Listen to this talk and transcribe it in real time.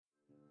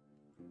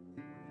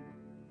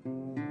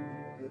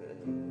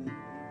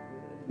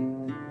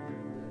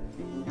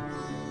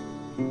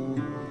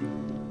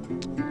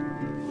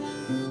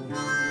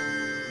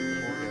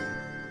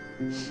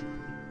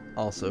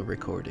Also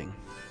recording.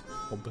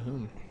 Well,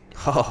 boom.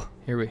 Oh,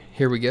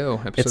 Here we go.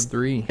 Episode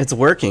 3. It's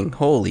working.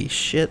 Holy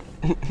shit.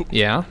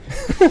 Yeah.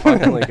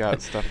 Finally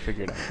got stuff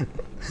figured out.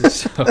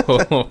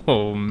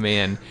 So,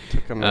 man.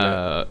 Took a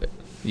minute.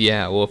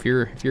 Yeah. Well, if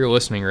you're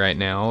listening right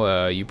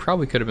now, you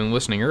probably could have been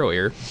listening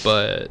earlier,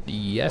 but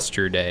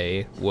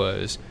yesterday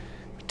was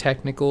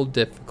Technical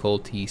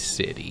Difficulty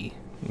City.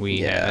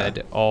 We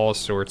had all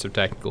sorts of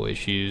technical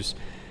issues.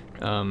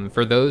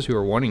 For those who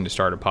are wanting to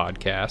start a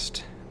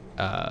podcast,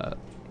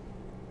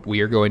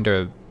 we are going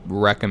to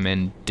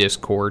recommend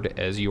Discord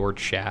as your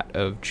chat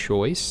of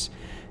choice.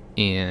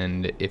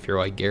 And if you're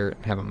like Garrett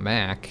and have a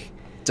Mac,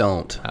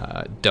 don't.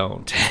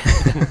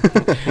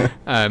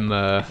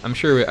 I'm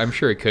sure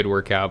it could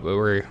work out, but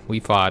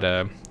we fought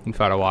a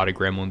lot of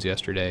gremlins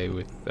yesterday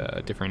with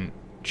different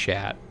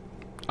chat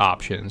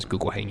options,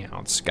 Google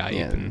Hangouts,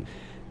 Skype, and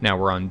now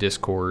we're on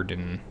Discord,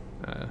 and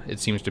it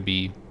seems to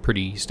be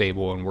pretty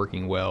stable and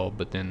working well.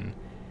 But then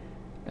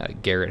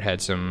Garrett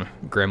had some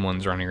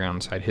gremlins running around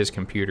inside his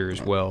computer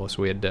as well,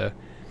 so we had to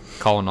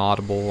call an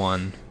audible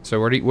on. So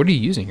what are you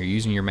using? Are you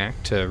using your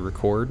Mac to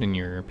record and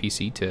your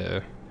PC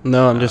to?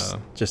 No, I'm just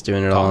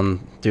doing it all on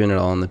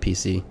the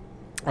PC.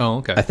 Oh,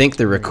 okay. I think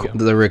the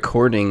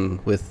recording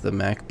with the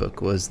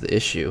MacBook was the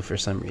issue for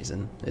some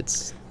reason.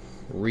 It's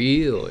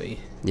really.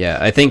 Yeah,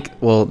 I think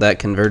that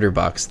converter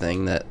box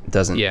thing that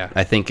doesn't. Yeah.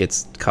 I think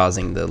it's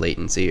causing the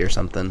latency or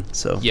something.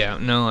 So. Yeah.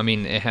 No, I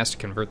mean it has to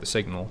convert the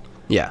signal.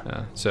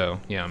 Yeah. So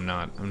yeah, I'm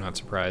not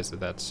surprised that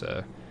that's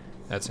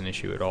an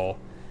issue at all.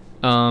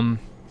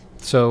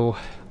 So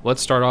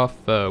let's start off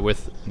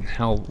with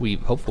how we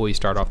hopefully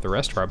start off the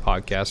rest of our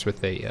podcast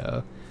with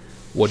a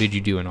what did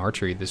you do in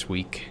archery this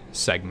week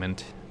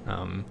segment.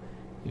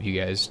 If you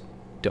guys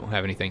don't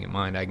have anything in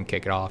mind, I can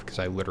kick it off because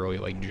I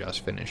literally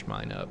just finished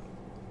mine up.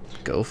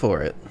 Go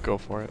for it. Go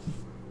for it.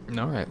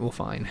 All right, well,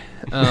 fine.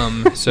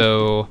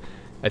 So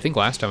I think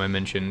last time I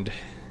mentioned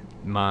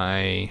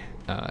my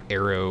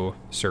arrow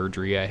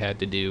surgery I had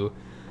to do.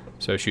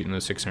 So shooting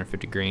those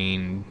 650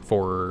 grain,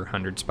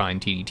 400 spine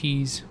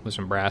TDTs with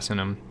some brass in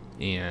them,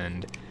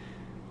 and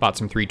bought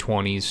some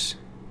 320s,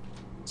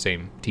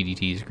 same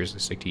TDTs, Grizzly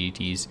Stick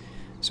TDTs.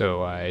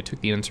 So I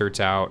took the inserts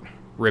out,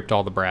 ripped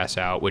all the brass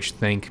out, which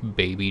thank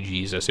baby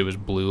Jesus, it was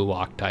blue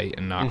Loctite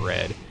and not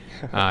red.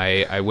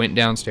 I went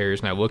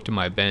downstairs and I looked at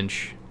my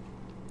bench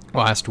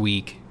last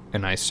week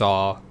and I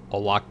saw a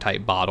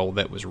Loctite bottle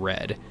that was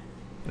red.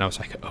 And I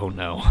was like, oh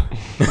no,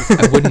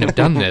 I wouldn't have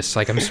done this.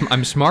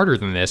 I'm smarter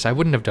than this. I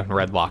wouldn't have done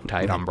red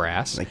Loctite on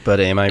brass.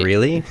 But am I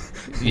really?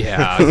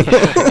 Yeah,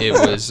 it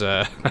was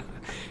a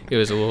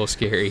little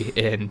scary.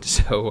 And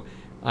so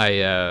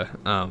I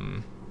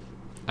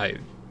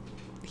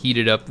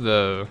heated up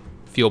the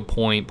field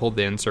point, pulled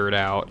the insert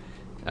out,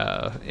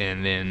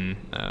 and then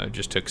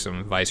just took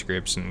some vice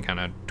grips and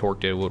kind of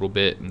torqued it a little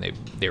bit, and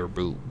they were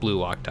blue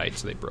Loctite,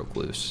 so they broke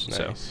loose. Nice.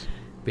 So.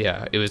 But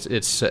yeah,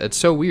 it's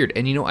so weird,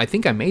 and I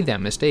think I made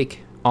that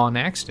mistake on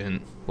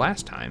accident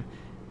last time.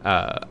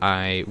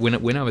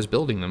 When I was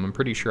building them, I'm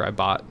pretty sure I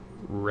bought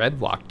red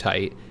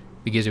Loctite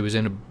because it was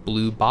in a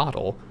blue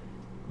bottle,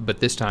 but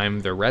this time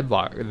the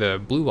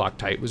blue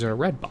Loctite was in a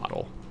red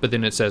bottle. But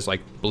then it says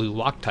blue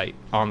Loctite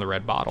on the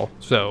red bottle.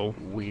 So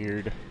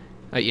weird.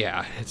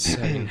 Yeah,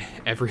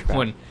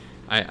 everyone.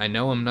 I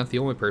know I'm not the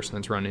only person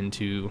that's run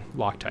into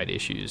Loctite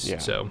issues. Yeah,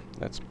 so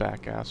that's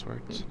back ass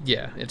works.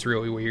 Yeah, it's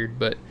really weird,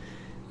 but.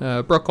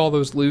 Broke all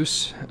those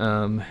loose,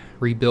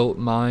 rebuilt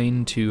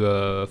mine to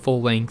a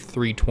full-length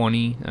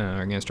 320. I'm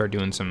going to start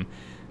doing some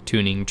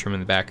tuning, trimming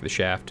the back of the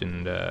shaft,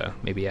 and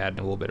maybe adding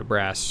a little bit of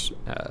brass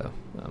to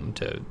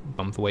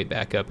bump the weight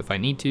back up if I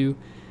need to.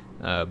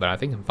 But I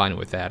think I'm fine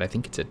with that. I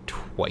think it's at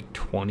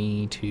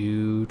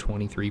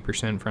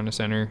 22-23% front of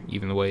center,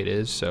 even the way it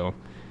is. So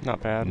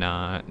not bad.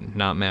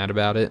 Not mad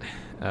about it.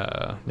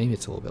 Maybe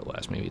it's a little bit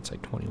less. Maybe it's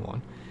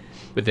 21.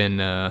 But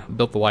then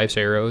built the wife's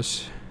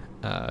arrows.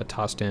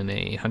 Tossed in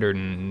a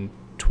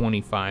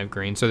 125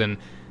 grain. So then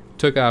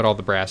took out all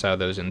the brass out of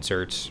those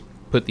inserts,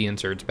 put the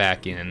inserts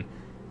back in,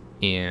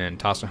 and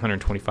tossed a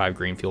 125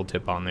 grain field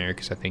tip on there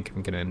because I think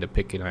I'm going to end up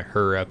picking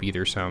her up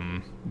either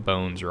some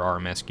Bones or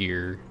RMS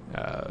gear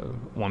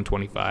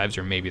 125s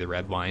or maybe the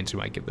red lines.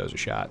 We might give those a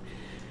shot.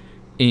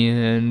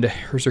 And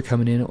hers are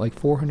coming in at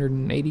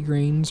 480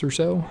 grains or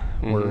so.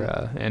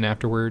 Mm-hmm. And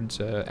afterwards,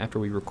 after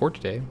we record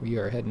today, we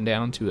are heading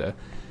down to a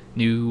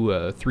new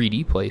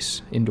 3D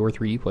place, indoor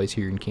 3D place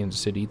here in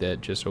Kansas City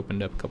that just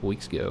opened up a couple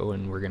weeks ago,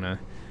 and we're gonna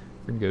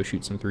go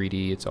shoot some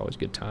 3D. It's always a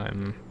good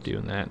time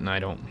doing that, and I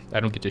don't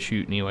get to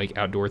shoot any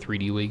outdoor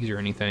 3D leagues or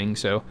anything,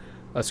 so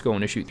us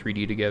going to shoot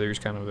 3D together is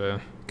kind of a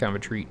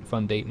treat,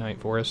 fun date night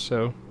for us.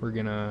 So we're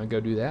gonna go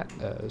do that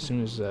as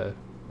soon as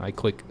I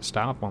click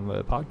stop on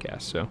the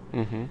podcast. So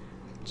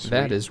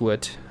that is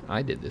what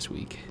I did this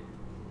week.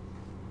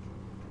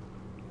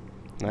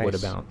 Nice. What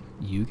about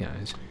you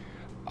guys?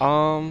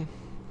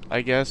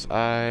 I guess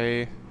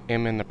I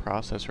am in the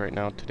process right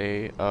now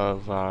today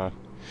of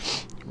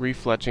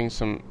refletching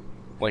some,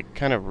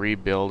 kind of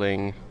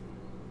rebuilding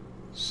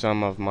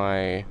some of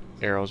my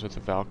arrows with the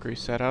Valkyrie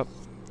setup.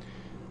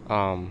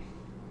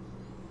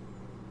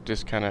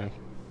 just kind of,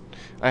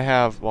 I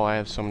have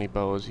so many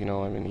bows, you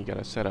know, I mean, you got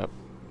to set up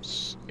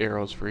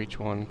arrows for each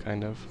one,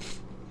 kind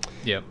of.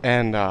 Yep.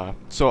 And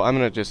so I'm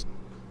going to just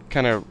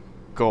kind of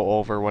go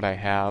over what I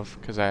have,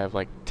 because I have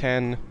like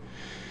 10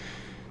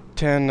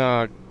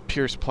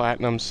 Pierce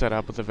Platinum set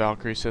up with the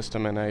Valkyrie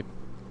system, and I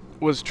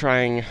was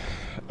trying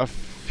a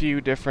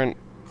few different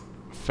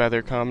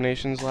feather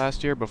combinations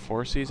last year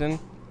before season.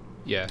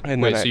 Yeah.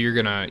 And Wait, then so you're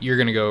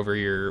gonna go over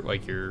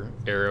your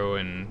arrow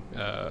and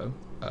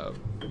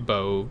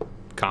bow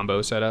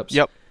combo setups?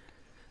 Yep.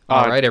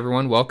 All right,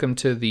 everyone. Welcome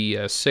to the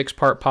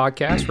 6-part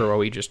podcast where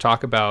we just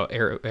talk about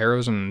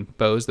arrows and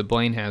bows that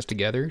Blaine has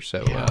together.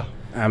 So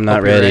I'm not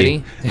hope you're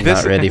ready. I'm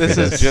not ready for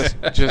this this. is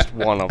just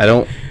one of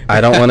them.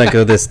 I don't want to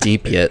go this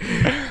deep yet.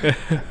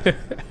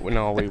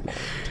 No, we won't.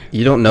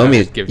 You don't know I'll me.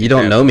 just give You you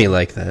don't that. know me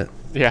like that.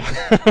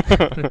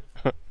 Yeah.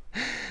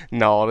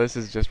 No, this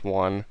is just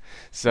one.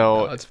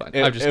 So No, that's fine.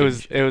 It, I'm just it giving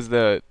was you it was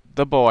the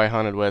bow I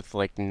hunted with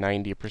like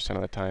 90%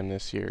 of the time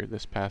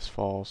this past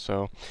fall.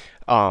 So,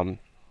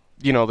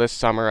 you know, this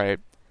summer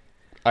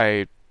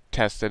I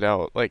tested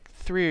out like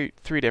three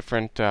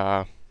different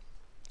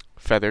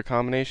feather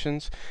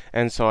combinations,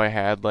 and so I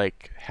had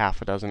like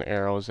half a dozen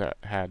arrows that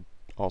had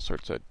all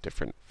sorts of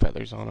different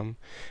feathers on them,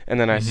 and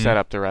then I set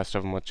up the rest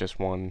of them with just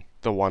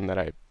the one that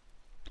I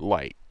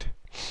liked.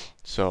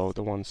 So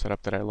the one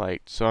setup that I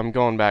liked. So I'm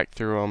going back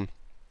through them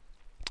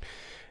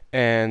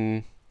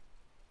and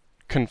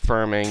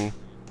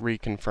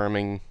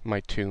reconfirming my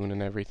tune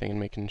and everything, and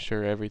making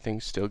sure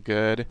everything's still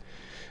good,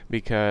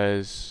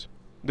 because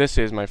this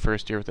is my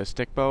first year with a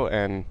stick bow,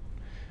 and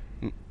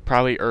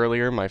probably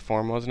earlier my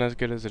form wasn't as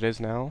good as it is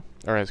now,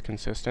 or as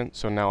consistent.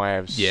 So now I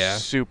have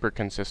super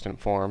consistent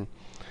form,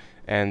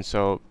 and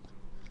so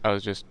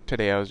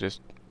today I was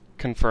just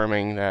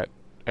confirming that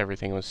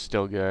everything was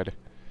still good,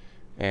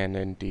 and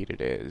indeed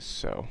it is.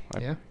 So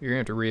you're gonna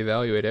have to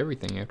reevaluate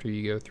everything after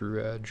you go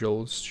through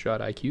Joel's shot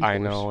IQ course. I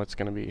know it's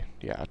gonna be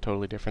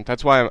totally different.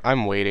 That's why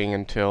I'm waiting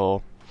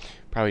until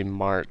probably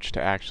March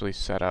to actually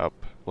set up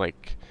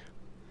like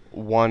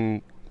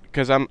one,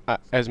 because I'm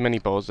as many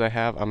bows as I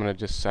have, I'm gonna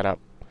just set up.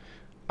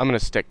 I'm gonna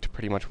stick to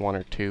pretty much one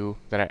or two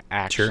that I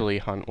actually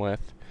hunt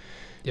with.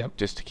 Yep.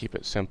 Just to keep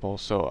it simple.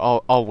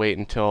 So I'll wait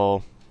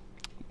until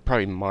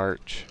probably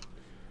March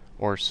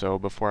or so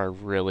before I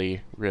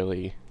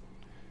really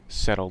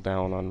settle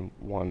down on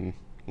one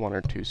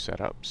or two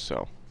setups.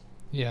 So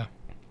yeah.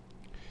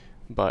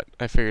 But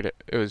I figured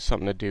it was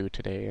something to do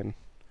today and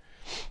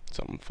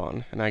something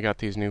fun. And I got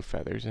these new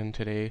feathers in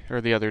today,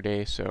 or the other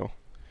day. So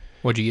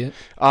What'd you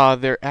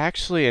get? they're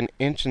actually an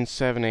 1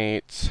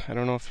 7/8. I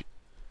don't know if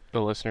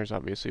the listeners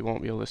obviously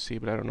won't be able to see,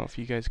 but I don't know if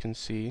you guys can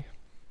see.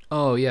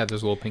 Oh yeah,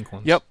 those little pink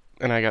ones. Yep.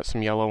 And I got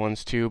some yellow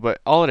ones too, but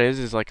all it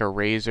is like a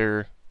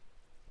razor.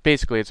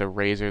 Basically, it's a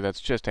razor that's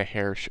just a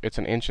hair. It's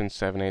an 1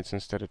 7/8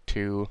 instead of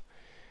 2,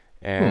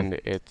 and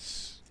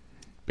it's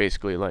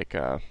basically like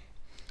a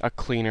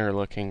cleaner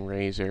looking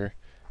razor.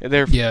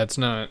 It's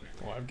not.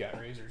 Well, I've got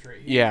razors right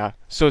here. Yeah.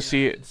 So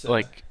see, it's,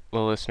 like the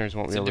listeners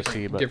won't be able to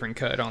see, but different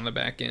cut on the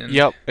back end.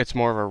 Yep, it's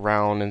more of a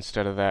round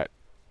instead of that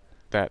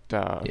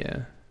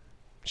Yeah.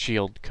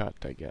 shield cut,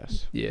 I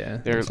guess. Yeah.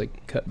 They're- It's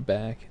like cut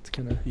back. It's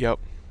kind of. Yep.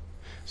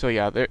 So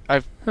yeah,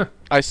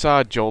 I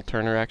saw Joel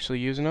Turner actually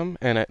using them,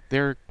 and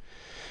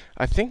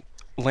I think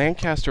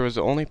Lancaster was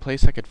the only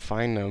place I could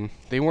find them.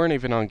 They weren't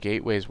even on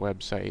Gateway's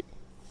website.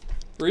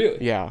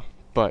 Really? Yeah,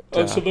 but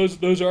So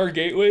those are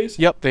gateways.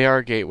 yep, they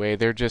are Gateway.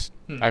 They're just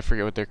I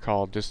forget what they're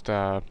called, just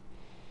 1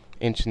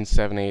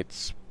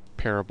 7/8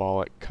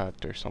 parabolic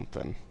cut or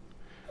something.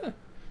 Huh.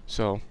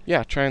 So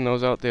yeah, trying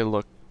those out. They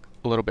look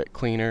a little bit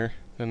cleaner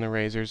than the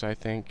razors, I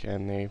think,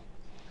 and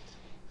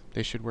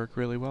they should work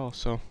really well.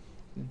 So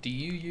Do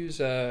you use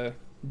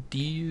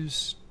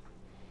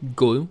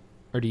glue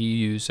or do you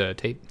use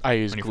tape? I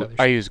use on your glue. feathers?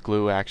 I use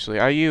glue actually.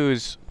 I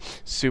use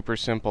super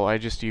simple. I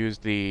just use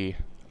the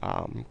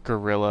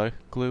Gorilla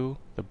glue,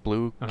 the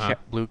blue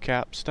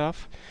cap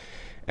stuff,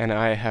 and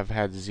I have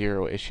had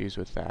zero issues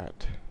with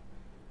that.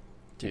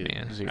 Dude,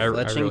 Man, I Zero.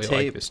 Fletching really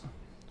tape. like this.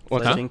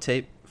 What's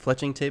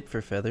Fletching tape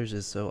for feathers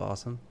is so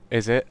awesome.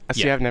 Is it?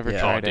 See, Yeah. I've never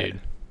Yeah. tried Oh, it.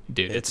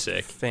 dude, it's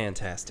sick.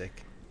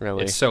 Fantastic.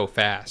 Really? It's so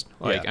fast.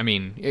 Like, Yeah. I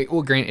mean,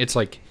 granted, it's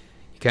like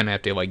you kind of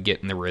have to like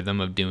get in the rhythm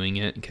of doing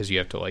it because you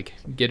have to like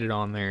get it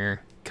on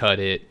there, cut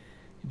it,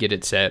 get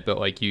it set. But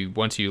like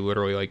once you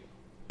literally like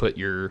put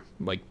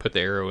the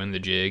arrow in the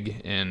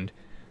jig and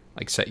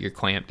like set your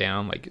clamp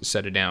down, like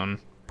set it down,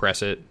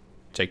 press it,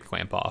 take the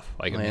clamp off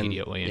like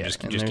immediately, and just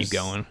keep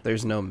going.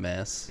 There's no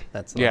mess.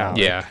 That's Yeah. all.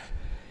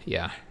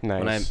 Yeah.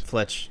 Nice.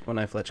 When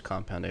I fletch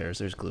compound arrows,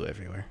 there's glue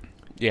everywhere.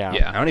 Yeah.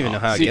 Yeah. I don't even know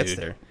how it See, gets dude.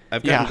 there.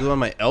 I've gotten Yeah. glue on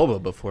my elbow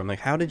before. I'm like,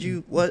 how did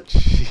you? What?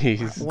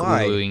 Jeez.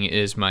 Why? Gluing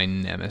is my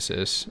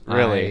nemesis.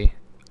 Really?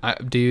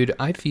 Dude,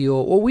 I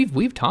feel well.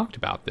 We've talked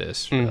about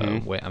this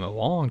Mhm. a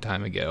long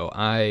time ago.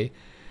 I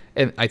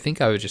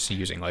think I was just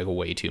using like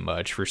way too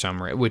much for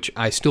some reason, which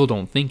I still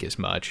don't think is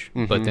much.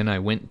 But Mhm. then I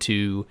went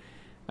to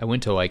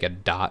like a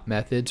dot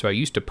method. So I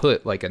used to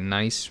put like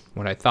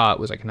what I thought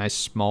was like a nice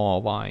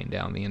small line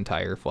down the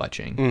entire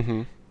fletching.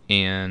 Mm-hmm.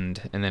 and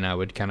then I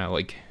would kind of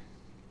like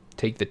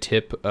take the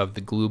tip of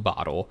the glue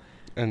bottle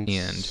And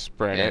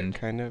spread it,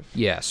 kind of.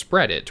 Yeah,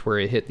 spread it to where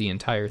it hit the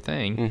entire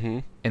thing. Mm-hmm.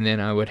 And then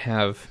I would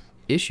have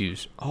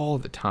issues all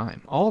the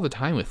time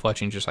with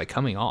fletching just like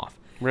coming off.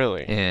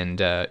 Really?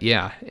 And I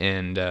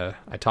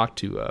talked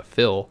to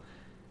Phil,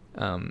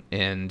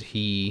 and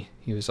he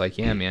was like,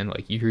 yeah, man,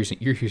 like you're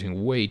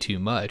using way too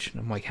much.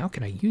 And I'm like, how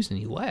can I use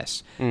any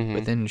less? Mm-hmm.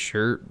 But then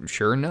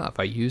sure enough,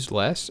 I used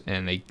less,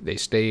 and they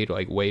stayed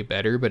like way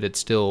better, but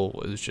it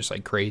was just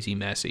like crazy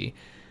messy.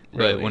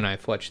 Really? But when I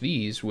fletch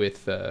these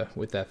with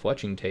that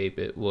fletching tape,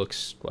 it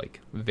looks like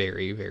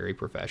very, very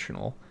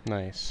professional.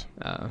 Nice.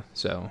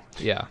 So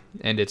yeah,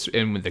 and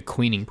with the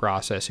cleaning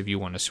process, if you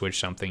want to switch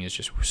something, it's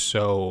just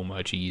so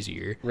much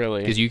easier.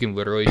 Really? Because you can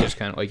literally just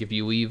kind of like, if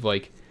you leave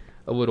like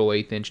a little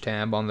 1/8"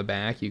 tab on the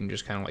back, you can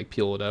just kind of like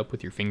peel it up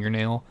with your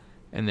fingernail,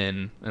 and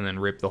then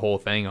rip the whole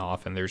thing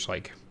off, and there's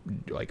like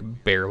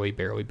barely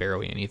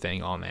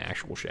anything on the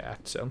actual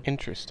shaft. So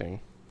Interesting.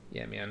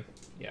 yeah, man.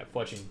 Yeah,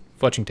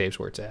 fletching tape's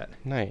where it's at.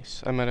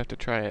 Nice. I might have to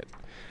try it.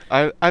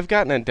 I've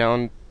gotten it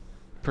down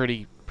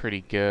pretty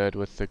good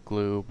with the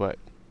glue, but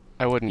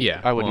I would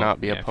not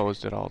be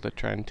opposed at all to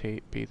trying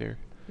tape either.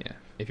 Yeah,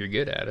 if you're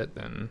good at it,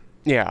 then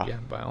Yeah,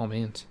 by all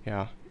means.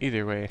 Yeah,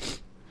 either way.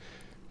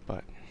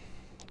 But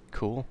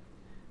cool.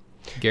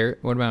 Garrett,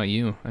 what about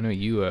you? I know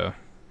you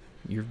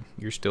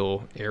you're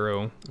still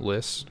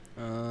arrow-less.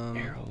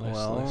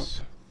 Well,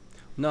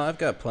 no, I've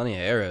got plenty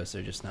of arrows.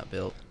 They're just not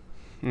built.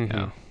 Mm-hmm.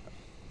 Yeah.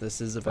 This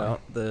is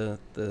about the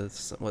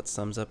what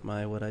sums up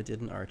what I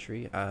did in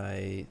archery.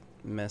 I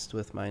messed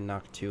with my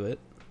Noctuit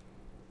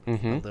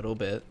Mm-hmm. a little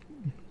bit.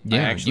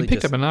 Yeah, you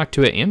picked up a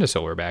Noctuit and a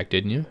Silverback,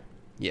 didn't you?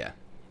 Yeah.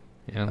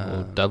 Yeah,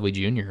 little Dudley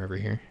Jr. over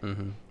here.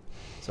 Mm-hmm.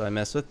 So I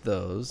messed with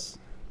those,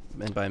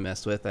 and by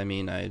messed with, I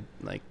mean I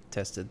like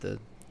tested the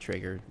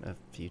trigger a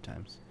few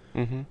times,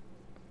 Mm-hmm.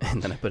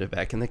 and then I put it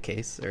back in the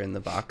case or in the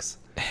box.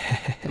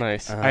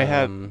 Nice. I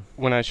had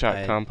when I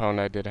shot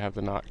compound, I did have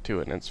the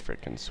Noctuit, and it's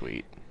freaking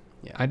sweet.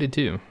 Yeah. I did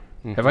too.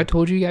 Mm-hmm. Have I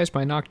told you guys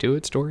my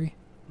Noctuit story?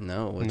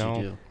 No, what'd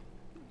you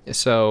do?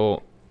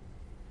 So,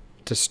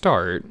 to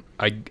start,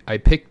 I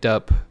picked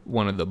up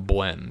one of the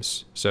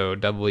blems. So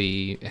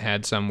Dudley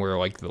had some where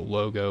like the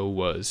logo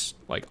was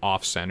like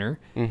off center.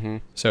 Mm-hmm.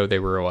 So they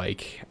were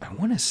like, I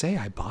want to say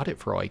I bought it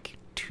for like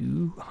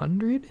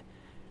 200,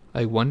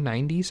 like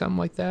 190, something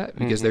like that,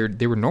 because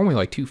they were normally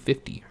like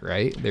 250,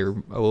 right? They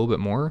were a little bit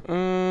more.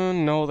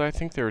 No, I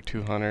think they were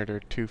 200 or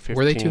 250.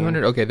 Were they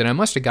 200? Okay, then I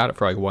must have got it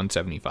for like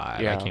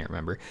 175. Yeah. I can't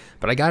remember,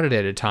 but I got it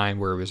at a time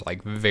where it was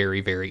like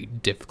very, very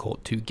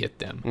difficult to get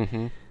them.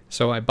 Mm-hmm.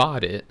 So I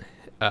bought it.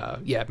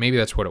 Yeah, maybe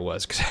that's what it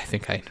was, because I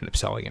think I ended up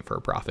selling it for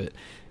a profit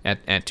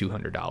at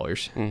 $200.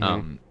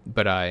 Mm-hmm.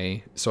 But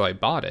I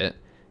bought it,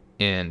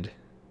 and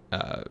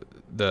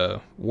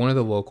one of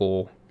the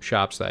local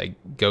shops that I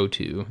go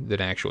to that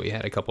actually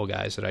had a couple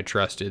guys that I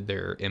trusted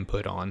their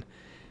input on.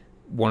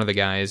 One of the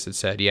guys that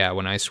said, yeah,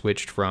 when I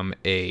switched from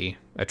a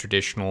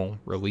traditional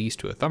release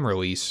to a thumb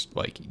release,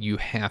 like you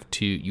can't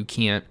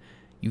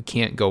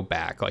go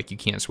back. Like you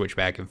can't switch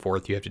back and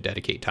forth. You have to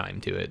dedicate time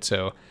to it.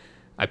 So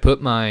I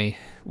put my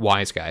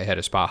Wise Guy, I had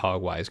a Spot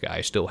Hog Wise Guy,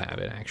 I still have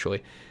it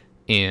actually,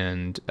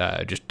 and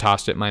just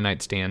tossed it in my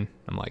nightstand.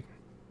 I'm like,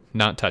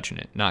 not touching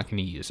it, not going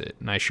to use it.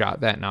 And I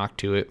shot that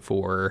Noctuit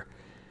for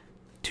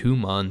 2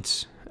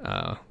 months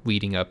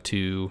leading up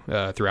to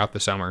throughout the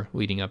summer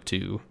leading up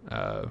to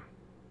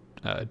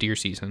deer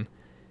season,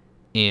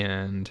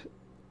 and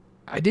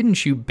I didn't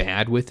shoot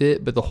bad with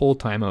it, but the whole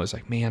time I was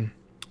like, man,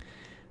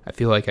 I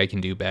feel like I can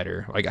do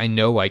better. Like I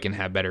know I can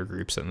have better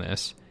groups than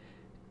this.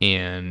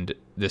 And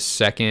the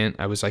second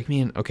I was like,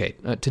 man, okay,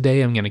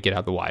 today I'm gonna get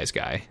out the Wise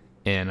Guy,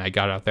 and I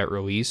got out that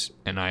release,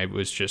 and I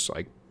was just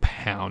like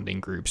pounding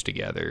groups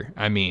together.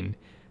 I mean,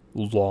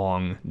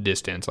 long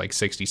distance, like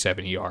 60,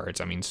 70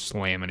 yards. I mean,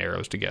 slamming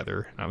arrows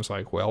together. And I was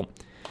like, well,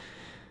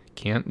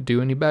 can't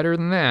do any better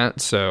than that.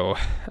 So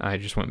I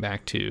just went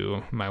back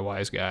to my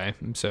Wise Guy.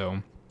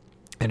 So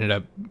ended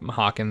up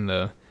hawking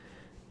the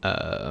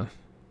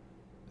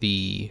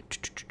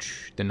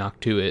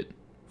Noctuit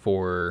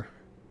for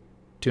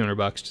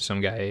 $200 to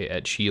some guy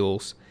at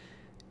Shields,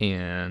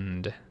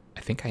 and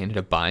I think I ended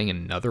up buying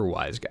another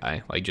Wise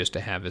Guy, like just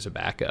to have as a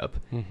backup,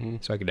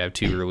 so I could have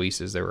 2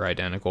 releases that were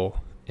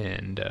identical.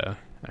 And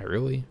I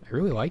really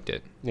liked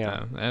it.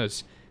 Yeah,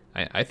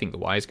 I think the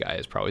Wise Guy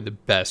is probably the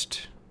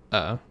best.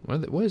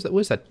 What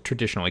is that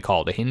traditionally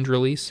called? A hinge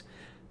release?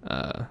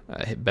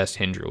 Best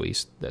hinge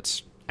release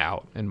that's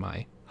out, in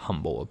my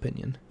humble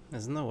opinion.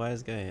 Isn't the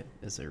Wise Guy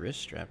is a wrist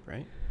strap,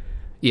 right?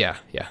 Yeah.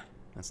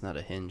 That's not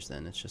a hinge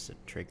then. It's just a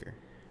trigger.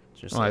 It's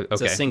just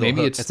okay. a single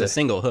Maybe hook. It's a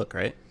single hook,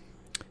 right?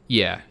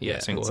 Yeah,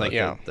 single it's hook.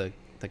 like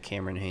the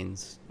Cameron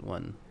Haynes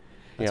one.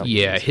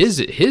 Yeah, his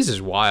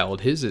is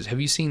wild. His is.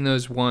 Have you seen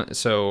those one?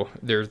 So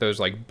there's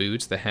those like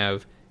boots that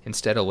have,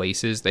 instead of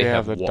laces, they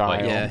have the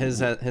dial. Yeah, his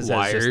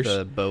wires. has just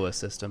the BOA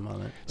system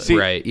on it. See,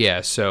 right.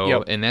 Yeah. So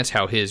Yep. and that's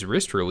how his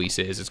wrist release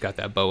is. It's got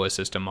that BOA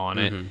system on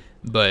it.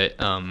 But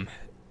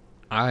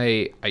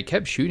I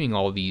kept shooting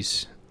all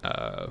these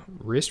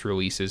wrist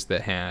releases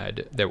that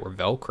were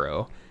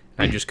Velcro.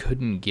 I just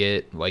couldn't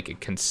get like a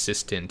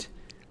consistent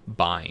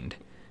bind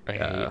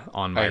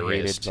on my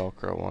wrist. I hated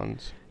Velcro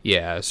ones.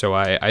 Yeah, so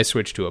I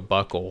switched to a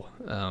buckle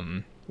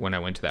when I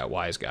went to that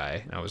Wise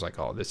Guy, and I was like,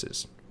 oh, this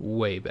is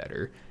way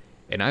better.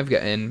 And I've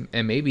got and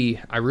maybe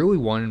I really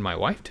wanted my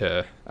wife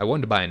to. I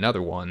wanted to buy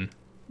another one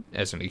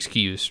as an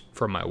excuse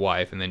from my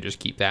wife, and then just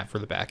keep that for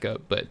the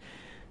backup. But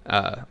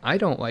I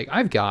don't like.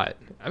 I've got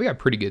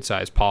pretty good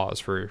sized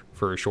paws for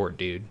a short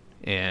dude,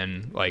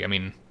 and like I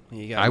mean,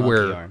 You got I monkey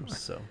wear arms,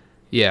 so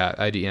yeah,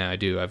 I do. Yeah, I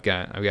do. I've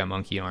got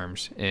monkey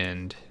arms,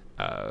 and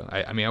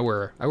I mean, I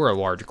wear a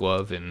large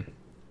glove and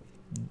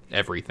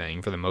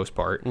everything for the most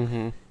part,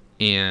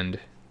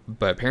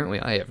 but apparently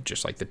I have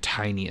just like the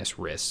tiniest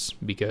wrists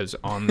because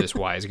on this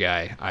Wise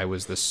Guy I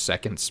was the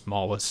second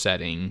smallest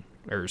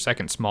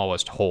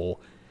hole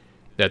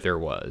that there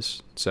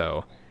was.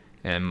 So,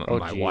 and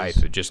my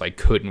wife just like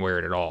couldn't wear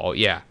it at all.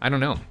 Yeah, I don't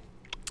know.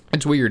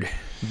 It's weird,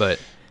 but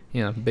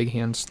big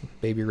hands,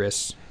 baby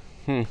wrists.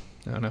 I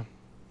don't know.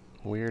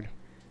 Weird.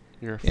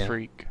 You're a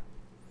freak.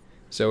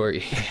 So are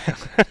you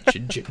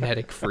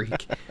genetic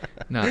freak?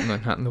 Not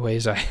in the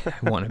ways I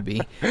want to be.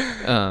 Wish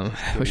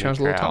I was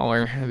a little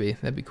taller.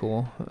 That'd be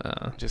cool.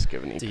 Just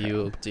giving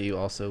you. do you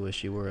also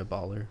wish you were a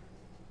baller?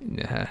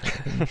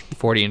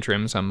 40-inch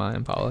rims on my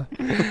Impala.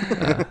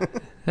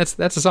 That's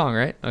a song,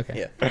 right?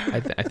 Okay.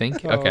 Yeah. I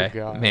think. Oh, Okay.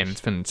 gosh. Man, it's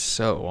been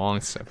so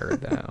long since I've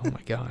heard that. Oh my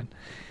god.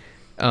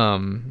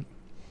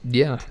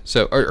 Yeah.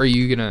 So are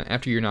you gonna,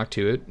 after you're knocked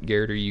to it,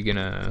 Garrett? Are you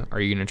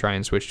gonna try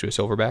and switch to a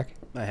silverback?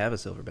 I have a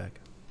silverback.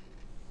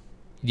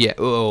 Yeah.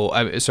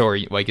 Oh, so are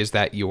you, like,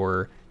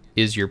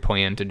 is your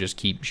plan to just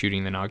keep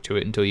shooting the knock to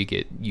it until you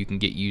can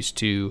get used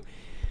to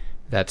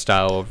that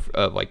style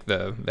of like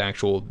the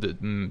actual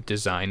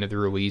design of the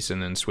release,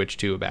 and then switch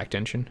to a back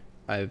tension?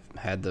 I've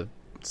had the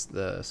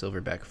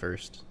silverback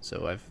first,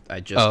 so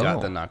I just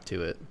got the knock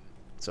to it,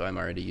 so I'm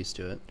already used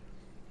to it.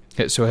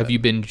 So have you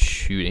been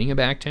shooting a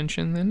back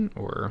tension then,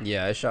 or?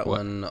 Yeah, I shot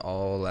one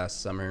all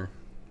last summer,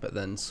 but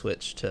then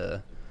switched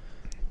to.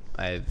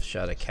 I've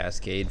shot a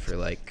Cascade for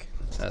like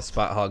a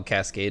Spot Hog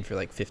Cascade for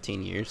like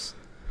 15 years.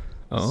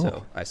 Oh.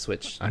 So I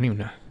switched I don't even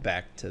know.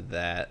 back to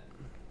that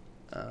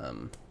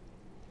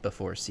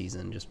before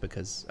season, just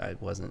because I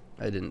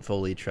didn't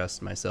fully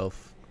trust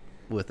myself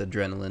with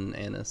adrenaline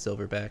and a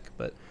silverback,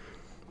 but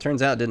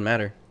turns out it didn't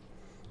matter.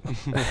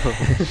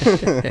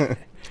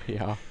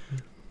 Yeah.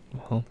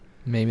 Well,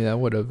 maybe that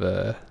would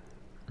have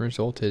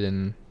resulted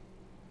in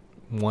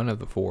one of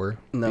the four.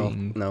 No,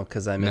 being...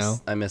 because I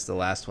missed the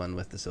last one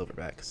with the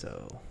silverback.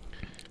 So.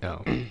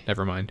 Oh,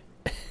 never mind.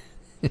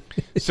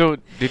 So,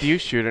 did you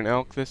shoot an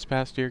elk this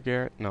past year,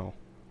 Garrett? No.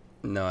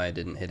 No, I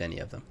didn't hit any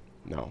of them.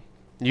 No.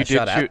 I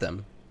shot at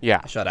them. Yeah.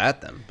 I shot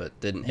at them, but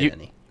didn't hit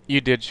any.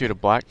 You did shoot a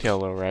blacktail,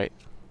 though, right?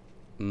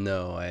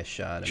 No, I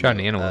shot an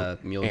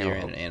antelope. Mule deer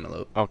and an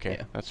antelope. Okay,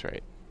 yeah. That's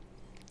right.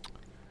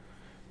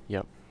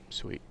 Yep,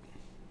 sweet.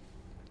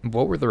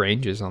 What were the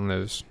ranges on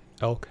those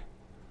elk?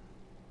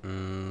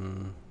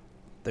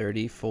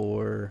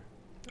 34.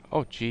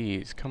 Oh,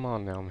 geez. Come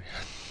on now, man.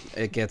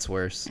 It gets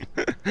worse.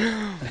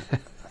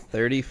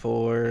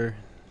 34,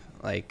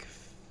 like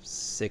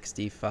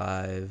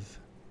 65.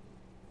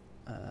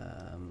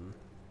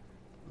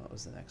 What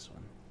was the next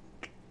one?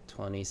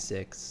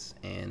 26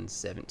 and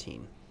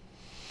 17.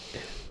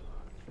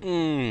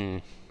 Yeah.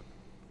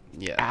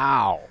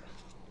 Ow.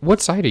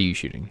 What side are you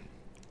shooting?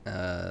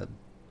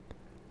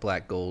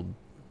 Black gold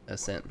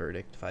Ascent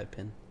Verdict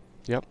 5-pin.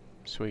 Yep,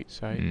 sweet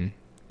sight.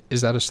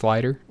 Is that a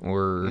slider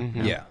or?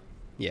 Mhm.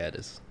 Yeah, it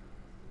is.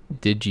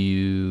 Did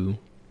you?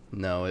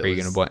 No, Are you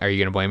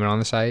gonna blame it on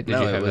the site? Did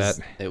no, you have that?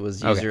 It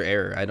was Okay. user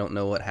error. I don't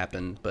know what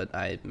happened, but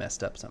I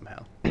messed up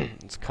somehow.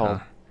 It's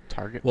called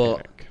target Well,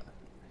 panic.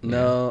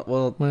 No,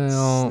 well,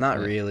 Well, not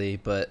really,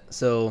 but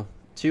so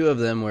 2 of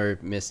them were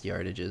missed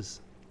yardages,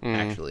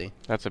 actually.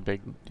 That's a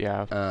big,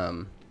 yeah.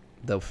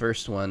 The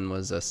first one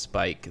was a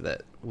spike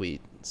that we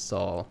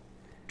saw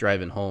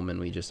driving home, and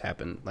we just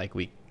happened, like,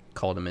 we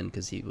called him in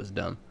because he was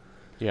dumb.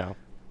 Yeah.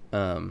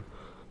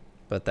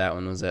 But that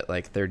one was at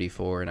like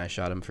 34, and I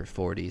shot him for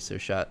 40, so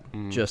shot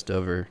just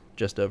over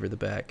the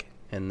back.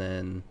 And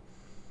then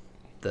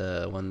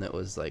the one that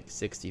was like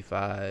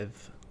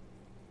 65,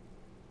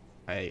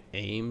 I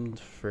aimed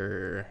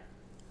for.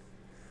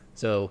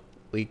 So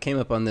we came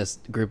up on this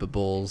group of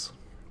bulls,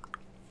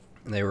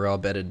 and they were all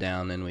bedded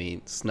down, and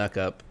we snuck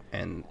up,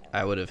 and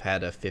I would have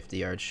had a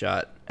 50-yard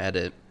shot at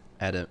the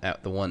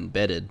one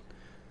bedded.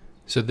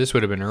 So this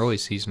would have been early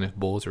season if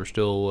bulls were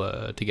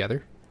still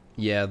together.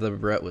 Yeah, the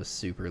rut was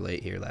super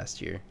late here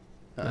last year.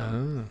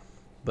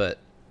 But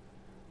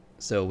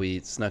so we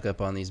snuck up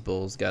on these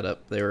bulls, got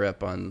up. They were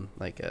up on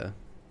like a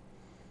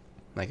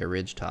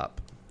ridge top.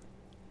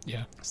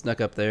 Yeah.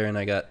 Snuck up there, and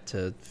I got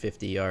to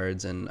 50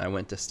 yards, and I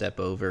went to step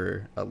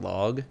over a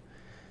log,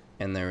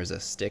 and there was a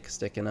stick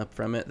sticking up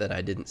from it that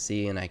I didn't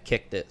see, and I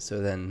kicked it.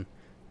 So then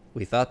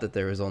we thought that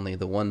there was only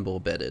the one bull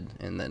bedded,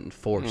 and then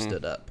 4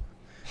 stood up.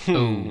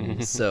 Oh.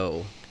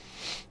 So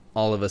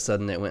all of a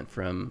sudden it went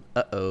from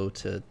uh-oh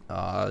to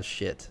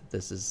shit.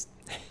 This is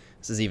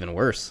even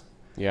worse.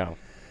 Yeah.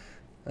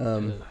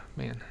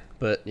 Man.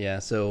 But yeah,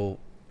 so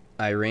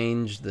I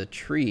ranged the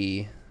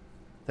tree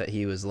that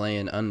he was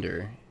laying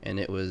under, and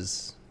it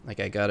was like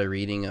I got a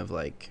reading of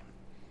like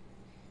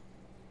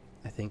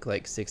I think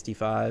like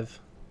 65.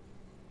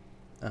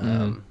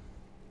 And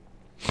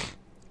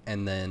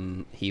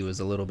then he was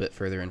a little bit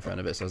further in front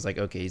of it, so I was like,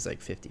 okay, he's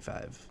like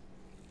 55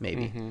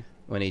 maybe.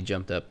 When he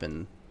jumped up,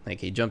 and like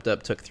he jumped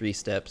up, took 3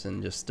 steps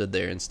and just stood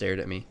there and stared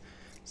at me.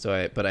 So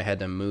I had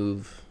to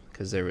move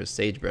because there was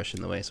sagebrush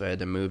in the way, so I had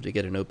to move to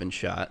get an open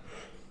shot.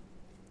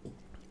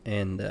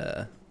 And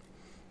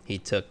he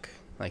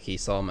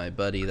saw my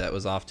buddy that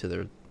was off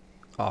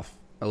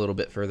a little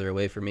bit further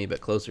away from me,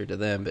 but closer to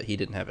them, but he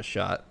didn't have a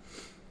shot.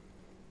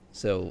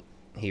 So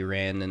he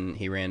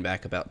ran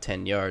back about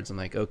 10 yards. I'm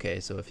like, okay,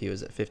 so if he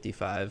was at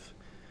 55,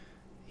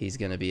 he's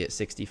going to be at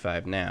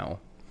 65 now.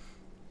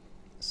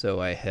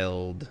 So I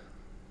held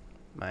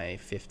my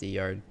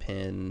 50-yard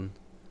pin,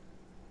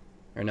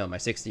 or no, my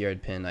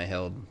 60-yard pin I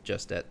held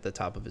just at the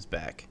top of his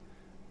back.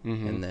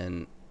 And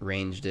then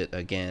ranged it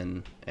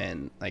again,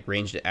 and like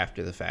ranged it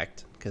after the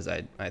fact because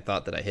I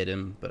thought that I hit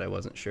him, but I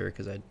wasn't sure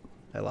because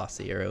I lost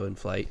the arrow in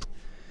flight.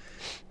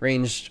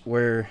 Ranged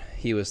where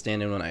he was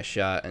standing when I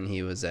shot, and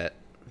he was at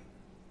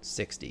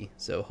 60,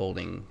 so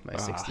holding my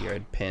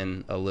 60-yard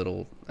pin a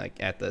little like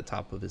at the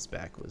top of his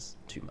back was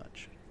too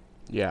much.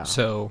 Yeah.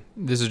 So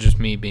this is just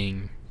me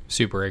being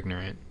super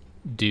ignorant.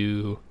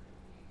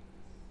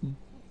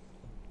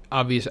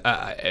 I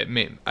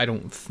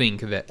don't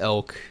think that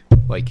elk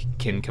like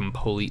can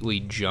completely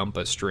jump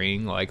a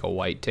string like a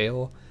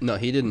whitetail. No,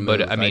 he didn't move.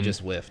 But I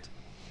just whiffed.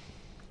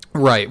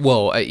 Right.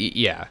 Well,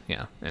 yeah,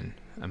 and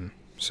I'm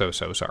so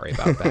sorry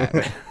about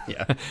that.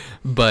 Yeah.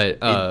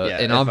 But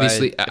and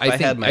obviously, if I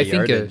had my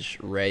yardage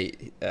think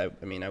right, I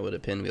would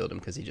have pinwheeled him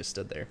because he just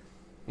stood there.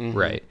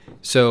 Right.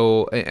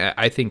 So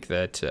I think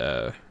that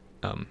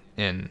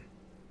and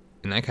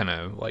that kind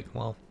of like,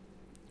 well,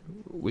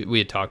 we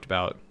had talked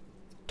about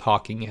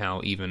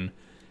how even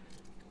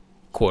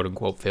quote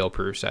unquote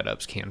fail-proof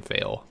setups can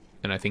fail.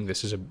 And I think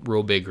this is a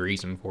real big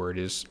reason for it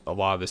is a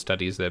lot of the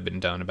studies that have been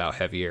done about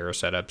heavy arrow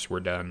setups were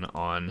done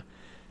on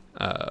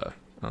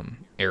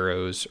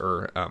arrows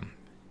or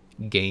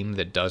game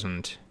that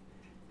doesn't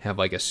have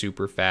like a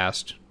super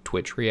fast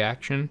twitch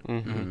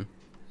reaction.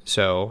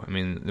 So, I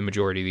mean, the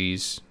majority of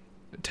these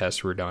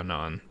tests were done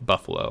on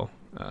buffalo,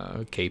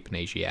 Cape, and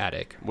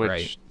Asiatic, which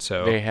right?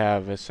 So they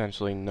have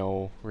essentially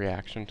no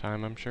reaction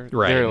time, I'm sure.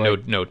 Right, They're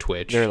no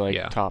twitch. They're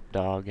like top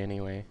dog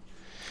anyway.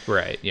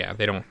 Right, yeah,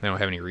 they don't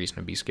have any reason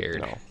to be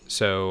scared. No.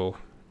 So,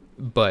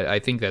 but I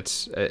think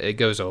that's it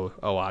goes a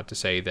lot to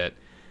say that,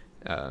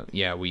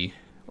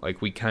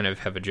 we kind of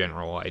have a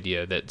general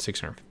idea that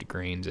 650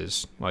 grains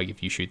is like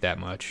if you shoot that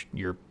much,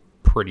 you're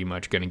pretty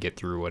much going to get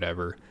through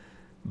whatever.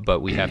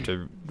 But we have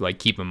to like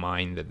keep in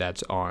mind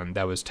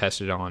that was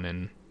tested on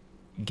in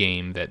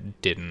game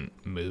that didn't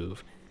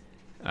move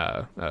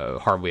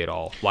hardly at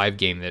all, live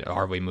game that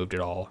hardly moved at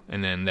all,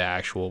 and then the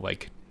actual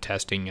like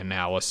testing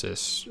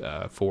analysis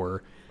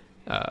for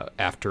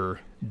after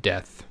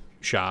death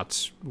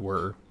shots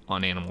were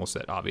on animals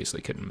that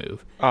obviously couldn't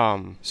move.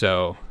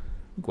 So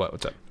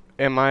what's up?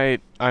 I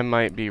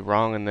might be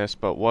wrong in this,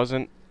 but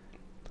wasn't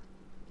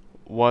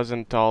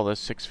all the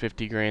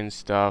 650 grain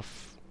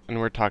stuff, and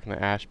we're talking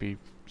the Ashby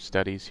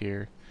studies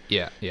here.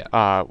 Yeah.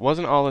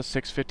 Wasn't all the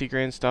 650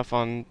 grain stuff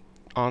on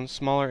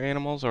smaller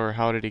animals, or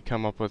how did he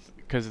come up with?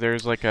 Because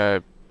there's like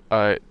a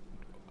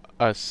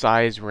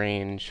size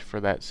range for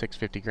that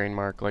 650 grain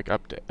mark, like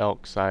up to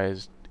elk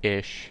size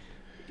ish.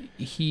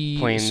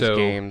 Plains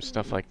game,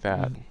 stuff like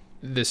that.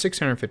 The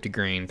 650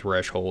 grain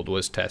threshold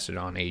was tested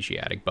on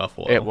Asiatic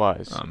buffalo. It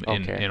was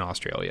in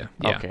Australia.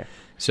 Yeah. Okay.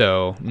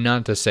 So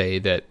not to say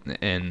that,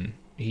 and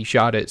he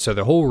shot it. So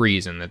the whole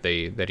reason that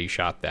he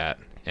shot that,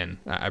 and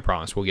I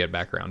promise we'll get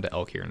back around to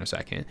elk here in a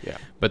second. Yeah.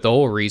 But the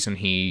whole reason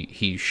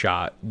he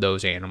shot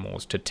those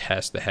animals to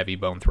test the heavy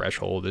bone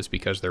threshold is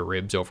because their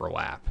ribs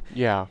overlap.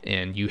 Yeah.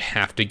 And you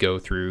have to go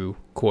through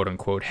quote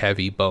unquote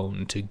heavy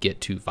bone to get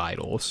to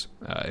vitals.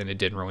 And it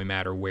didn't really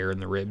matter where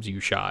in the ribs you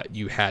shot.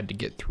 You had to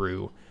get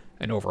through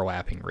an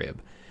overlapping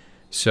rib.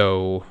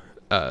 So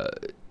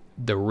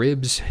the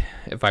ribs,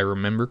 if I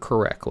remember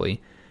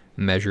correctly,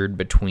 measured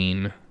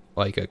between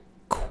like a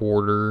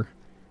quarter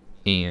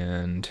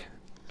and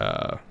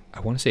I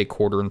want to say a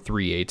quarter and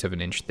 3/8 of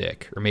an inch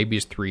thick, or maybe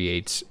it's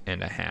 3/8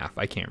 and a half.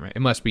 I can't remember. It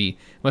must be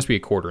a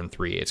quarter and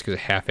 3/8 because a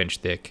half-inch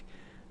thick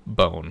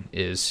bone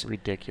is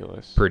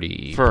ridiculous.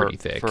 Pretty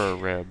thick for a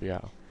rib.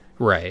 Yeah.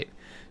 Right.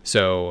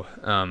 So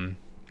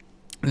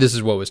this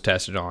is what was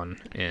tested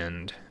on,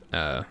 and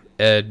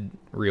Ed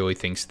really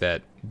thinks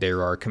that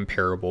there are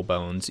comparable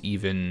bones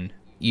even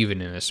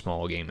in a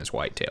small game as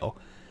whitetail.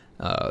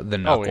 The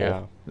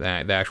knuckle,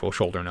 the actual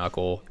shoulder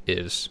knuckle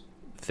is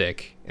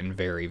thick and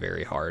very,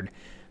 very hard.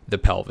 The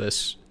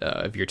pelvis,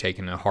 if you're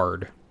taking a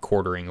hard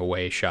quartering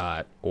away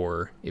shot,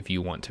 or if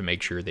you want to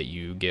make sure that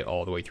you get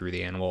all the way through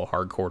the animal,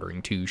 hard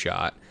quartering 2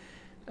 shot,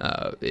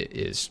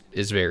 is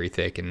very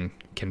thick and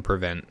can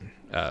prevent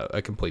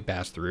a complete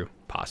pass through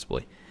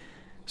possibly.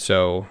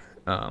 So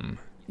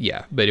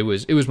yeah, but it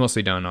was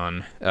mostly done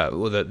on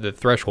the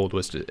threshold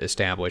was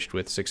established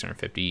with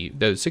 650.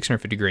 The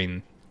 650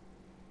 grain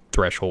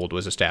threshold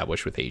was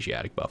established with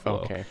Asiatic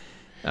buffalo. Okay.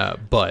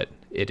 But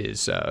it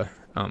is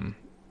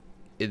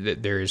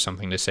there is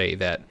something to say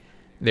that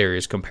there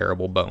is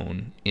comparable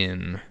bone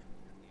in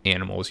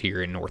animals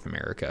here in North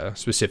America,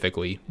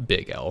 specifically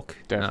big elk,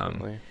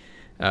 Definitely.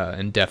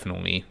 and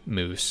definitely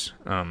moose.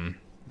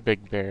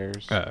 Big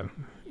bears.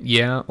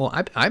 Yeah, well,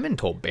 I've been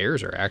told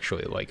bears are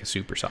actually like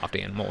super soft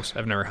animals.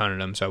 I've never hunted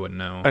them, so I wouldn't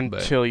know.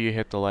 Until you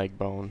hit the leg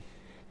bone.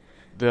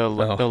 The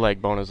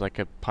leg bone is like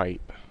a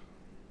pipe.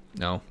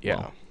 No, Yeah.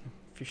 well,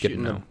 If Good to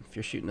know.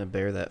 you're shooting a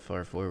bear that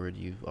far forward,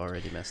 you've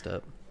already messed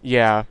up.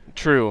 Yeah,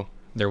 true.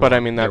 their But I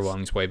lung- mean, their that's-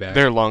 lungs way back.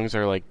 Their lungs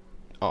are like,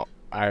 oh,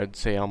 I would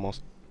say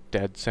almost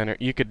dead center.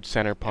 You could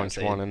center punch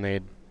same. one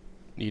and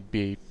you'd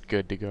be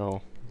good to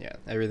go. Yeah,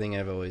 everything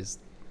I've always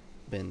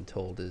been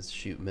told is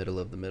shoot middle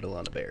of the middle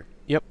on a bear.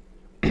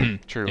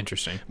 True.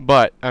 Interesting.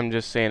 But I'm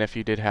just saying, if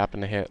you did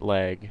happen to hit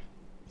leg,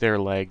 their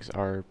legs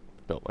are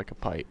built like a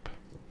pipe.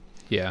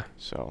 Yeah,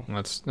 So.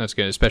 well, that's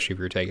good, especially if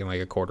you're taking like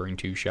a quartering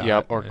two shot.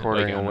 Yep, or like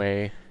quartering on a-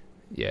 away.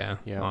 Yeah,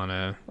 Yeah.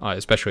 on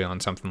especially on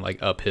something like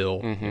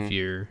uphill.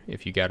 Mhm.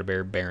 If you got a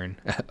bear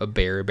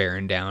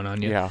bearing down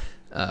on you. Yeah.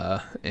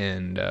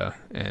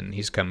 And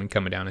he's coming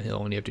down a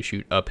hill and you have to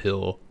shoot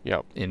uphill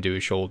Yep. into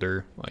his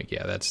shoulder. Like,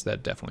 yeah,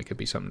 that definitely could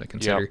be something to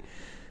consider.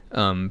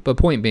 But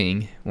point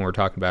being, when we're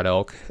talking about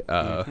elk,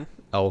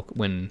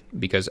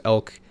 because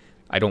elk,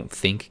 I don't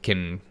think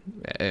can,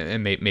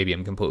 and maybe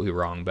I'm completely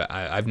wrong, but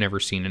I've never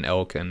seen an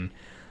elk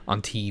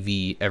on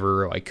TV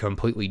ever like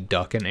completely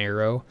duck an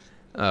arrow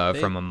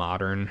from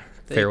a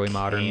They fairly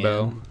modern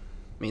bow. can.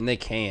 I mean, they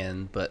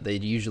can, but they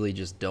usually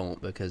just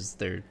don't because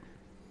they're.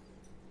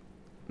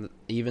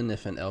 Even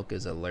if an elk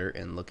is alert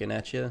and looking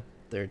at you,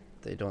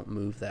 they don't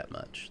move that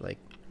much. Like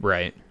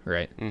Right.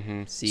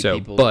 Mm-hmm. see So,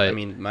 people. but- I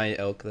mean, my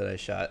elk that I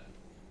shot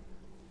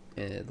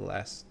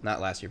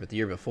not last year, but the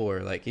year before,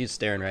 like he was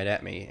staring right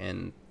at me,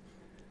 and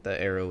the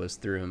arrow was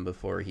through him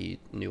before he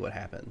knew what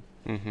happened.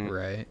 Mm-hmm.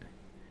 Right.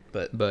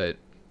 But But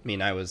I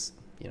mean, I was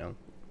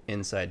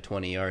inside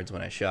 20 yards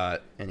when I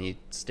shot, and he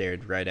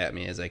stared right at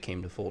me as I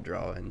came to full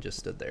draw and just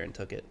stood there and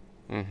took it.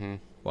 Mm-hmm.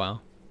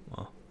 wow.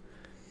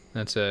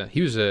 That's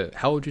he was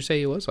how would you say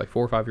he was? Like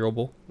 4 or 5 year old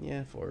bull?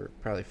 Yeah,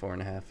 probably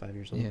 4.5, 5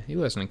 years old. Yeah, he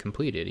wasn't a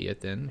complete idiot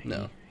then.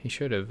 No. He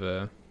should have.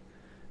 And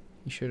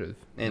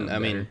known I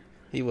mean, better.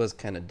 he was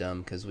kind of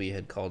dumb because we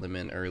had called him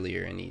in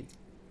earlier, and he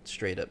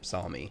straight up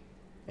saw me,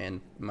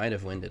 and might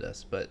have winded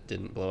us, but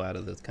didn't blow out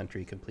of the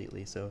country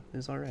completely, so it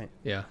was all right.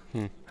 Yeah.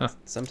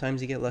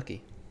 Sometimes you get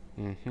lucky.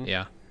 Mm-hmm.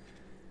 Yeah.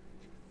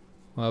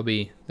 Well,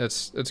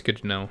 that's good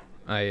to know.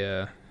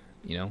 I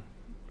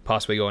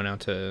possibly going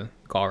out to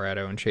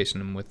Colorado and chasing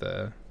them with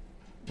a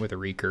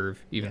recurve,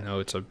 even though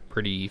it's a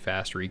pretty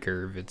fast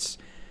recurve, it's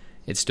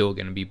still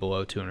going to be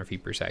below 200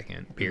 feet per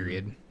second.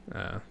 Period.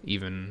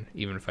 Even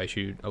if I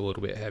shoot a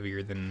little bit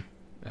heavier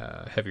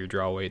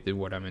draw weight than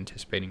what I'm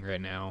anticipating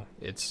right now,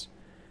 it's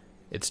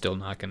still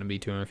not going to be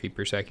 200 feet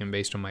per second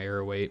based on my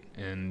arrow weight,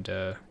 and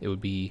it'll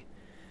be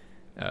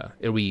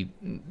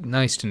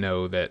nice to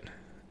know that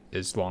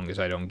as long as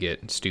I don't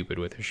get stupid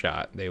with a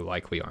shot, they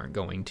likely aren't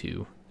going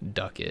to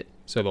duck it.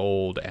 So the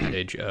old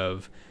adage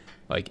of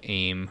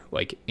aim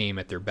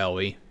at their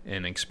belly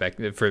and expect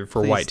for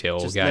Please, whitetail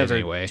just guys never-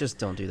 anyway. Just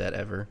don't do that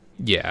ever.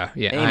 Yeah.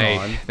 Aim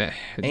on.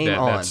 Aim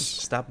on. that's-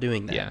 Stop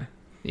doing that.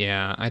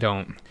 Yeah. I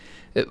don't.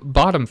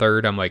 Bottom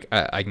third, I'm like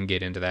I can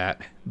get into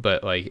that,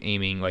 but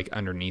aiming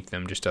underneath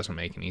them just doesn't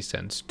make any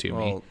sense to me.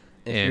 Well,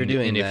 if you're And-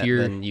 doing and if that,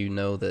 you're- then you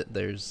know that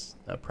there's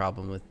a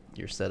problem with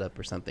your setup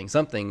or something.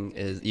 Something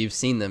is you've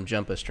seen them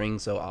jump a string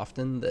so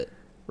often that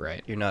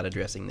Right. you're not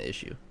addressing the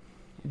issue.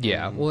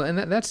 Yeah, well, and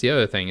that's the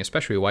other thing,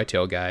 especially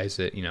whitetail guys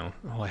that,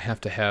 I have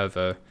to have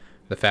the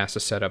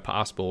fastest setup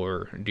possible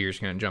or deer's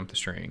going to jump the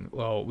string.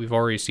 Well, we've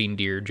already seen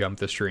deer jump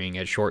the string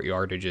at short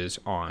yardages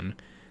on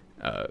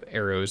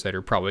arrows that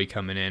are probably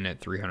coming in at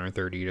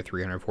 330 to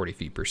 340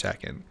 feet per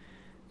second.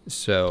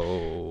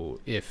 So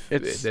if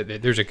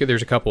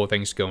there's a couple of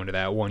things to go into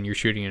that. One, you're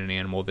shooting at an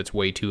animal that's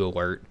way too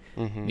alert,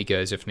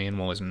 because if an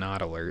animal is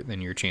not alert,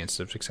 then your chances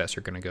of success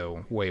are going to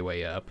go way,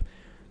 way up.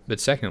 But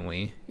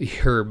secondly,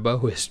 your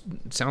bow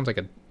sounds like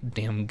a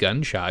damn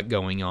gunshot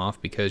going off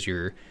because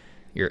your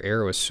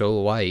arrow is so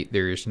light.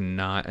 There's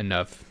not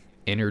enough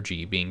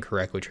energy being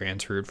correctly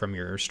transferred from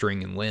your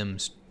string and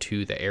limbs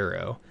to the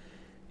arrow,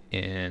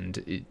 and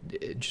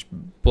it just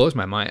blows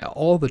my mind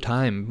all the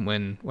time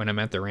when I'm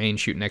at the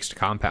range shooting next to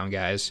compound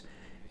guys.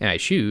 And I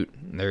shoot,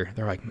 and they're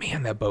like,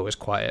 "Man, that bow is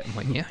quiet." I'm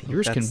like, "Yeah,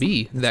 yours can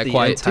be that the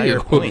quiet entire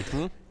too."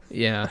 point.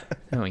 Yeah,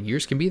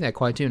 yours can be that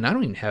quiet too, and I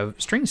don't even have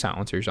string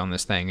silencers on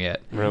this thing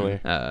yet. Really?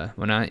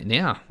 When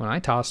I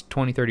toss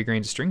 20-30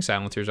 grains of string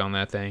silencers on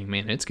that thing,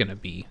 man, it's gonna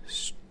be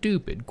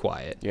stupid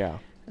quiet. Yeah.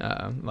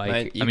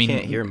 You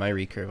can't hear my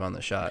recurve on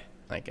the shot.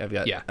 Like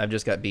Yeah. I've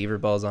just got beaver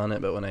balls on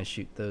it, but when I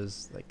shoot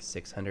those like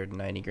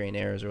 690 grain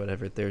arrows or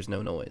whatever, there's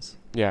no noise.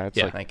 Yeah, it's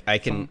Yeah. like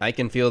Like I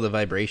can feel the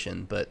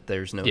vibration, but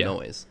there's no Yeah.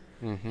 noise.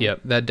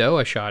 Yep, that doe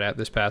I shot at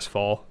this past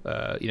fall,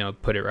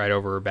 put it right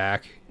over her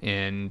back,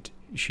 and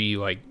she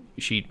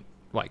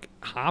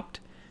hopped,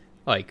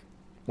 like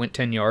went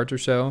 10 yards or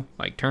so,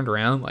 like turned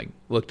around, like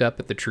looked up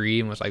at the tree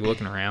and was like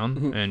looking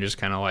around, and just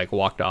kind of like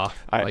walked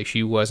off. Like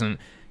she was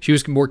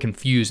more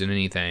confused than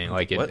anything.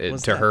 Like What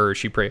was to that? her,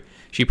 she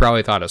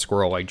probably thought a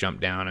squirrel like jumped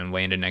down and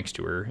landed next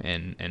to her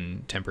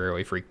and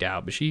temporarily freaked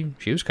out. But she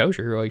was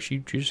kosher. Like she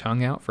just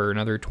hung out for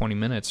another 20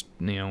 minutes,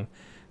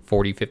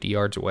 40, 50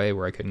 yards away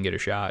where I couldn't get a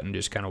shot, and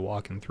just kind of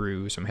walking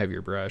through some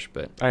heavier brush.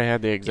 But I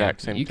had the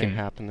exact Yeah, same you thing can-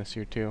 happen this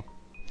year too.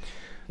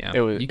 yeah,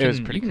 It was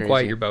pretty you can crazy.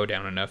 quiet your bow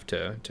down enough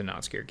to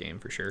not scare game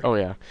for sure. Oh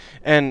yeah.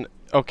 And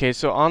okay,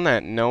 so on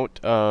that note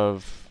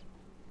of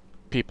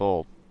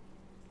people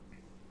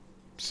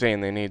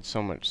saying they need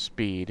so much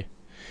speed,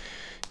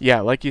 yeah,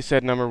 like you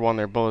said, number one,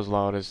 their bow is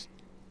loud as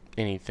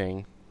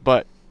anything.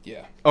 But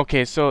Yeah,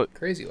 okay, so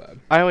crazy loud.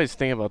 I always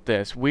think about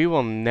this. We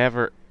will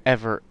never,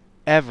 ever,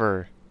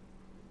 ever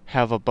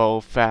have a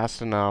bow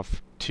fast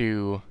enough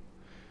to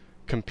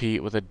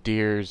compete with a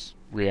deer's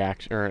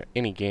reaction or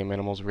any game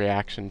animal's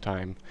reaction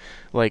time.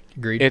 Like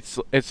Agreed.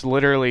 it's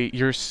literally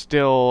you're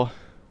still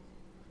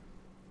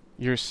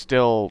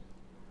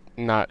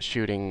not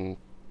shooting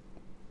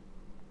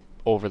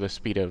over the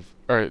speed of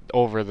or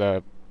over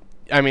the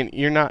I mean,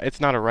 it's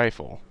not a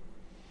rifle.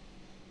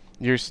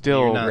 You're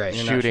still You're not, Right.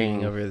 you're not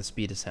shooting over the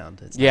speed of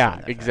sound. It's not yeah, going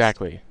that fast.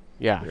 exactly.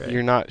 Yeah, Right.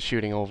 you're not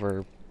shooting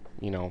over,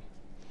 you're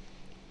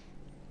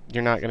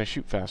not going to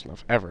shoot fast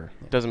enough ever.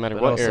 Doesn't matter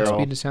But what also- arrow.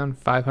 Speed to sound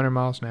 500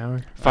 miles an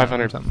hour.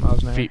 500 something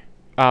miles an hour. feet.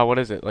 What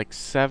is it? Like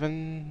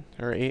 7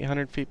 or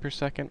 800 feet per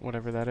second,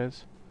 whatever that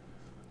is.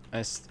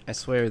 I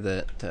swear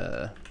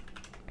that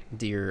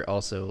deer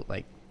also,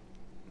 like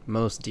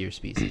most deer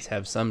species,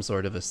 have some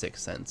sort of a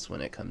sixth sense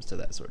when it comes to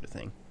that sort of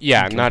thing.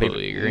 Yeah,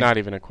 Completely agree. not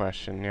even a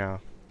question. Yeah,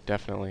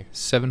 definitely.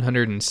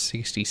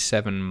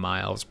 767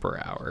 miles per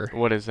hour.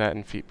 What is that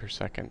in feet per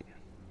second?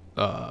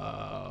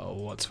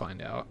 Let's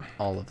find out.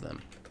 All of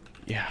them.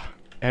 Yeah,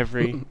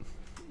 every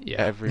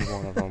Yeah. every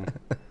one of them.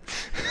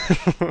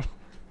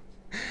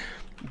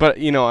 But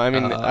I mean,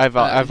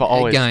 I've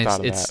always guys,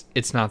 thought of that.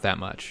 it's not that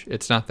much.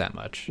 It's not that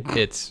much.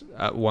 It's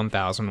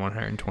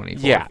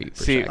 1,124 Yeah, feet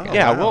per see, second. Oh,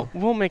 yeah, wow.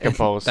 we'll make a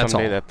bow That's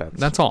someday all.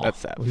 that's all.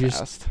 That's that We just-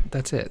 fast.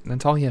 That's it.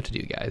 That's all you have to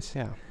do, guys.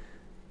 Yeah.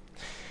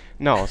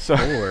 No, so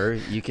Or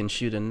you can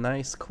shoot a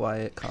nice,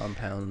 quiet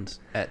compound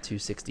at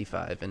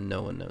 265 and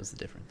no one knows the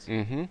difference.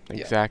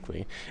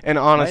 exactly. And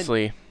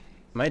honestly,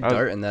 My I was-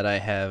 Darton that I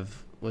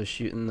have was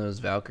shooting those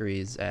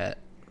Valkyries at,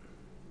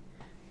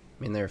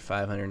 I mean, they're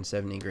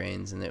 570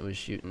 grains, and it was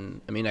shooting,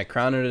 I mean, I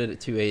crowned it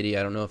at 280.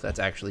 I don't know if that's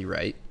actually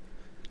right,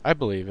 I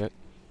believe it.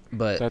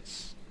 but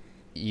That's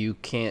you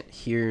can't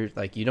hear,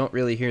 like, you don't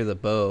really hear the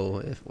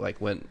bow if,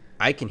 like, when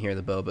I can hear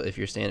the bow, but if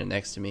you're standing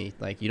next to me,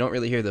 like, you don't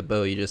really hear the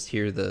bow. You just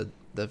hear the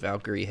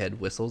Valkyrie head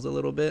whistles a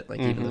little bit, like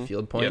even the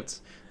field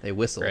points, they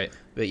whistle. Right.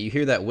 But you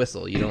hear that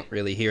whistle, you don't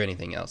really hear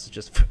anything else. It's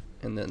just,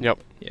 and then yep.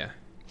 Yeah.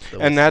 the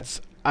And whistle.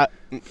 that's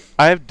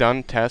I've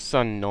done tests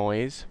on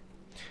noise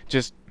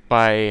just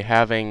by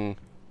having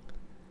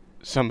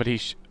somebody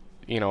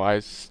I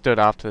stood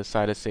off to the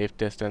side of safe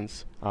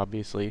distance,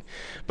 obviously,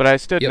 but I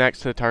stood Yep. next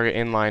to the target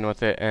in line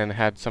with it and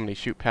had somebody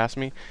shoot past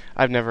me.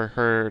 I've never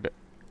heard.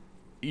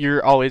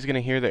 You're always going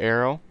to hear the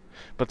arrow,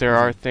 but there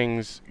are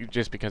things,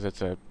 just because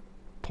it's a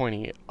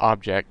pointy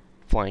object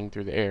flying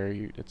through the air,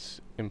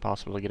 it's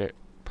impossible to get it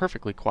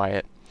perfectly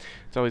quiet.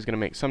 It's always going to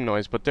make some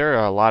noise, but there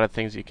are a lot of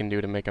things you can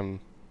do to make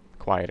them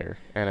quieter,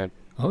 and a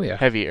Oh yeah.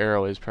 heavy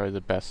arrow is probably the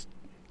best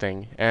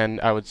thing.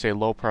 And I would say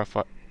low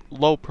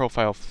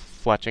profile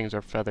fletchings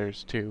or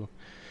feathers too.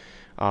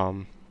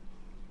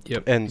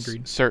 Yep. And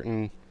Agreed.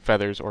 certain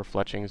feathers or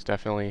fletchings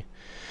definitely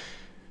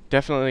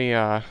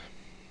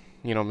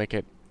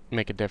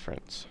make a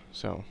difference.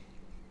 So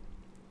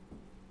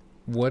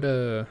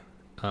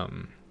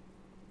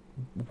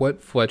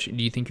What fletch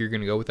do you think you're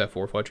gonna go with that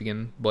 4 fletch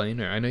again, Blaine?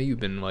 Or I know you've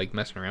been like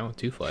messing around with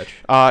 2 fletch.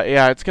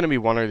 yeah, it's gonna be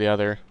one or the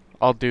other.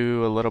 I'll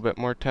do a little bit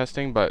more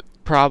testing, but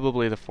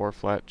probably the 4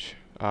 fletch,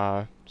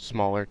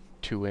 smaller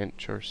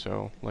 2-inch or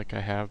so, like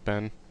I have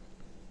been.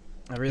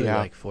 I really yeah.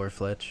 like 4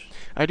 fletch.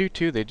 I do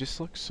too. They just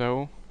look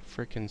so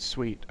freaking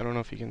sweet. I don't know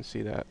if you can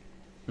see that,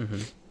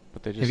 Mm-hmm.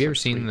 but they just Have you ever look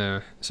seen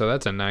sweet. so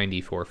that's a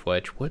 94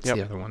 fletch. What's Yep.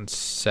 the other one?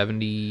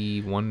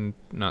 71,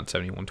 not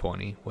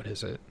 7120. What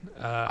is it?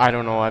 I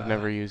don't know. I've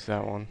never used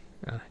that one.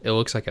 It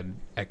looks like an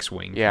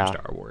X-wing Yeah. from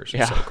Star Wars.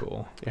 Yeah. It's so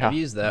cool. Yeah. I've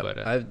used that. But,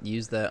 I've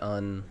used that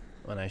on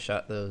when I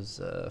shot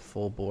those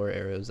full bore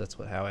arrows. That's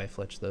how I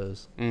fletch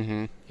those.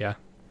 Mm-hmm. Yeah.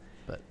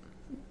 But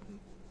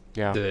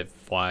Yeah. Did it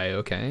fly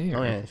okay? oh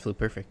or- yeah, it flew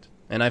perfect.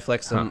 And I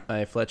flexed Huh. them.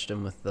 I fletched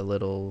them with the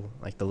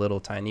little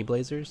tiny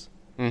blazers.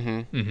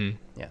 Mm-hmm. Mm-hmm.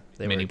 Yeah,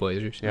 they Mini work.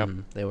 blazers. Yep.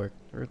 They work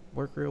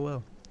real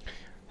well.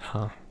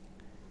 Huh.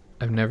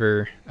 I've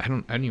never. I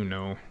don't even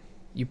know.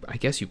 I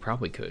guess you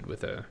probably could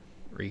with a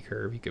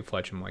recurve. You could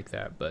fletch them like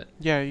that, but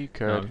Yeah, you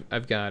could.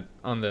 I've got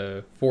on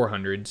the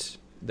 400s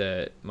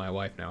that my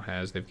wife now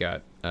has. They've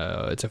got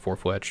it's a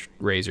 4-fletch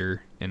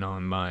razor, and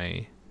on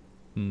my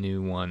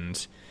new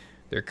ones,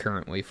 they're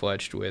currently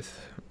fletched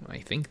with. I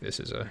think this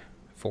is a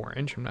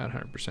 4-inch. I'm not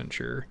 100%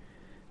 sure.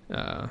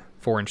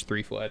 4-inch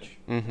 3-fletch.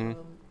 Mm-hmm.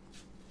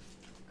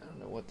 I don't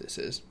know what this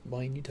is.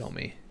 Blaine, you tell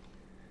me.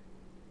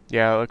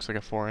 Yeah, it looks like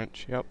a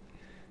 4-inch. Yep.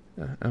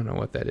 I don't know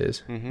what that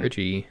is. Mhm.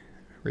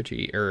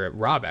 Richie, or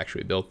Rob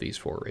actually built these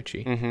for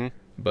Richie. Mm-hmm.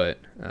 But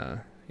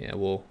yeah,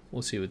 we'll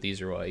see what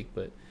these are like.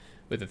 But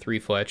with a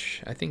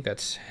 3-fletch, I think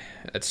that's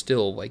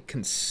still like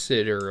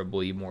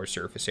considerably more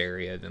surface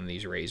area than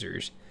these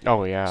razors.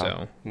 Oh yeah.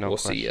 So no we'll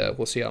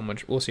question. see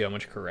how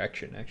much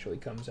correction actually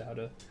comes out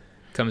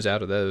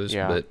of those.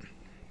 Yeah.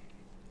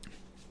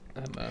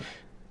 But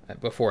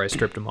before I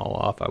stripped them all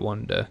off, I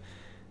wanted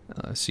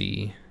to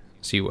see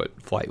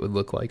what flight would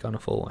look like on a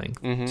full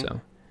length. Mhm.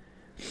 So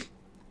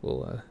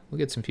we'll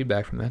get some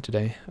feedback from that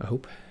today, I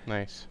hope.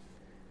 Nice.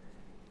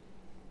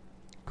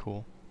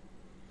 Cool.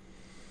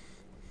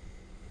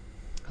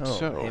 Oh,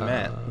 So, hey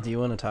Matt, do you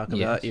want to talk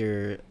about yes.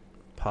 your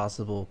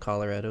possible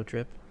Colorado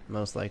trip?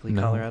 Most likely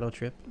No. Colorado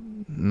trip?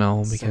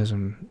 No, So- because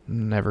I'm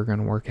never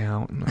gonna work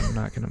out and I'm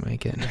not gonna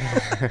make it.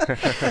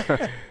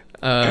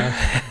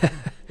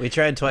 We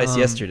tried twice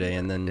yesterday,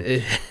 and then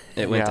it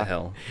went to Yeah.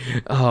 hell.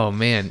 Oh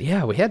man,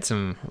 yeah, we had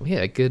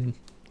a good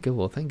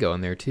little thing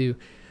going there too.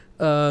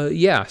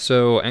 Yeah,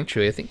 so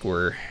actually I think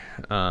we're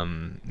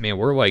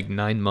like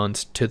 9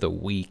 months to the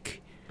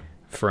week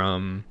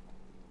from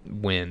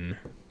when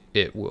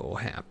it will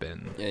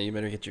happen. Yeah, you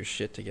better get your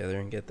shit together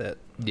and get that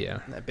Yeah.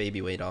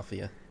 baby weight off of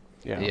you.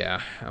 yeah.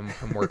 I'm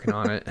working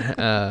on it.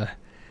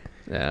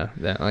 Yeah,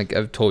 like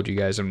I've told you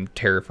guys, I'm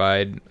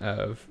terrified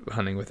of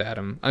hunting with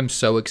Adam. I'm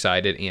so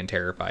excited and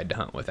terrified to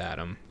hunt with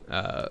Adam.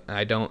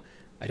 I don't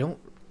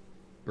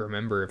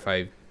remember if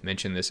I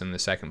mentioned this in the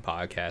second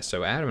podcast.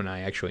 So Adam and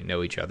I actually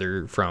know each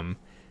other from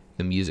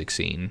the music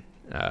scene.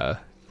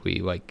 We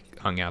like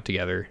hung out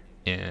together,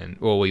 and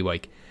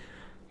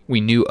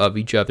we knew of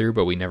each other,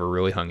 but we never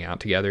really hung out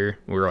together.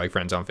 We were like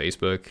friends on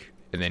Facebook.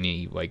 And then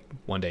he like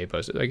one day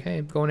posted like, "Hey,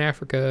 I'm going to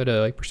Africa to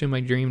like pursue my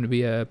dream to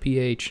be a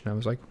PH." And I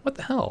was like, "What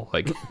the hell?"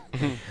 Like,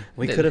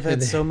 We could have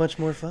had so much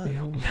more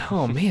fun.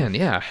 oh man,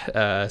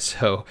 yeah.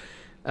 So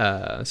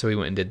he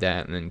went and did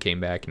that, and then came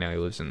back. Now he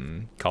lives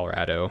in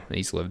Colorado.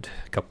 He's lived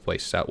a couple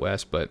places out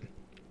west, but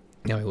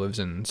now he lives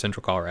in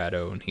Central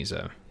Colorado, and he's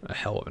a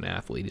hell of an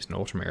athlete. He's an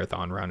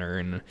ultramarathon runner,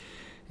 and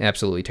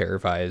absolutely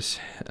terrifies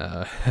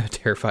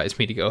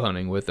me to go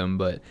hunting with him,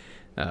 but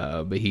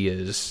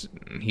he's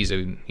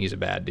a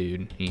bad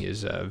dude. He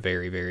is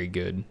very, very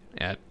good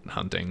at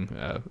hunting,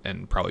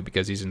 and probably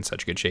because he's in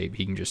such good shape,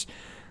 he can just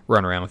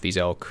run around with these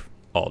elk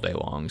all day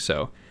long.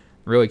 So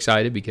I'm really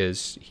excited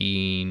because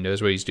he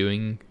knows what he's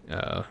doing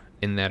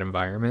in that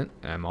environment.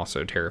 I'm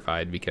also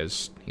terrified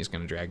because he's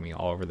going to drag me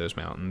all over those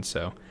mountains.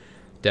 So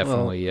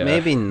definitely,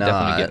 maybe not.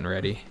 Definitely getting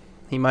ready.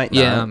 He might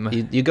Yeah,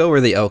 not. You go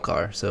where the elk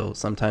are, so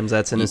sometimes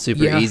that's in a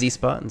super Yeah. easy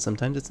spot, and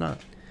sometimes it's not.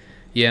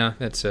 Yeah,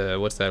 that's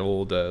what's that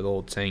old the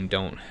old saying?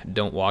 Don't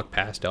walk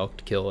past elk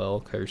to kill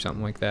elk, or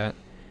something like that.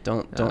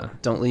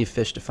 Don't leave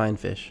fish to find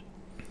fish.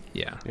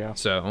 Yeah. Yeah.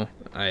 So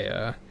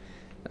I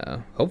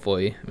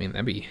hopefully, I mean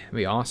that'd be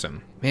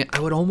awesome. Man, I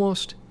would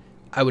almost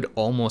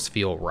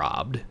feel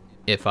robbed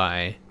if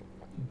I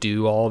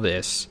do all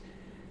this,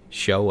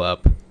 show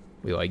up,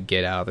 we like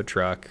get out of the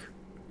truck,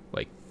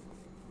 like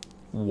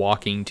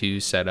walking to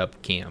set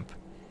up camp,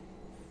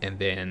 and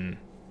then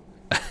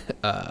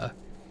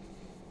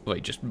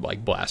like just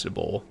like blast a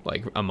bull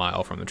like a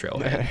mile from the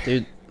trailhead.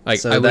 Dude, Like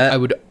so I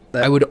would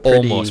that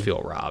almost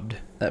feel robbed.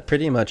 That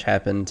pretty much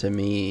happened to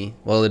me.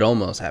 Well, it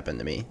almost happened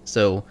to me.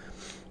 So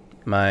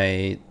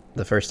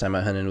the first time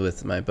I hunted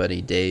with my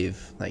buddy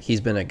Dave, like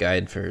he's been a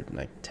guide for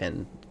like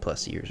 10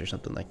 plus years or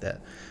something like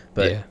that.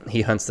 But Yeah.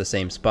 he hunts the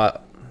same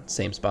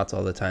spots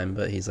all the time,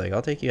 but he's like,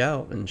 "I'll take you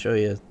out and show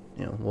you,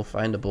 we'll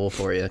find a bull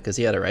for you," cuz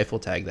he had a rifle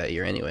tag that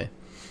year anyway.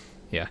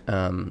 Yeah.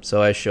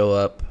 So I show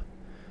up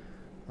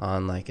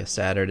on like a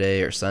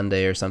Saturday or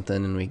Sunday or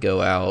something, and we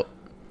go out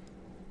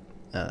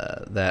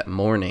that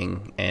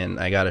morning, and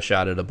I got a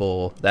shot at a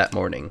bull that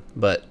morning,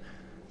 but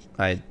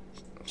I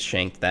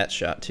shanked that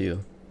shot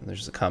too.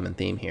 There's a common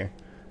theme here.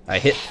 I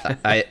hit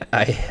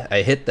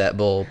that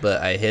bull,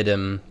 but I hit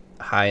him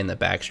high in the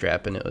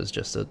backstrap, and it was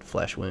just a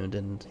flesh wound,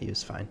 and he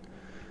was fine.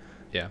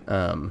 Yeah.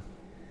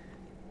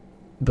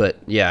 But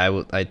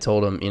yeah, I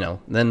told him,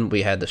 then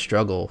we had the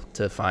struggle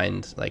to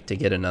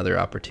get another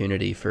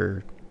opportunity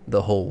for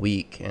the whole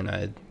week.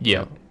 And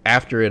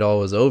after it all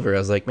was over, I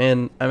was like,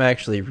 man, I'm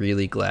actually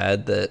really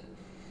glad that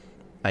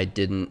I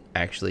didn't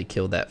actually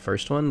kill that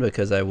first one,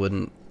 because I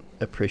wouldn't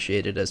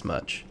appreciate it as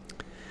much.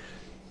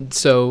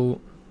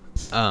 So,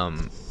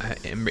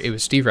 it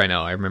was Steve right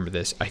now. I remember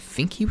this. I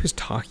think he was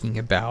talking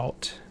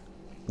about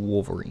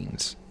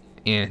wolverines,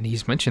 and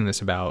he's mentioned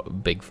this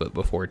about Bigfoot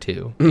before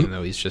too. Even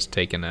though he's just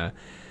taken a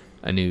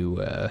new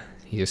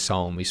has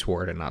solemnly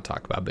swore to not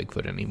talk about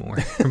Bigfoot anymore.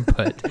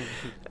 But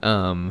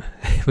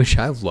which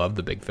I love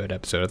the Bigfoot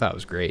episode. I thought it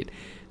was great.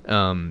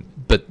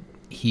 But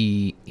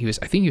he was,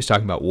 I think he was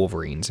talking about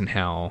wolverines and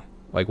how,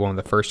 like, one of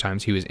the first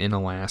times he was in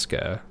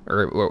Alaska,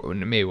 or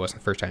maybe it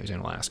wasn't the first time he was in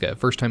Alaska.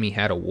 First time he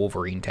had a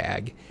wolverine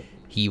tag,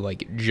 he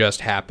like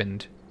just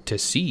happened to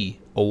see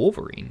a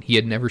wolverine. He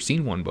had never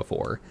seen one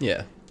before.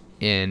 Yeah.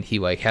 And he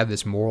like had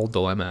this moral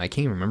dilemma. I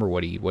can't remember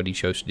what he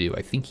chose to do.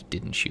 I think he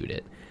didn't shoot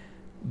it,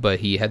 but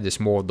he had this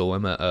moral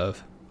dilemma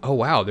of, oh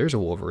wow, there's a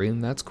wolverine.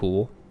 That's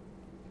cool.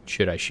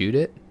 Should I shoot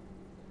it?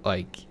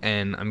 Like,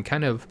 and I'm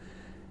kind of,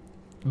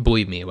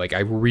 believe me, like I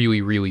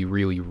really, really,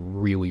 really,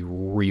 really,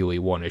 really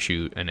want to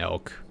shoot an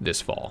elk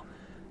this fall.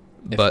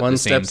 If But one at the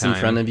same steps in time-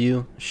 front of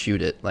you,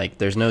 shoot it. Like,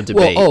 there's no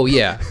debate. Well, oh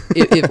yeah.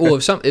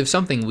 If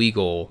something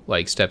legal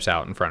like steps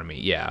out in front of me,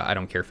 yeah, I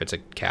don't care if it's a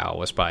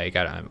cow, a spike.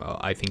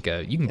 I think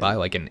you can buy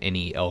like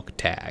any elk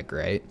tag,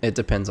 right? It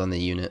depends on the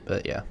unit,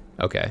 but yeah.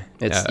 Okay.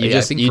 It's Yeah,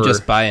 I think you for-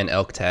 just buy an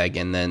elk tag,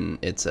 and then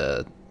it's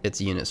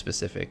unit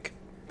specific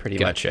pretty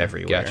much Gotcha,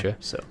 everywhere. gotcha.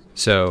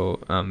 So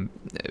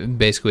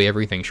basically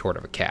everything short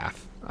of a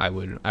calf, I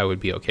would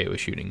be okay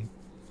with shooting,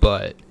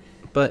 but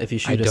but if you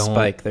shoot a don't-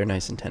 spike, they're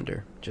nice and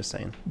tender. Just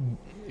saying.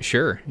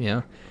 sure,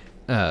 yeah.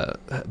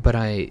 But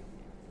I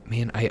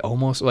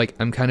almost like,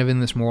 I'm kind of in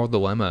this moral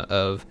dilemma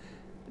of,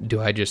 do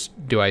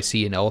I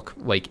see an elk,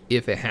 like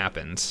if it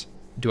happens,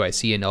 do I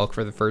see an elk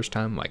for the first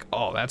time, like,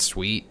 oh that's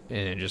sweet,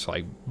 and just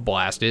like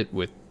blast it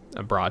with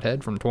a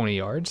broadhead from 20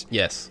 yards?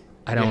 Yes.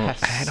 I don't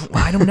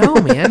Yes. know,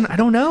 man. I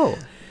don't know.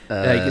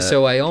 Like,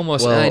 so I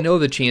almost, well- I know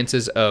the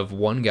chances of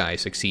one guy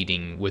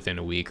succeeding within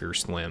a week are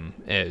slim.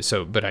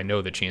 But I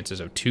know the chances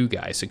of two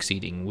guys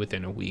succeeding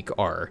within a week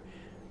are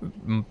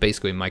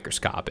basically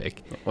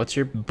microscopic. What's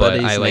your But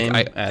buddy's I like- name?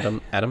 I-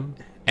 Adam.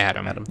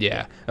 Adam.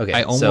 Yeah. Okay,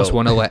 I almost so-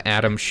 want to let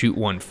Adam shoot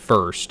one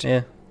first,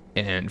 Yeah.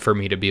 and for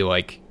me to be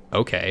like,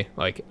 okay,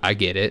 like I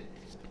get it.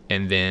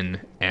 And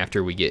then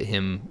after we get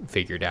him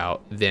figured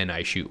out, then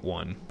I shoot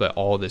one. But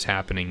all this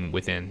happening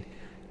within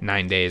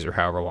 9 days or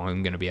however long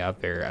I'm going to be out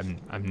there,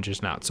 I'm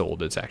just not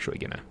sold it's actually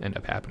going to end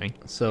up happening.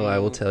 So I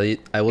will tell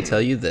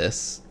you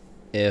this: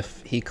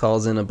 if he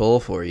calls in a bull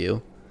for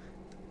you,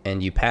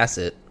 and you pass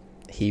it,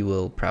 he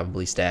will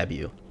probably stab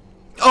you.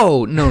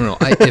 Oh no!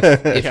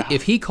 If Yeah.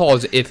 if he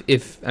calls,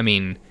 if I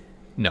mean,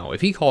 no,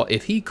 if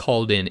he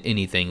called in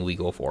anything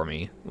legal for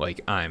me,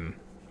 like I'm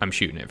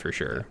shooting it for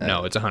sure.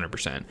 No, it's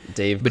 100%.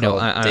 Dave But no,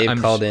 called,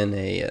 I'm called just- in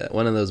a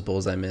one of those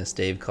bulls I missed.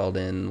 Dave called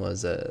in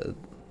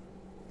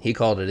he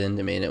called it in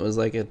to me, and it was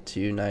like a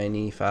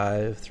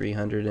 295,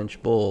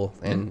 300-inch bull,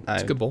 and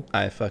it's a good bull.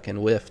 I fucking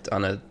whiffed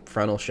on a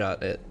frontal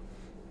shot at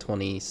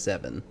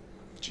 27.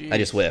 I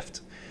just Jeez.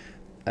 whiffed.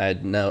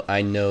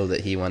 I know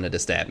that he wanted to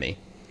stab me.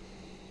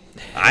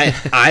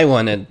 I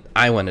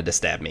wanted to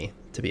stab me,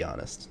 to be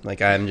honest.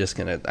 Like, I'm just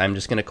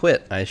gonna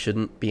quit. I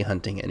shouldn't be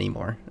hunting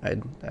anymore.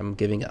 I'm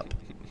giving up.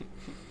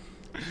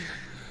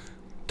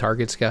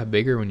 Targets got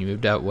bigger when you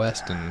moved out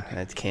west, and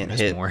I can't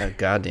There's hit more. a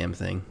goddamn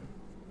thing.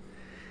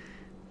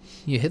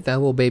 you hit that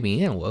little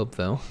baby antelope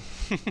though.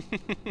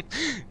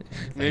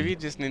 Maybe you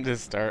just need to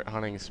start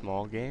hunting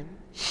small game.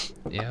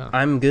 Yeah.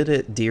 I'm good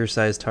at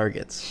deer-sized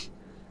targets.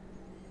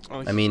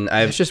 Oh, I mean, It's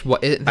I've just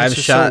what I've that's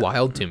just shot so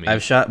wild to me.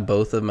 I've shot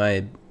both of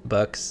my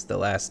bucks the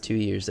last 2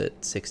 years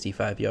at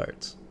 65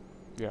 yards.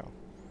 yeah.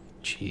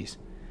 Jeez,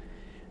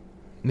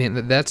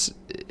 man, that's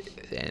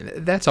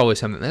always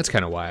something. That's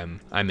kind of why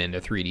I'm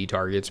into 3D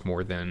targets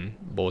more than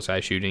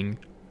bullseye shooting.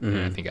 And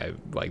I think I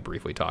like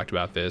briefly talked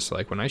about this.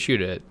 Like, when I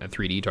shoot a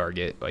 3D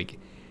target, like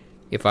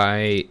if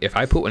I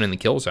put one in the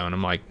kill zone,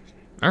 I'm like,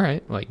 all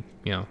right, like,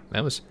 you know,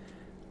 that's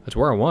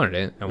where I wanted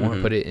it. I want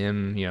to put it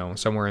in, you know,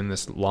 somewhere in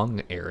this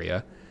lung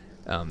area.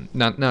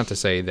 Not to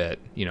say that,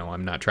 you know,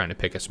 I'm not trying to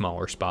pick a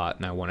smaller spot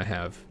and I want to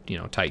have, you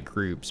know, tight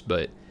groups,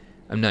 but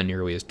I'm not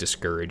nearly as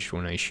discouraged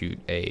when I shoot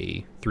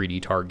a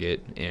 3D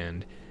target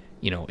and,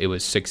 you know, it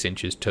was 6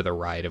 inches to the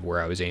right of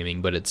where I was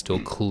aiming, but it's still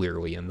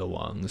clearly in the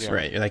lungs. Yeah.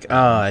 Right. You're like, oh,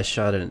 I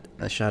shot an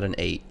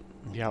 8.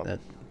 Yeah. That,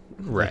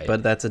 Right.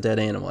 But that's a dead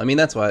animal. I mean,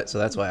 that's why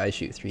I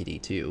shoot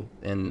 3D too.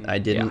 And I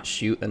didn't Yeah.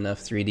 shoot enough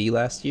 3D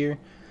last year,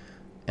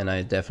 and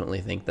I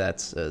definitely think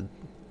that's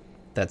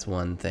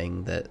one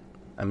thing that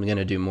I'm going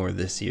to do more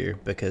this year,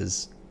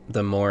 because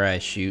the more I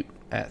shoot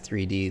at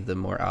 3D, the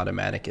more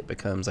automatic it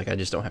becomes. Like, I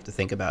just don't have to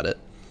think about it.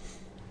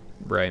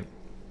 Right.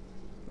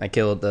 I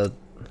killed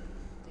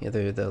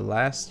either the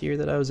last year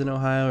that I was in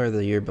Ohio or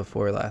the year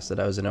before last that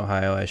I was in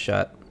Ohio. I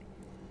shot,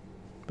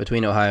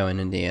 between Ohio and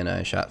Indiana,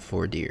 I shot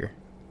 4 deer.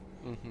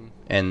 Mm-hmm.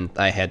 And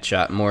I had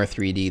shot more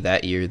 3D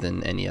that year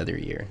than any other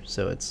year.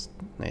 So it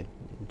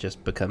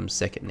just becomes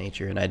second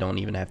nature, and I don't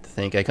even have to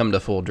think. I come to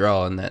full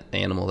draw, and that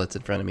animal that's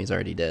in front of me is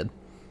already dead.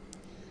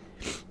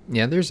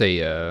 Yeah, there's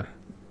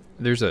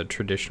a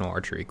traditional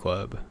archery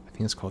club. I think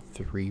think it's called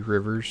Three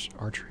Rivers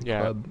Archery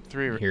Yeah, Club.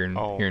 Here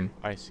in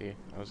I see.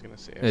 I was gonna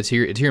say. it's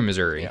here in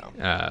Missouri.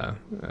 Yeah.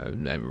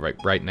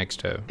 Right next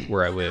to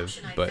where I live.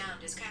 But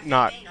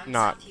Not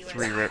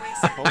Three Rivers.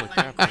 Holy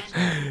crap!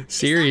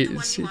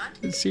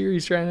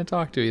 Siri's trying to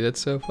talk to you.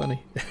 That's so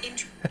funny.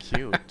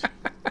 Cute.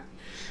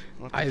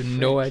 What I the have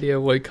no frick? idea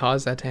what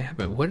caused that to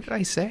happen. What did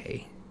I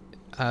say?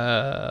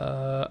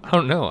 I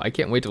don't know. I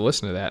can't wait to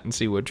listen to that and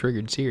see what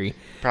triggered Siri.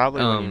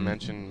 Probably when you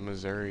mentioned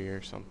Missouri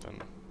or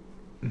something.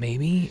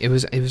 Maybe it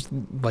was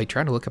like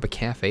trying to look up a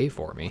cafe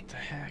for me. What the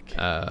heck?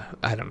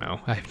 I don't know.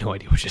 I have no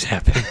idea what just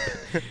happened.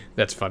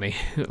 That's funny.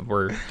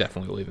 We're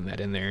definitely leaving that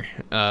in there.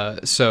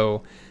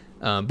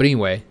 But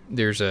anyway,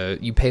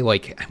 you pay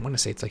like, I want to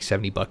say it's like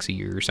 $70 a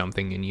year or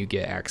something, and you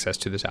get access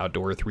to this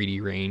outdoor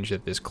 3D range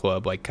that this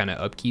club like kind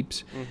of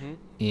upkeeps. Mm-hmm.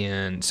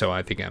 And so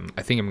I think I'm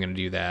going to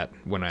do that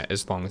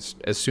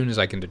as soon as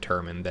I can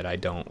determine that I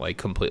don't like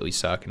completely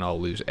suck and I'll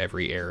lose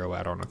every arrow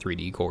out on a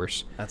 3D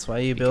course. That's why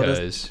you build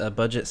a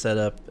budget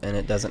setup, and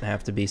it doesn't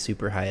have to be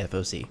super high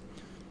FOC.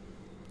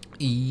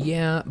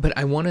 Yeah, but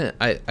I want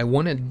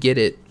to get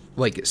it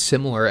like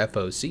similar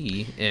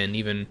FOC, and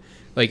even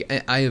like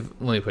let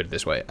me put it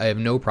this way: I have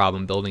no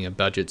problem building a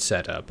budget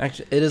setup.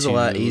 Actually, it is a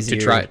lot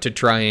easier to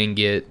try and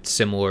get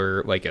similar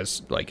a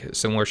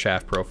similar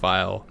shaft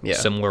profile,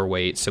 similar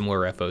weight,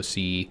 similar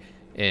FOC,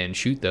 and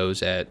shoot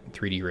those at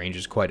 3D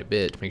ranges quite a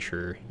bit to make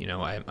sure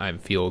I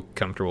feel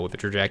comfortable with the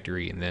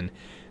trajectory, and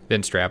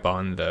then strap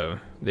on the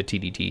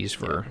TDTs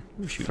for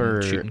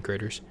shooting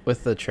critters.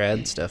 With the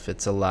trad stuff,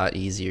 it's a lot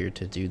easier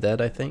to do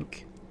that, I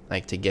think.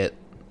 Like to get,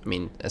 I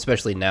mean,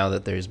 especially now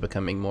that there's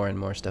becoming more and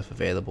more stuff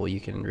available, you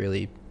can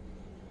really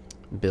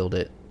build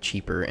it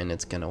cheaper and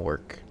it's going to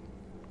work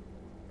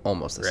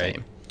almost the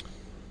same.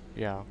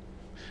 Yeah.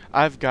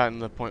 I've gotten to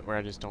the point where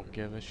I just don't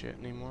give a shit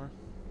anymore.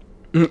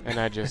 And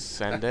I just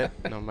send it,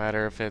 no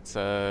matter if it's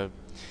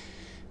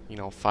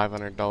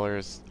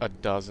 $500 a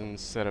dozen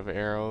set of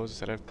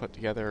arrows that I've put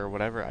together or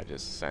whatever. I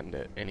just send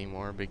it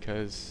anymore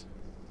because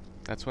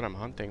that's what I'm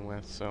hunting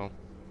with. So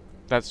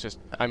that's just,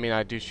 I mean,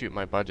 I do shoot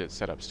my budget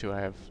setups too.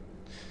 I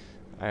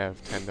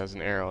have 10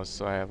 dozen arrows,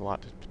 so I have a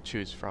lot to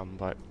choose from.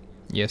 But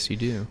yes, you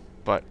do.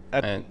 But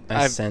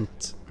I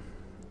sent.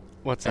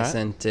 What's that?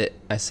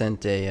 I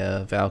sent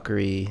a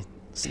Valkyrie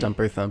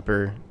Stumper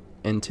Thumper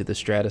into the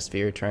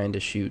stratosphere trying to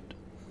shoot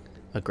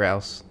a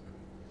grouse.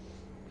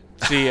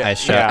 See, I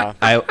shot.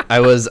 Yeah. I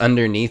was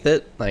underneath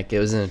it, like it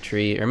was in a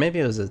tree, or maybe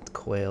it was a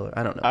quail. Or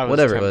I don't know.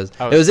 Whatever it was.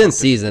 It was in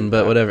season,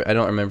 but whatever. I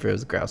don't remember if it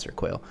was a grouse or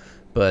quail,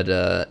 but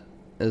it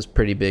was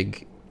pretty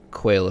big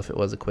quail if it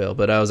was a quail.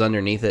 But I was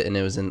underneath it, and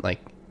it was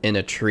in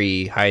a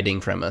tree hiding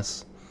from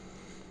us.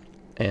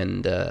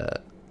 And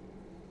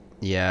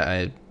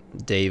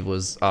Dave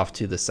was off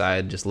to the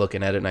side just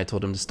looking at it, and I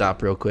told him to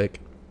stop real quick.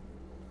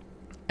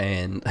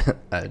 And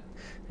I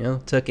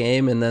took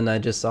aim, and then I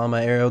just saw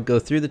my arrow go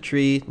through the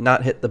tree,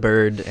 not hit the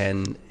bird,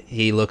 and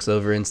he looks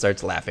over and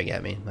starts laughing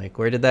at me. Like,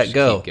 where did that just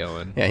go? Keep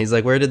going. Yeah, he's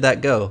like, where did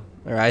that go?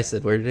 Or I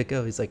said, where did it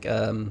go? He's like,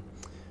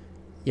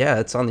 yeah,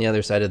 it's on the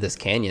other side of this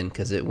canyon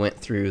because it went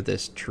through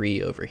this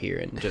tree over here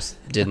and just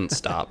didn't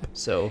stop.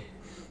 So,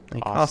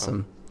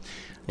 awesome.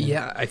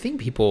 Yeah, I think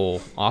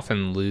people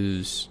often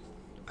lose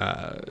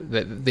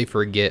that they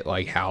forget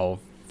how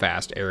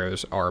fast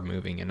arrows are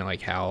moving and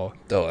how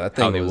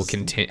they will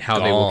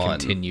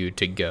continue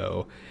to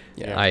go.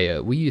 Yeah.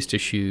 We used to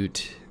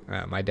shoot.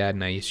 My dad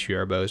and I used to shoot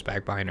our bows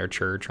back behind our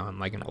church on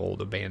an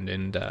old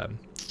abandoned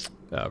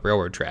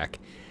railroad track,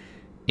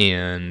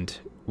 and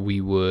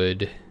we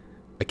would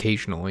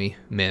occasionally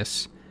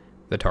miss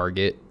the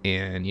target,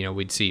 and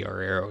we'd see our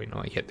arrow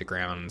hit the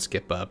ground and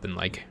skip up and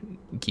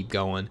keep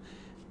going,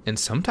 and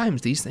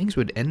sometimes these things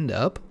would end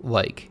up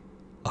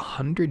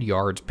 100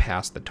 yards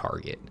past the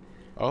target.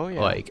 Oh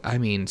yeah. I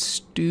mean,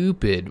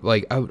 stupid.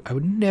 I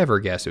would never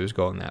guess it was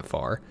going that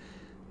far.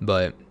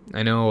 But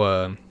I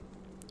know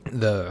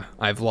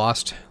I've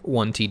lost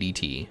one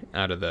TDT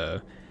out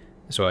of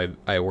so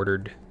I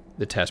ordered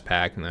the test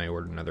pack, and then I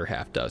ordered another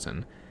half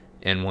dozen.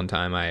 And one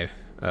time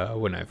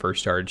when I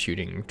first started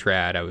shooting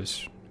trad, I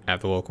was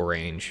at the local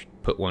range,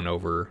 put one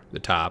over the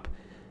top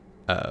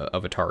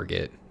of a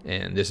target,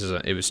 and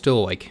it was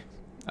still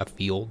a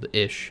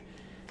field-ish.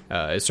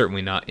 It's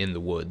certainly not in the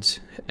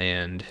woods,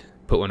 and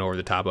put one over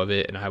the top of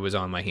it, and I was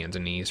on my hands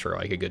and knees for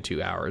a good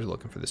 2 hours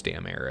looking for this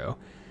damn arrow.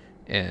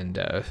 And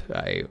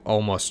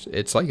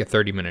it's like a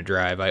 30-minute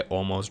drive. I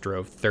almost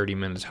drove 30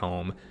 minutes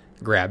home,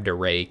 grabbed a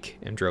rake,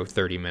 and drove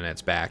 30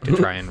 minutes back to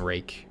try and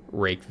rake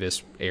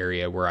this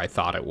area where I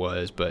thought it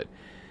was. But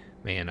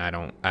man, I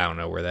don't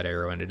know where that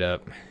arrow ended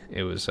up.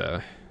 It was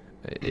I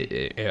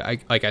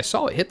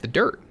saw it hit the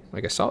dirt.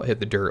 I saw it hit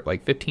the dirt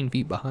 15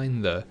 feet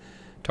behind the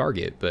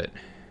target, but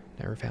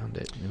never found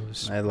it. It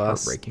was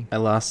heartbreaking. I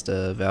lost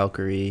a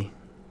Valkyrie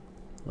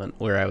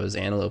where I was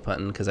antelope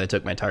hunting because I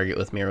took my target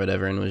with me or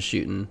whatever and was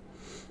shooting,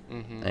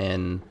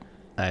 and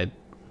I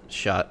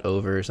shot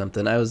over or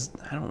something. I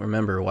don't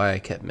remember why I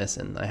kept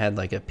missing. I had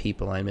a peep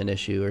alignment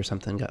issue or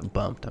something, got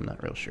bumped. I'm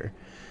not real sure,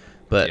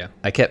 but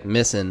I kept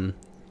missing,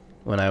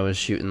 when I was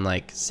shooting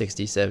like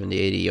 60, 70,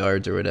 80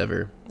 yards or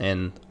whatever.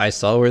 And I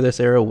saw where this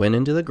arrow went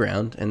into the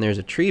ground, and there's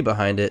a tree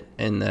behind it,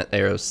 and that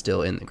arrow's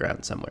still in the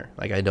ground somewhere.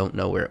 Like, I don't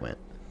know where it went.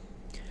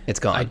 It's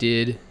gone. I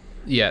did.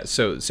 Yeah,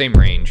 so same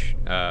range.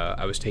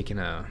 I was taking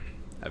a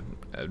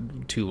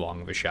too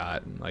long of a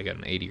shot, like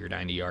an 80 or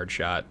 90 yard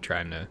shot,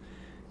 trying to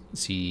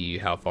see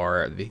how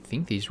far. I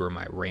think these were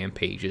my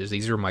Rampages.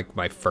 These were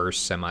my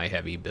first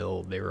semi-heavy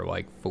build. They were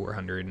like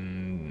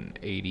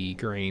 480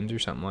 grains or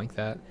something like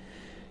that.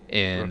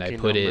 And Rookie I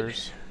put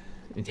numbers.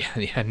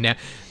 yeah. Now,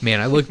 man,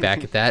 I look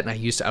back at that, and I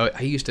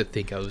used to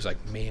think, I was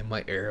like, man,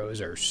 my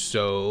arrows are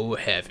so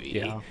heavy.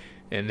 Yeah.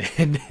 And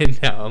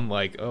now I'm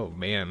like, oh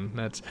man,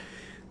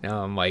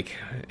 now I'm like,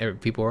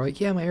 people are like,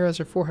 yeah, my arrows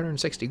are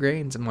 460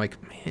 grains. I'm like,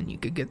 man, you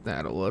could get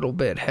that a little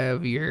bit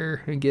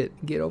heavier and get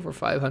over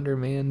 500,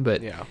 man.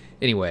 But Yeah.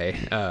 anyway,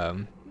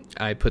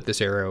 I put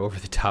this arrow over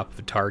the top of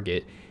a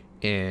target,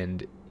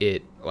 and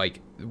it, like,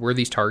 where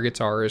these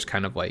targets are is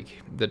kind of like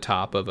the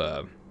top of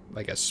a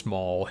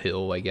small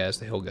hill, I guess.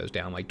 The hill goes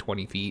down like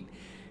 20 feet,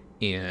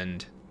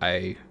 and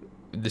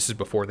this is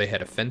before they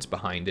had a fence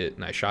behind it,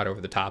 and I shot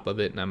over the top of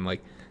it, and I'm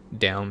like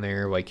down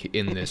there, like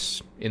in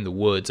the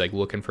woods, like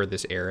looking for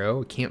this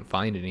arrow. Can't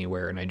find it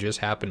anywhere, and I just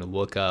happen to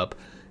look up,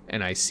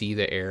 and I see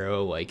the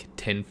arrow like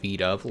 10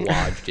 feet up,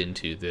 lodged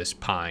into this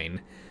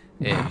pine,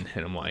 and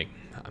I'm like,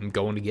 I'm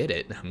going to get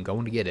it.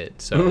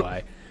 So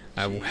I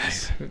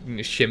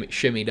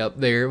shimmied up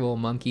there, little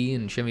monkey,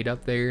 and shimmied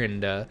up there,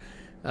 and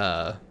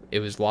it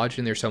was lodged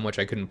in there so much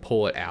I couldn't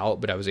pull it out,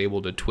 but I was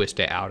able to twist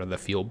it out of the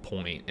field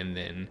point and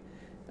then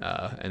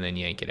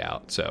yank it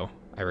out. So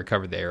I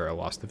recovered the arrow,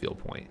 lost the field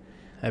point.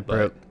 I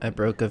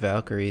broke a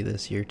Valkyrie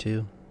this year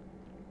too.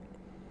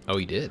 Oh,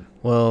 you did?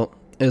 Well,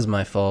 it was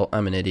my fault.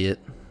 I'm an idiot.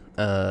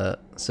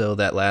 So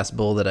that last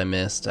bull that I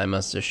missed,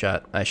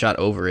 I shot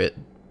over it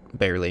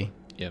barely.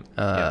 Yep.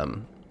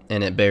 And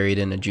it buried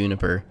in a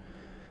juniper.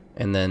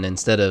 And then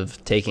instead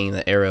of taking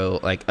the arrow,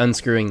 like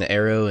unscrewing the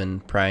arrow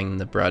and prying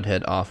the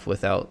broadhead off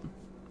without,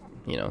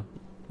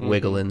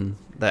 wiggling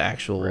the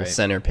actual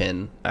center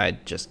pin, I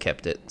just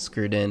kept it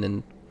screwed in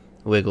and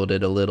wiggled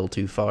it a little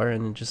too far,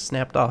 and it just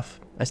snapped off.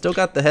 I still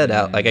got the head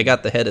out. Like, I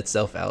got the head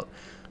itself out,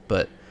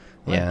 but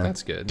Well, yeah,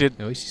 that's good. Did-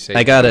 At least you say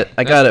I got it.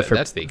 I got it for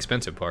that's the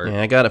expensive part.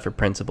 yeah, I got it for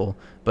principle,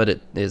 but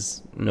it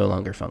is no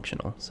longer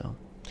functional. So,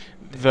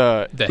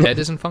 The The head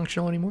isn't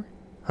functional anymore.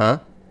 huh?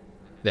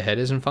 The head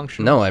isn't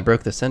functional. No, I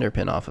broke the center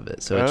pin off of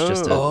it, so it's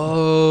just a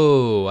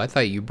Oh, I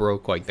thought you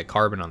broke like the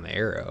carbon on the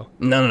arrow.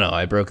 no.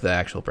 I broke the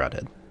actual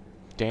broadhead.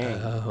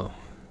 dang Oh,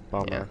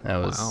 bummer. Yeah,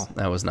 Wow.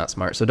 that was not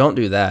smart. So don't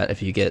do that.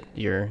 If you get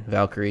your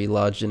Valkyrie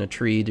lodged in a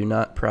tree, do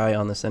not pry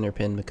on the center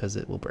pin because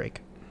it will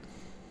break.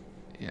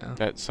 yeah.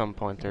 At some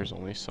point, there's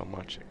only so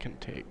much it can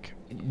take.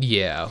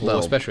 Yeah, well, Well-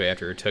 especially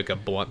after it took a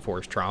blunt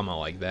force trauma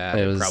like that,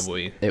 it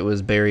probably. It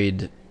was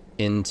buried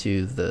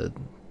into the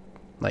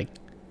like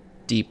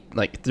deep,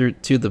 like through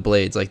to the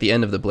blades, like the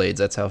end of the blades.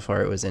 That's how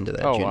far it was into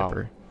that Oh, wow.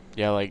 juniper.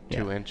 Yeah, like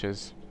Yeah. 2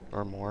 inches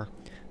or more.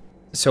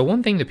 So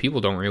one thing that people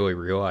don't really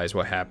realize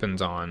what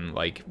happens on,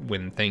 like,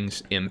 when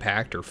things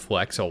impact or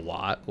flex a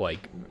lot,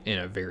 like in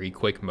a very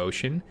quick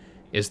motion,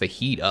 is they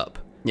heat up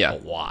Yeah. a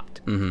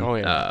lot. Mm-hmm. Oh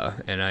yeah.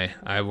 And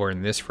I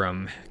learned this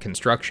from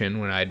construction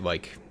when I'd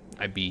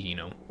be,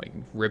 like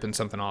ripping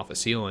something off a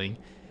ceiling,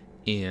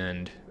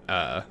 and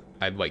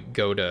I'd like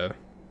go to,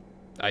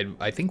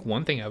 I think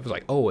one thing I was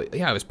like, oh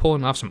yeah, I was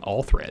pulling off some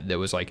all thread that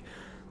was like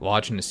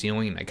lodged in the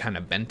ceiling, and I kind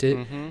of bent it,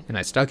 and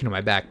I stuck it in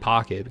my back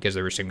pocket because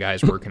there were some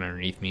guys working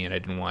underneath me, and I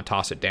didn't want to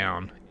toss it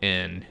down.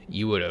 And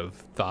you would have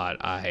thought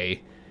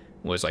I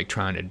was like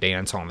trying to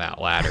dance on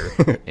that ladder,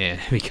 and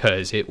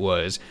because it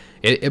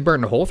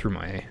burned a hole through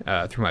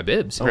my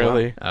bibs.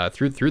 Really?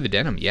 Through the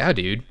denim. Yeah,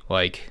 dude.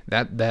 Like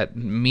that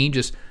me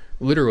just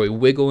literally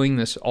wiggling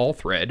this all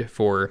thread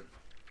for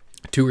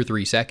 2 or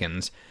 3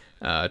 seconds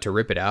to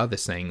rip it out of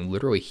this thing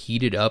literally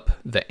heated up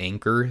the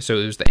anchor. So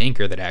it was the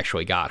anchor that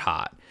actually got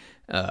hot.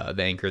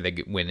 The anchor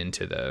that went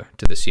into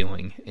the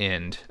ceiling,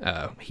 and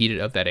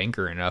heated up that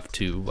anchor enough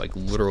to like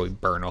literally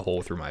burn a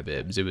hole through my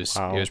bibs. It was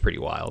pretty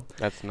wild.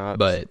 That's nuts.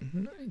 But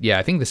yeah,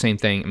 I think the same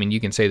thing. I mean, you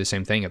can say the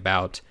same thing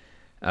about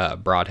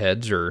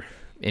broadheads or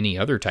any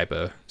other type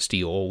of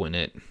steel when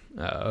it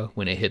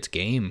hits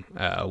game.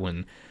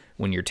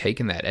 When you're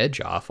taking that edge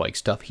off, like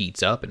stuff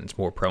heats up and it's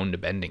more prone to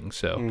bending.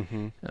 So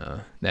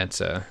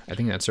that's I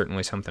think that's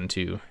certainly something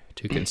to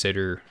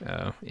consider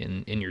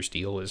in your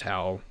steel, is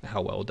how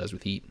well it does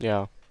with heat.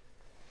 Yeah.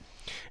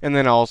 And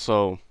then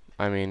also,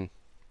 I mean,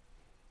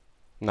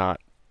 not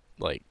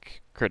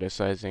like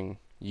criticizing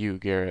you,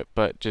 Garrett,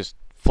 but just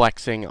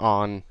flexing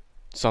on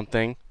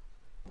something.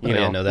 You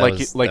know, no, that like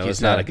was, you, like that you was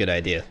said. not a good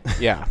idea.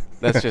 Yeah,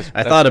 that's just.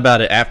 I thought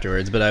about it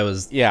afterwards, but I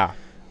was Yeah,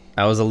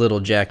 a little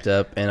jacked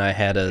up, and I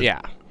had yeah,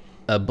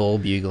 a bull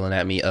bugling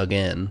at me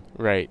again.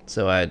 right.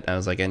 So I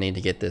was like, I need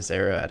to get this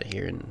arrow out of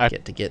here and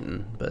get to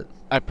getting. But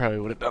I probably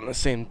would have done the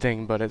same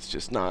thing, but it's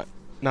just not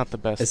the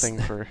best thing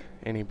for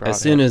any broadhead.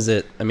 as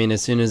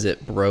soon as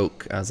it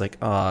broke, I was like,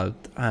 oh,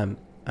 I'm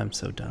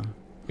so dumb.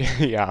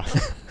 Yeah.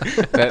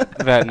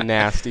 That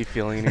nasty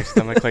feeling in your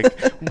stomach, like,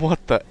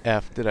 what the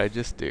F did I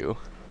just do?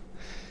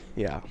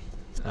 Yeah.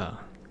 Oh,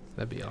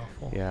 that'd be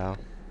awful. Yeah.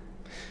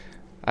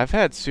 I've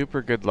had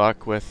super good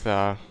luck with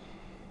the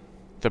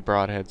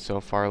broadhead so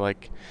far.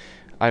 Like,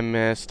 I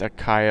missed a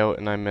coyote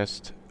and I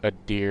missed a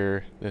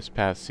deer this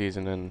past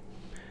season, and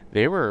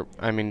they were,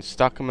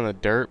 stuck them in the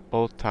dirt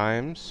both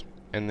times,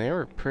 and they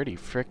were pretty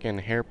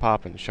frickin'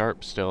 hair-popping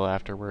sharp still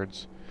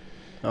afterwards.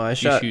 Oh, I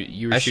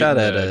You were shooting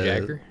at a a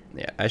jagger?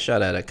 Yeah, I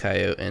shot at a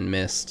coyote and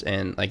missed,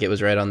 and like it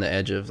was right on the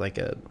edge of like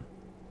a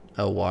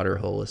water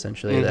hole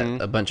essentially Mhm.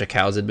 that a bunch of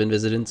cows had been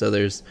visiting. So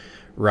there's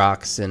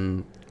rocks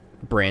and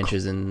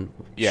branches and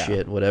Yeah.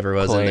 shit, whatever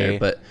was in Clay. there.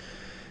 But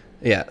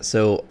yeah,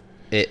 so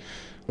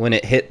when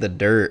it hit the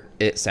dirt,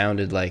 it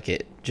sounded like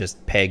it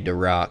just pegged a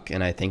rock,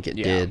 and I think it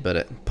Yeah. did. But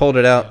it pulled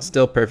it out,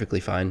 still perfectly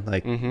fine,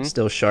 like Mhm.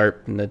 still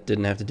sharp, and it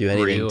didn't have to do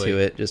anything Really? to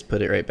it. Just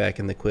put it right back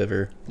in the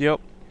quiver. Yep.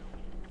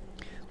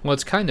 Well,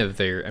 it's kind of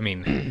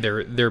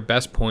their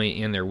best point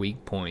and their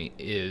weak point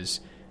is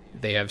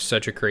they have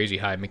such a crazy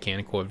high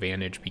mechanical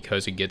advantage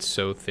because it gets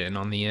so thin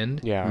on the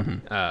end. Yeah.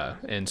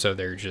 And so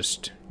they're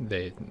just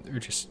if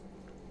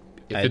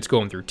I- it's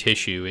going through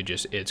tissue,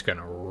 it's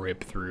gonna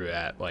rip through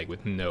that like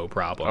with no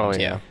problem. Oh, yeah.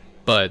 Yeah.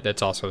 But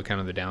that's also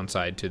kind of the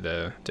downside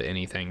to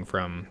anything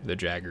from the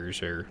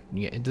Jaggers or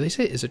do they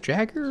say is it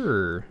Jagger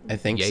or I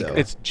think so. Jaeger?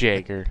 It's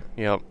Jagger.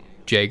 Yep.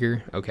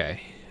 Jagger? Okay.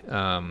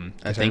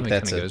 I think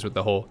that's kind of goes with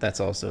the whole That's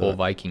also whole a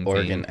Viking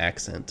Oregon theme.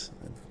 accent.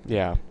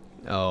 Yeah.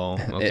 Oh,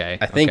 okay.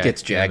 I think okay.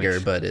 it's That Jagger,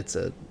 makes-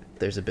 but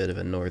there's a bit of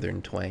a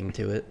northern twang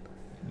to it.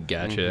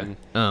 Gotcha.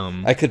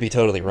 I could be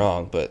totally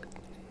wrong, but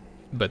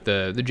But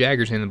the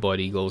Jaggers and the Blood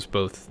Eagles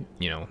both,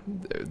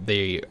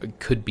 they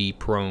could be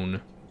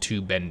prone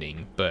to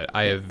bending, but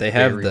I have they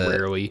have very the.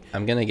 rarely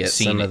I'm gonna get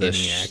seen some of the.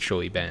 any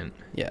actually bent.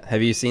 Yeah,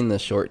 have you seen the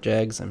short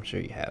Jags? I'm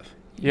sure you have.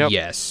 Yep.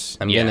 Yes.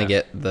 I'm yeah. gonna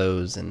get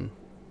those and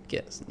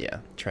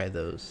try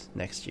those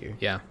next year.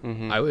 Yeah,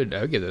 Mhm. I would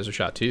give those a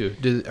shot too.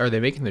 Are they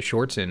making the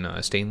shorts in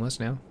stainless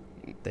now?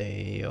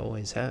 They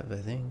always have, I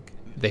think.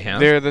 They have.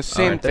 They're the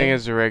same Aren't they? thing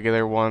as the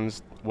regular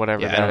ones,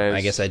 whatever Yeah, that is.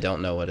 I guess I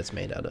don't know what it's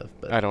made out of,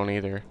 but I don't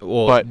either.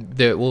 Well, but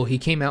he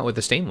came out with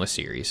the stainless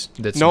series.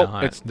 That's Nope,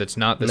 that's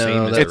not the No,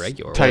 same as the that's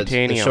regular. Ti- one.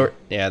 titanium.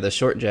 The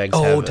short Jags.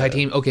 Oh, have a-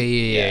 titanium. Okay,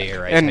 yeah, yeah.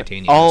 you're right. and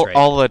Titanium.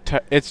 all that's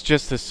right. it's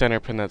just the center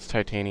pin that's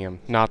titanium,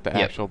 not the Yep.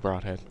 actual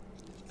broadhead.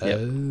 Yep.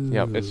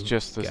 Yep, it's Ooh,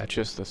 just the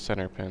gotcha.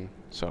 center pin.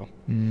 So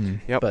Mm.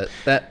 yep. But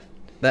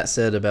that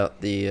said about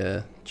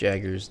the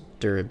Jagger's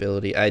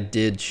durability, I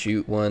did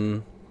shoot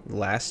one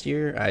last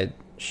year. I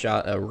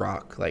shot a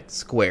rock like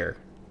square,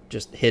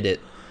 just hit it,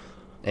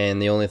 and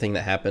the only thing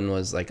that happened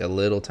was like a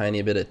little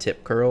tiny bit of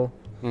tip curl.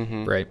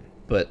 Mhm. Right.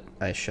 But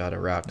I shot a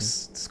rock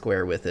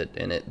square with it,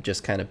 and it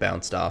just kind of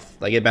bounced off.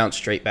 Like it bounced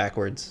straight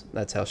backwards.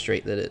 That's how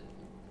straight that it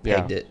Yeah.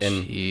 pegged it.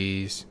 And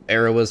Jeez.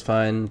 arrow was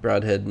fine.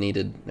 Broadhead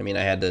needed. I mean,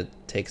 I had to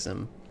take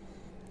some,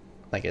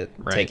 Right.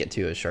 take it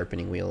to a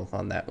sharpening wheel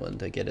on that one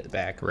to get it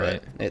back.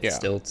 Right. But it Yeah.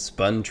 still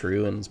spun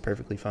true and it's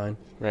perfectly fine.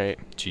 Right.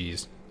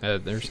 Jeez.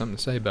 There's something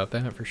to say about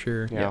that for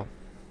sure. Yeah.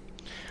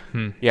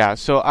 Hmm. Yeah,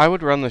 so I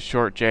would run the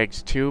short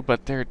Jags too,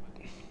 but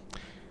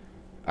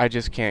I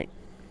just can't.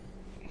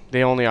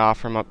 They only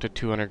offer them up to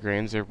 200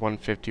 grains. They're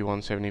 150,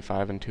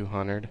 175, and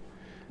 200.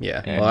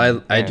 Yeah. And-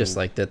 Well, I just and-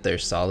 like that they're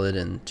solid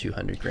and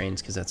 200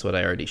 grains because that's what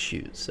I already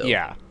shoot. So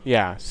Yeah,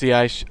 yeah. See,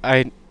 I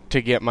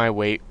to get my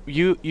weight,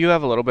 you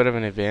have a little bit of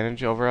an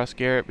advantage over us,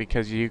 Garrett,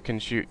 because you can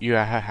shoot. You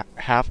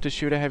have to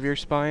shoot a heavier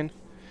spine,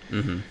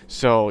 Mm-hmm.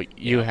 so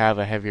you have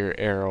a heavier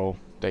arrow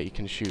that you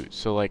can shoot.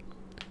 So like,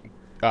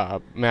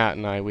 Matt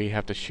and I, we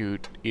have to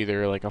shoot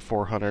either like a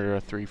 400 or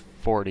a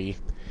 340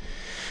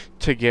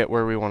 to get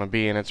where we want to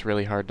be, and it's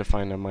really hard to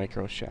find a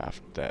micro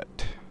shaft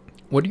that.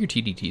 What are your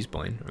TDTs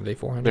playing? Are they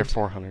 400? They're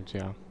 400s,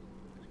 yeah.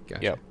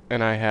 Gotcha. Yep.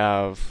 And I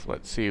have,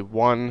 let's see,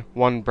 one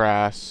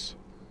brass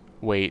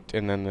weight,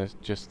 and then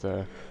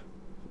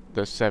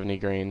the 70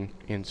 grain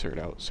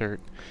outsert,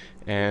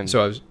 and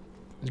So I was.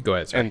 Go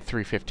ahead. Sorry. and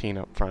 315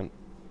 up front,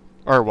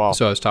 or well.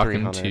 So I was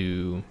talking 300.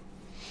 to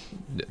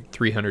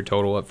 300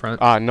 total up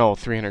front. No,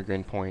 300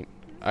 grain point.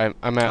 I'm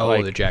at oh,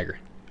 like the Jagger.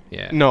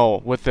 Yeah.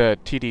 no with the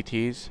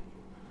TDTs.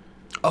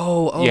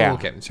 Oh, Yeah.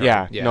 okay. Sorry.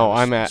 Yeah, no,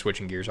 I was I'm at-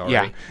 switching gears already.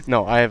 Yeah,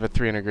 no, I have a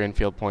 300 grain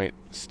field point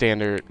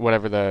standard,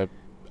 whatever the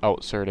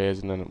outsert is,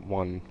 and then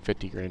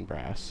 150 grain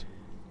brass.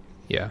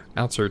 Yeah.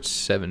 Outsert's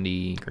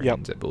 70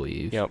 grains, I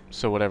believe. Yep.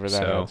 So whatever that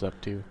So- adds up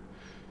to.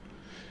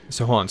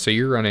 So hold on. So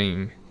you're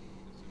running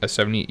a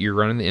 70. You're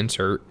running the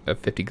insert of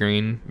 50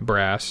 grain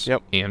brass.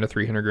 Yep. And a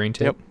 300 grain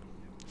tip.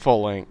 Yep.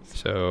 Full length.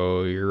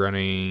 So you're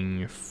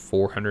running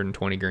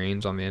 420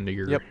 grains on the end of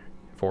your Yep.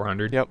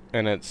 400. Yep.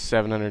 And it's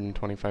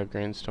 725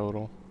 grains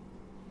total.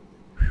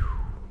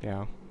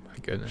 Yeah. My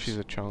goodness. She's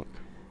a chunk.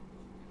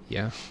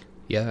 Yeah.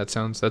 Yeah, that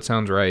sounds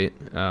right.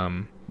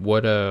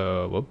 What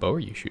bow are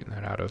you shooting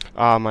that out of?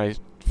 My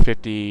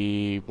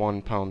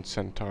 51-pound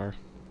Centaur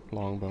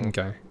longbow.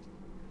 Okay.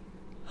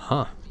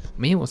 Huh.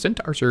 Man, well,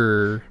 centaurs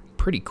are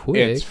pretty quick.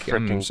 It's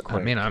frickin' I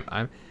mean,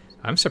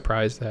 I'm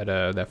surprised that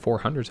that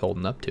 400's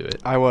holding up to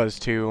it. I was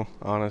too,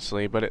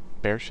 honestly, but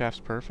bear shaft's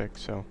perfect,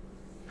 so.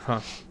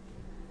 Huh.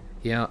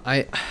 Yeah,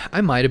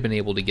 I might have been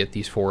able to get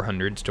these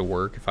 400s to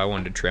work if I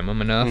wanted to trim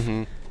them enough.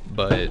 Mm-hmm.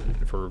 But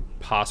for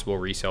possible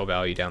resale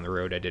value down the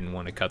road, I didn't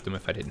want to cut them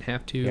if I didn't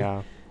have to.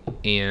 Yeah.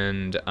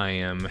 And I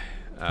am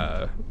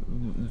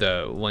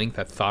the length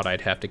I thought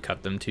I'd have to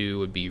cut them to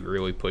would be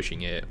really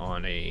pushing it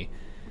on a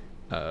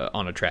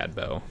trad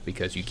bow,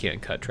 because you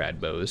can't cut trad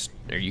bows,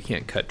 or you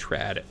can't cut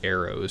trad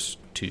arrows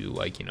to,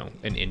 like, you know,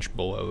 an inch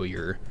below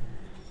your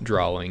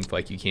draw length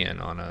like you can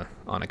on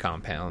a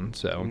compound.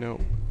 So No.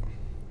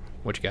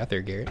 what you got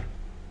there, Garrett?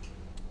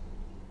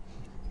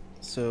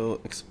 So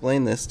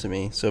explain this to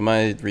me. So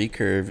my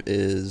recurve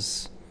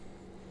is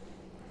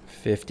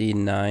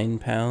 59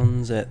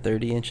 pounds at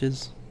 30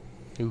 inches.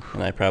 Oof.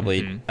 And I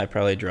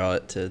probably draw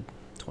it to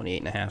 28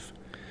 and a half.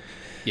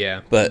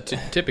 Yeah, But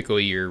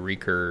typically your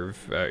recurve,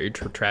 your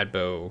trad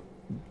bow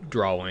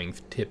draw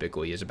length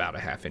typically is about a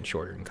half inch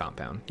shorter than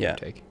compound. yeah,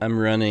 Take.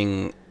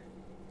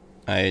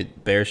 I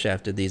bare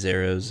shafted these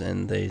arrows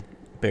and they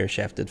bare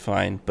shafted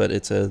fine, but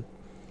it's a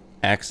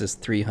Axis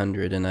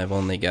 300 and I've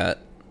only got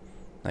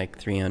like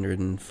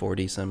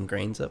 340 some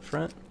grains up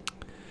front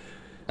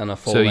on a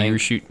full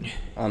length.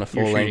 On a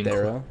full length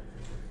arrow.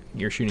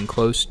 You're shooting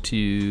close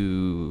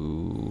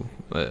to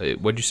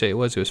what'd you say it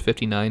was? It was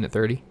 59 at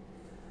 30.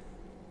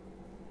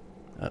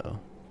 Uh-oh.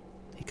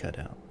 He cut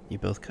out. You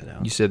both cut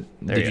out. You said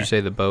did you say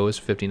the bow is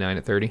 59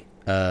 at 30?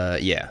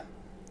 Yeah.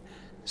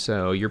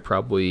 So you're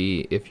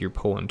probably, if you're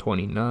pulling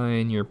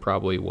 29, you're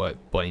probably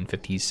what, Blaine,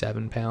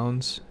 57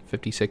 pounds,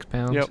 56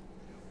 pounds? Yep.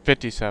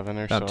 57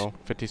 or About so.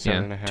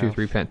 57 and a half.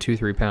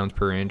 2-3 pounds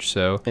per inch.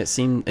 So It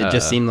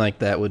just seemed like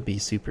that would be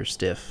super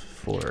stiff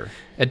for.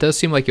 it does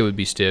seem like it would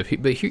be stiff.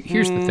 But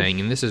here's the thing,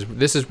 and this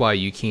is why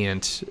you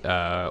can't,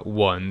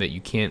 one, that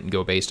you can't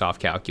go based off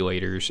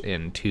calculators,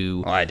 and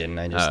two, Oh, I didn't.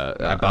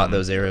 I bought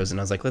those arrows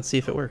and I was like, let's see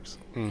if it works.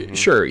 Mhm.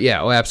 Sure,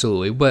 yeah, well,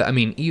 absolutely. But I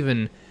mean,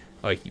 even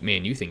like,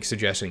 man, you think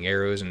suggesting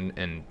arrows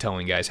and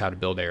telling guys how to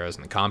build arrows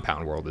in the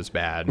compound world is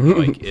bad.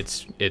 Like,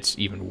 it's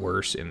even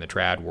worse in the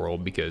trad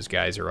world, because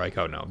guys are like,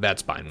 oh no, that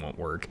spine won't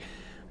work.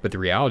 But the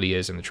reality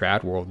is, in the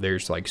trad world,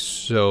 there's like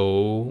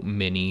so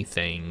many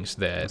things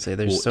that Say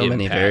there's will so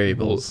many impact-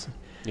 variables.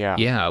 Yeah.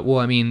 Yeah, well,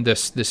 I mean, the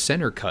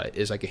center cut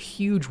is like a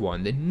huge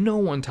one that no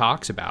one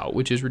talks about,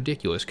 which is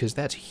ridiculous, because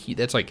that's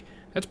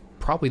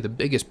probably the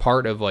biggest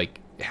part of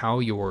like how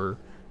your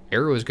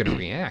arrow is going to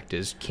react,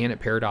 is can it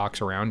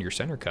paradox around your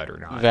center cut or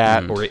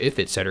not, or if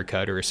it's center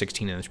cut or a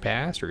 16-inch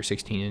past or a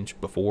 16-inch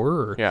before,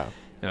 or Yeah.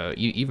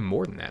 Even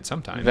more than that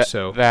sometimes.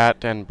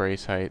 That and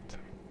brace height.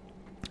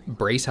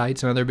 Brace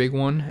height's another big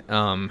one.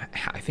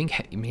 I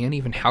think, man,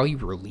 even how you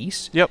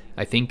release. Yep.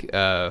 I think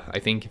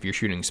if you're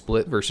shooting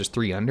split versus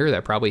 3 under,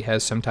 that probably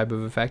has some type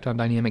of effect on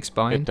dynamic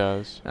spine. It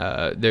does.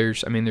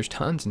 There's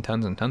tons and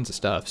tons and tons of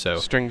stuff. So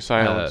String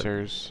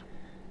silencers.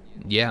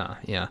 yeah.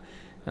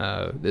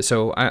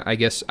 So I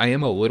guess I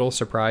am a little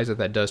surprised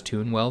that does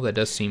tune well. That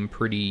does seem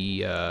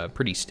pretty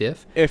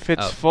stiff. If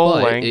it's full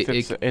but length,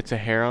 it's a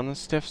hair on the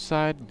stiff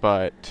side,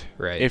 but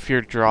Right. if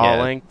your draw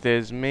Yeah. length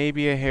is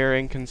maybe a hair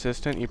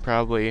inconsistent, you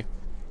probably,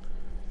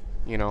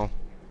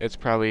 it's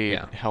probably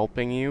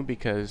helping you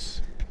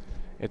because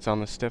it's on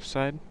the stiff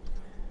side.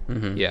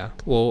 Mm-hmm. Yeah.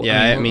 Well.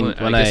 Yeah, I mean,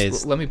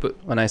 let me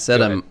put. when I set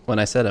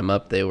them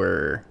up, they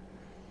were,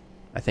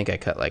 I think I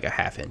cut like a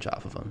half inch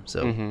off of them,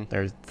 so Mhm.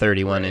 they're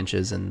 31 Right.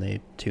 inches and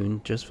they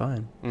tuned just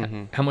fine.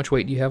 Mm-hmm. How much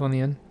weight do you have on the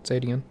end? Say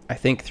it again. I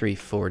think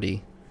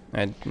 340.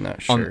 I'm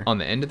not sure. On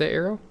the end of the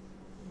arrow.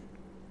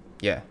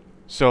 Yeah.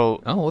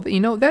 So Oh,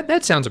 well,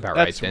 that sounds about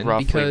right that's then.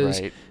 roughly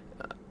Because right.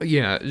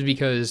 yeah,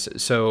 because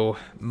so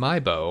my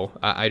bow,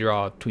 I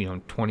draw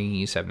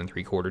 27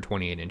 3/4,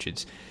 28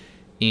 inches,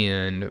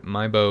 and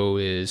my bow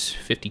is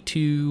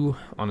 52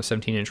 on a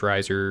 17-inch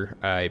riser.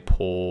 I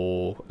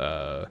pull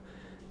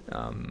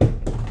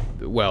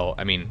well,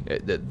 I mean,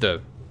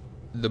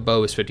 the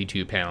bow is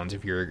 52 pounds.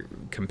 If you're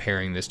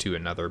comparing this to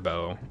another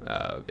bow,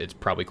 it's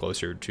probably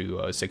closer to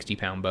a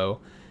 60-pound bow,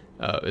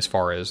 as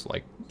far as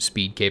like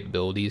speed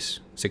capabilities,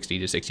 60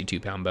 to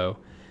 62-pound bow.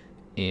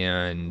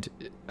 And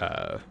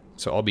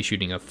so I'll be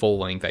shooting a full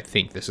length. I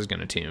think this is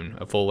going to tune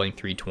a full length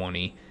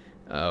 320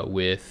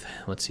 with,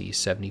 let's see,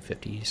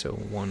 70/50, so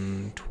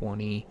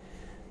 120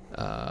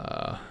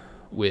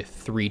 with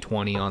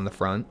 320 on the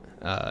front,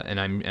 and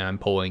I'm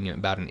pulling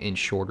about an inch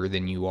shorter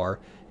than you are,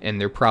 and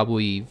they're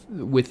probably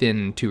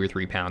within 2 or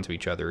 3 pounds of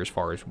each other as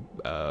far as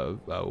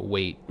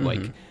weight,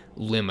 like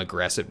limb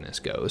aggressiveness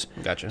goes.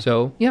 Gotcha.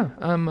 So yeah,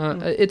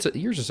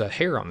 yours is a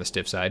hair on the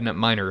stiff side.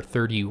 Mine are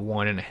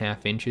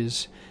 31.5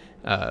 inches.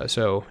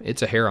 So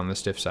it's a hair on the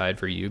stiff side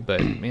for you,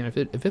 but man, if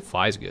it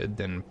flies good,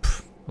 then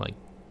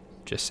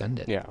just send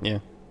it. Yeah. Yeah.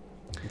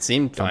 It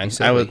seemed Don't be fine.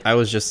 silly. I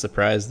was just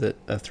surprised that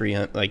a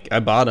 300, like, I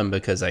bought them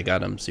because I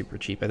got them super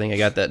cheap. I think I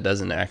got that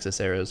dozen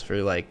Axis arrows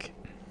for like,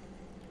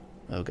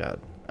 oh god,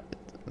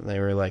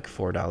 they were like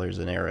 $4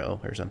 an arrow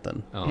or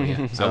something. Oh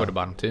yeah, so I would have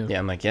bought them too. Yeah,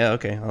 I'm like, yeah,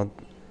 okay.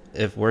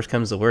 If worse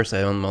comes to worse,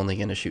 I'm only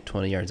going to shoot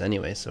 20 yards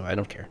anyway, so I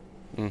don't care.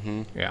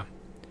 Mm-hmm. Yeah.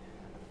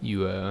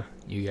 you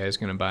guys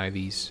gonna buy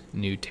these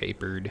new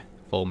tapered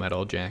Full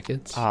Metal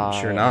jackets?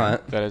 Sure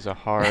not. That is a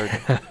hard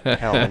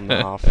hell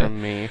no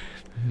from me.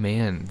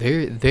 Man,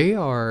 they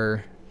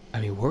are.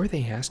 I mean, what were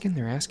they asking?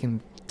 They're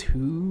asking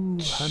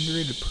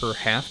 200 per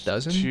half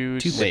dozen.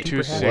 250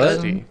 per half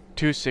dozen.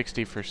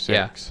 260 for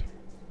 6.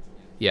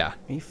 Yeah.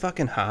 Are you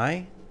fucking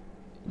high?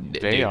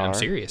 Dude, I'm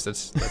serious.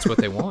 That's what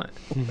they want.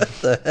 What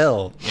the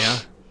hell?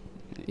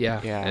 Yeah.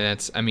 And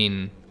that's, I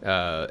mean,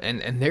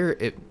 and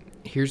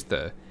here's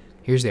the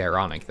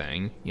ironic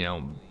thing. You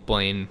know,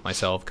 Blaine,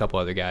 myself, a couple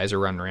other guys are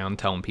running around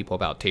telling people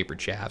about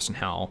tapered shafts and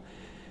how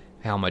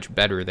much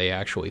better they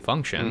actually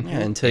function. Yeah,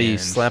 until you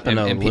slap an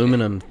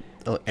aluminum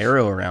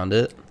arrow around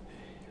it.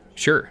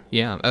 Sure,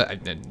 yeah, I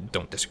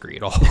don't disagree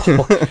at all.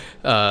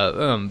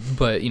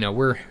 But you know,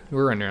 we're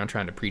running around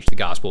trying to preach the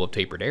gospel of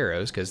tapered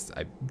arrows because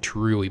I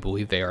truly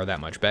believe they are that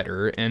much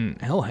better.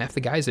 And hell, half the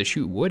guys that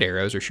shoot wood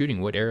arrows are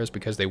shooting wood arrows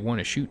because they want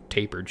to shoot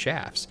tapered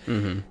shafts,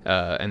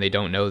 and they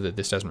don't know that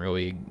this doesn't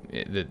really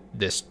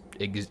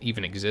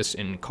even exists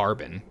in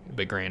carbon.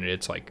 But granted,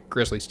 it's like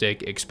Grizzly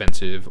Stick,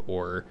 expensive,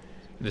 or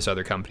this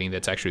other company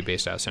that's actually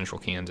based out of Central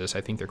Kansas.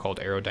 I think they're called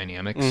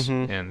Aerodynamics,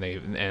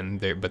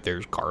 and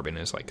their carbon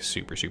is like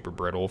super super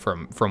brittle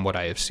from what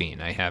I have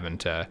seen. I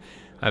haven't done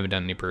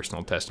any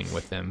personal testing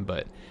with them,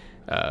 but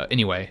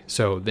anyway.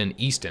 So then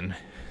Easton,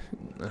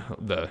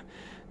 the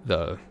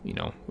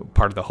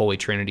part of the Holy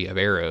Trinity of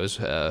arrows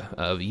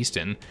of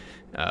Easton,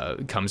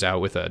 comes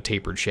out with a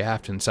tapered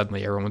shaft, and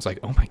suddenly everyone's like,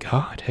 "Oh my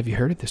God, have you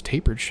heard of this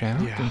tapered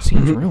shaft? Yeah. It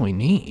seems really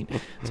neat."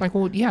 It's like,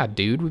 well, yeah,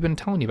 dude, we've been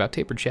telling you about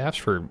tapered shafts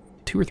for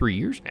 2 or 3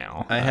 years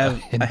now. I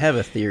have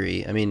a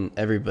theory. I mean,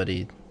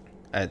 everybody,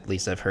 at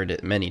least I've heard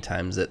it many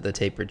times, that the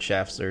tapered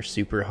shafts are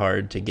super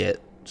hard to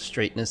get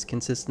straightness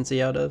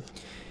consistency out of.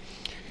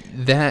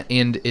 That,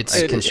 and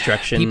it's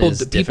construction people, is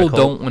people difficult.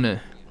 don't want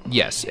to.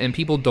 Yes, and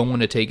people don't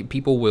want to take.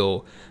 People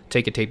will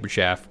take a tapered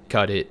shaft,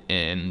 cut it,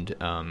 and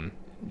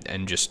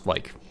just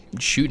like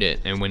shoot it,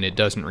 and when it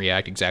doesn't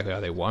react exactly how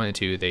they want it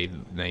to, they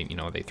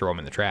throw them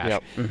in the trash.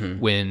 Yep.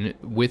 When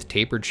with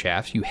tapered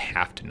shafts, you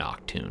have to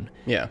knock tune.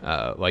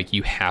 Yeah. Like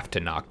you have to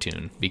knock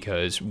tune,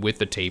 because with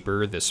the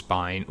taper, the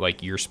spine,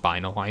 like your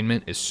spine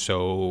alignment is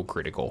so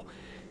critical.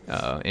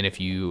 And if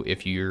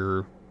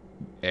your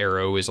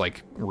arrow is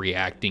like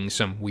reacting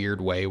some weird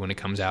way when it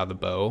comes out of the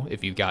bow,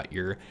 if you've got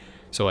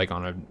so like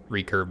on a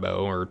recurve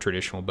bow or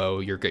traditional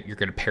bow, you're going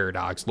to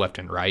paradox left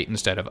and right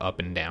instead of up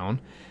and down.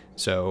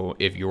 So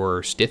if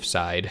your stiff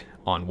side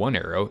on one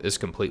arrow is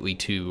completely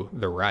to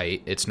the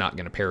right, it's not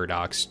going to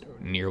paradox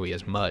nearly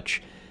as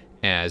much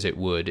as it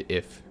would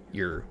if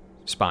your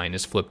spine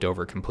is flipped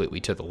over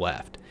completely to the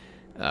left.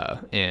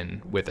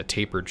 And with a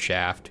tapered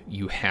shaft,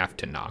 you have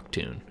to knock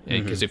tune,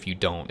 because if you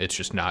don't, it's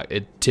just not.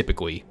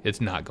 Typically, it's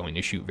not going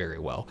to shoot very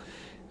well.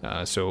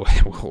 So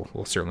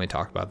we'll certainly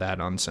talk about that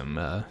on some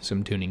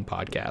tuning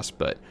podcasts.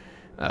 But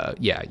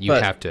you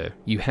have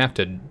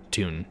to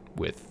tune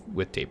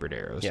with tapered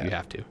arrows. Yeah. You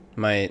have to.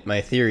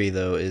 My theory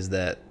though is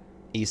that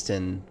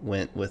Easton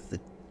went with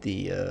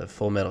the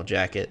Full Metal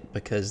jacket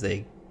because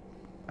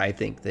I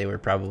think they were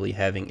probably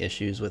having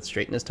issues with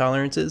straightness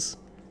tolerances,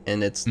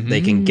 and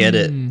they can get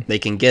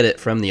it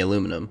from the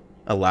aluminum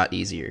a lot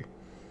easier.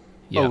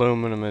 Yeah.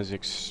 Aluminum is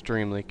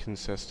extremely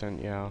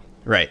consistent. Yeah.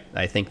 Right.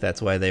 I think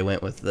that's why they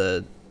went with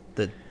the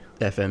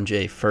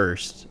FMJ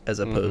first, as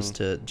opposed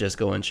to just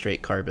going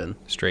straight carbon.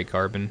 Straight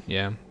carbon,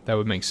 yeah, that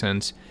would make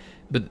sense.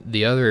 But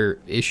the other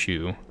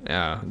issue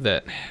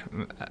that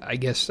I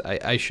guess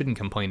I shouldn't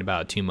complain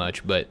about too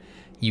much, but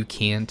you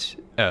can't,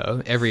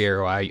 every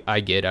arrow I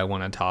get, I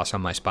want to toss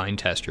on my spine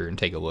tester and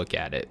take a look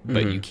at it,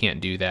 but you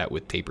can't do that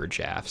with tapered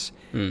shafts,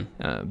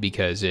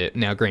 because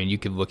now granted, you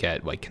could look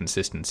at like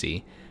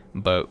consistency,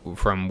 but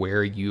from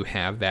where you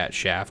have that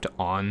shaft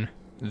on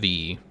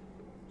the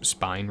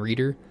spine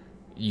reader,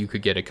 you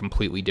could get a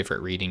completely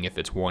different reading if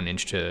it's 1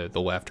 inch to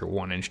the left or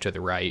 1 inch to the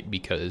right,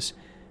 because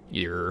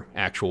your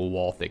actual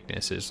wall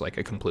thickness is like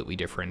a completely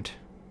different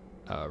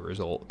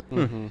result.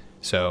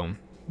 So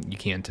you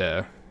can't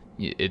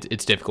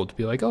it's difficult to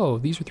be like, oh,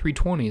 these are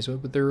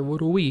 320s, but they're a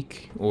little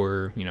weak,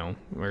 or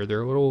or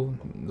they're a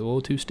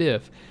little too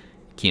stiff.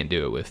 You can't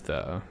do it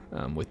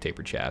with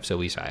tapered shafts. At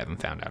least I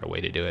haven't found out a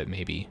way to do it.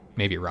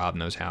 Maybe Rob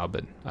knows how,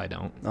 but I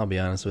don't. I'll be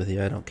honest with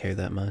you, I don't care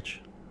that much.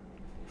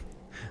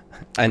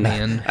 I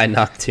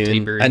knock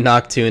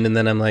tune, and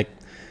then I'm like,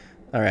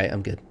 all right,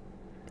 I'm good.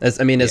 As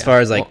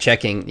far as like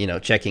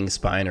checking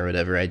spine or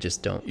whatever, I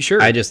just don't.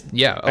 Sure. I just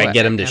I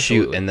get them to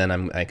absolutely. shoot, and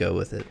then I go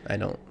with it. I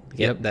don't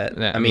get that.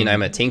 I I mean, mean,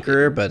 I'm a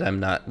tinkerer, but I'm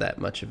not that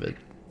much of a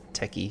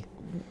techie.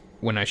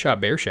 When I shot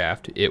bear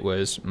shaft, it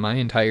was my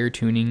entire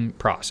tuning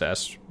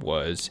process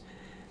was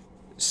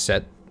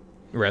set,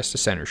 rest, a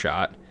center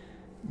shot,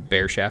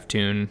 bear shaft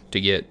tune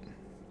to get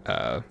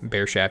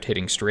bear shaft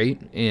hitting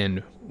straight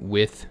and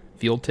with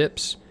field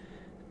tips,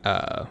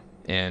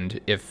 and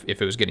if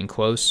it was getting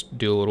close,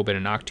 do a little bit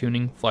of knock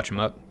tuning, fletch them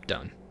up,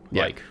 done.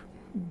 Yeah. Like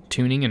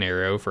tuning an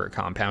arrow for a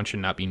compound should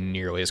not be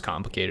nearly as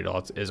complicated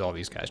as all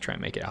these guys try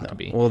and make it out to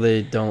be. Well,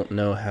 they don't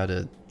know how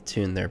to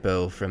tune their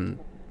bow from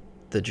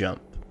the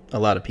jump. a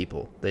lot of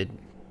people, they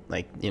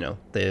like,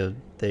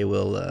 they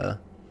will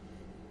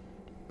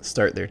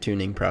start their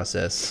tuning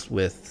process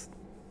with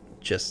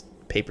just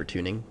paper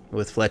tuning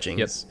with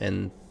fletchings,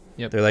 and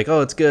they're like,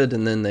 oh, it's good,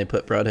 and then they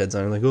put broadheads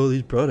on, like, oh,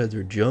 these broadheads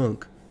are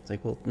junk. It's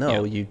like, well,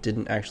 no, you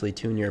didn't actually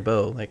tune your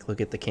bow. Like,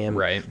 look at the cam,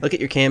 look at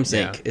your cam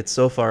sync. It's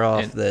so far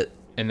off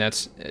and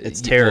that's it's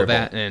terrible.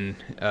 That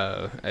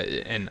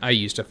and I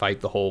used to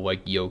fight the whole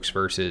like yokes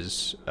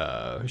versus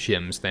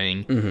shims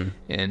thing,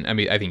 and I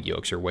mean I think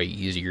yokes are way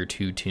easier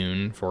to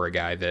tune for a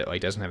guy that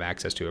like doesn't have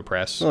access to a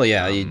press. Well,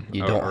 yeah, you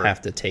don't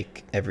have to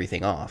take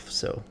everything off,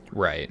 so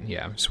right,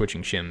 yeah,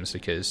 switching shims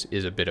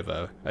is a bit of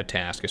a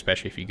task,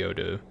 especially if you go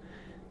to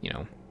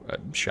a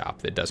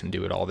shop that doesn't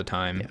do it all the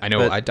time. I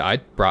know I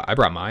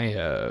brought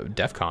my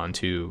DEF CON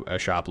to a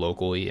shop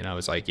locally, and I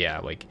was like,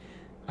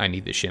 I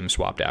need the shim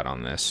swapped out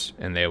on this,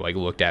 and they like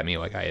looked at me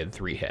like I had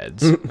 3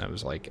 heads. And I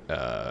was like,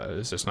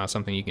 is this not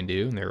something you can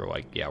do? And they were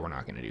like, yeah, we're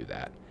not going to do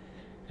that.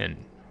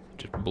 And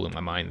just blew my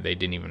mind. They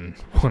didn't even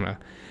want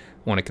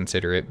to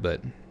consider it,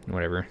 but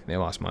whatever. They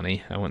lost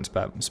money. I went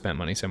and spent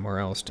money somewhere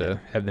else to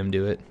have them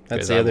do it.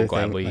 That's the other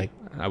thing.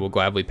 I will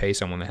gladly pay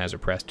someone that has a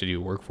press to do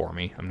work for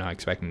me. I'm not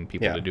expecting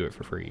people to do it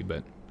for free,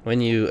 but when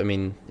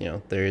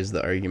there is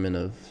the argument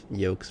of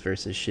yokes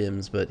versus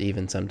shims, but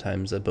even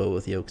sometimes a bow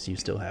with yokes, you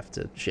still have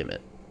to shim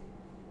it.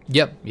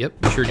 Yep,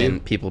 sure do.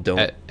 And people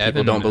don't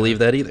believe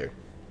that either.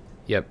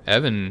 Yep,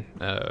 Evan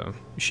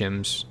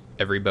shims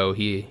every bow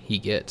he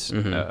gets.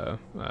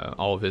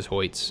 All of his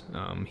Hoyts,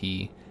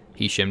 he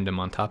shimmed them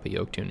on top of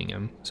yoke tuning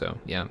him. So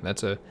yeah,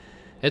 it's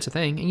a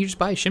thing, and you just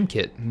buy a shim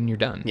kit and you're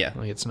done. Yeah,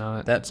 like it's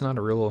not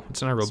a real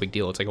big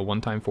deal. It's like a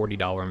one-time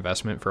 $40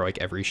 investment for like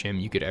every shim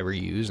you could ever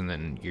use, and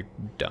then you're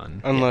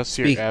done. Unless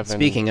you're Evan.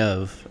 Speaking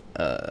of,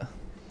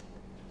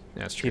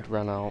 that's true. He'd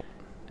run out.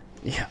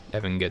 Yeah,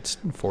 Evan gets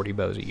 40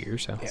 bows a year.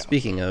 So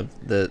speaking of,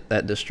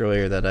 that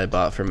destroyer that I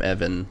bought from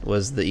Evan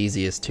was the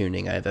easiest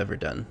tuning I've ever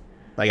done.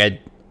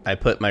 Like I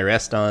put my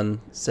rest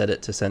on, set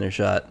it to center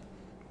shot,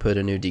 put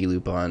a new D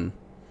loop on,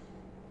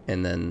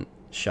 and then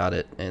shot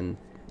it, and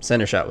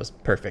center shot was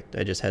perfect.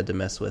 I just had to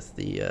mess with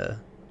the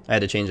I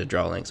had to change the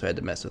draw length, so I had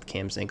to mess with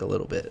cam sync a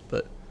little bit,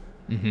 but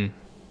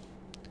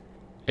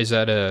is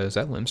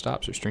that limb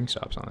stops or string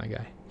stops on that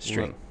guy?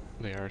 String.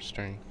 They are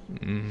string.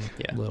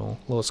 Yeah, little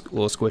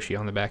squishy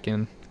on the back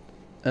end.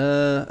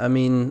 I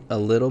mean a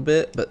little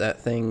bit, but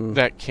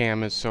that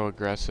cam is so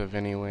aggressive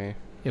anyway.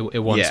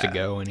 It wants to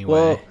go anyway.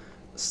 Well,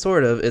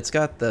 sort of. It's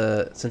got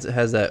since it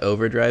has that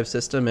overdrive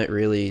system, it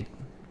really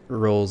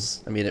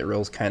rolls. I mean, it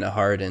rolls kind of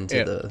hard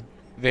into the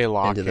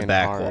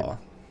back hard. wall.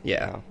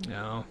 Yeah.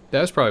 No,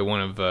 that was probably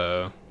one of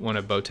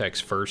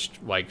Bowtech's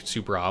first like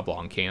super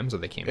oblong cams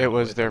that they came out with. It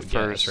was their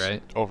first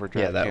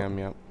overdrive cam.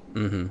 Yep.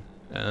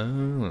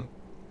 Oh.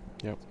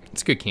 Yep.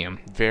 It's a good cam.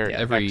 Very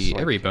every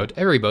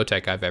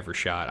Bowtech I've ever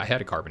shot. I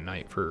had a Carbon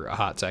Knight for a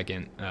hot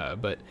second,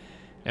 but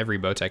every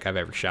Bowtech I've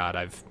ever shot,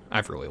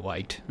 I've really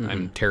liked.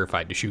 I'm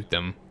terrified to shoot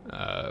them,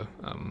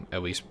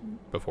 at least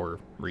before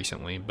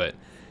recently. But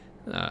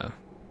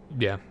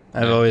yeah,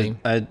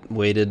 I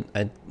waited.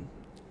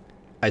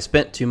 I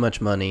spent too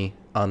much money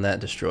on that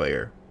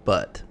destroyer,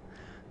 but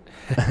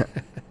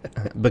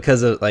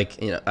because of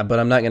but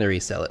I'm not going to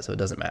resell it, so it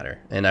doesn't matter.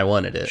 And I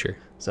wanted it. Sure.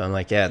 So I'm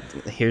like,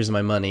 here's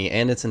my money,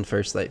 and it's in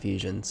First Light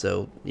Fusion.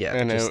 So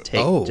just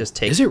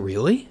take. Is it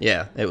really?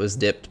 Yeah, it was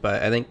dipped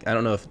by. I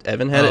don't know if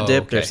Evan had it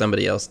dipped or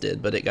somebody else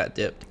did, but it got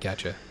dipped.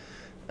 Gotcha.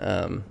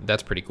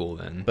 That's pretty cool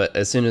then. But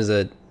as soon as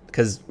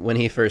because when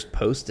he first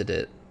posted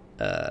it,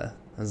 I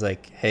was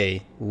like,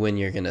 hey, when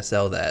you're gonna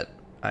sell that,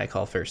 I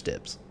call first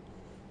dibs.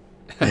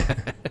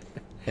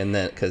 And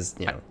then because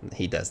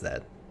he does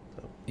that.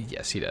 So.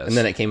 Yes, he does. And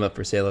then it came up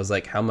for sale. I was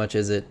like, how much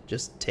is it?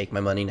 Just take my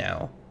money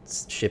now.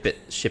 Ship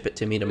it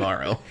to me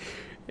tomorrow.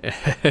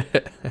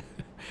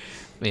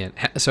 Man,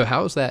 so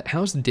how's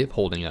the dip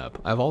holding up?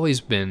 I've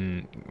always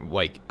been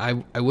like, I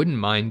wouldn't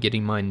mind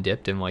getting mine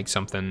dipped in like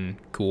something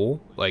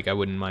cool. Like I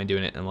wouldn't mind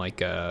doing it in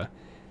like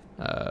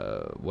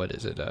what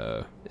is it?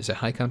 Is it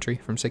High Country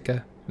from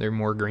Sitka? They're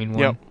more green one.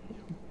 Yep.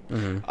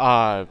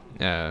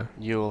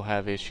 You'll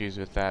have issues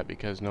with that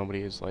because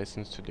nobody is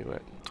licensed to do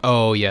it.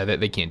 Oh yeah,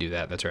 they can't do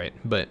that. That's right.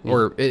 But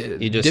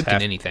you just dipped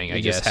in anything. I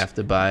guess you just have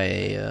to buy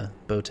a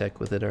Bowtech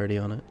with it already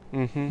on it.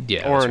 Mm-hmm.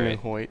 Yeah, or that's a new right.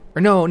 Hoyt.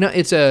 Or no,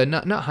 it's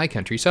not High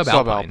Country.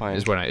 Subalpine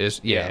is what I is.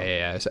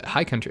 Yeah. It's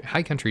High Country.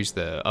 High Country's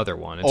the other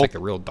one. It's like the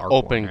real dark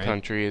Open one, right?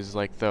 Country is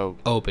like the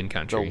Open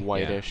Country, the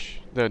whitish,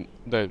 the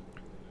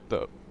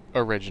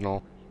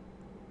original.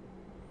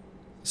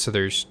 So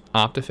there's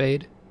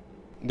Optifade.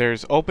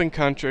 There's Open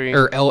Country.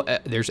 Or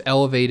there's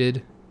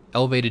Elevated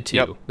 2.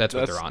 Yep, that's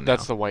what they're on now.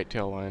 That's the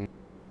whitetail line.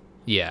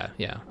 Yeah.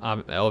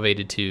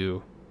 Elevated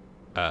 2.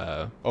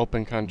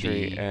 Open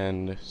Country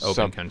and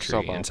Open Country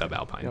Subalpine. and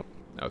Subalpine. Yep.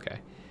 Okay.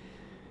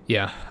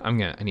 Yeah, I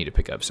need to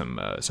pick up some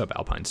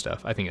Subalpine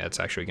stuff. I think that's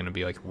actually going to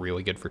be like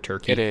really good for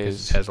turkey. It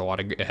is. It has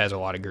a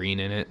lot of green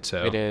in it.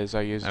 So it is.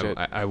 I used it.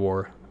 I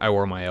wore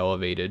my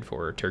Elevated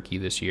for turkey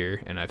this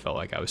year, and I felt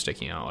like I was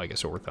sticking out like a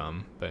sore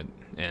thumb. But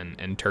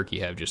and turkey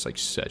have just like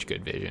such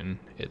good vision.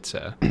 It's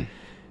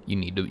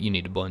you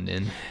need to blend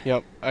in.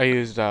 Yep, I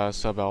used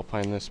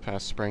Subalpine this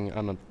past spring.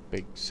 I'm a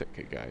big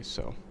Sitka guy,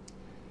 so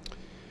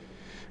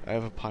I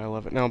have a pile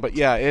of it now. But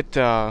yeah,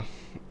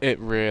 it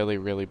really,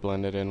 really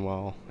blended in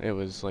well. It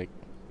was like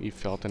you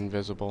felt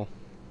invisible.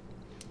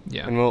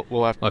 Yeah. And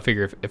we'll have. Well, I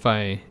figure if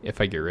I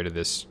get rid of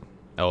this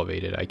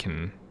elevated, I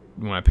can,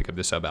 when I pick up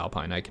the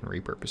Subalpine, I can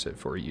repurpose it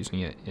for using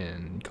it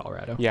in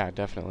Colorado. Yeah,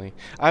 definitely.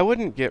 I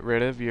wouldn't get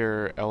rid of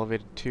your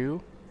elevated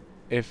 2.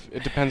 If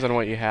it depends on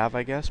what you have,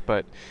 I guess,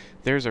 but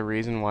there's a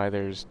reason why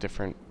there's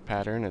different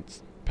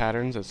patterns.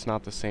 It's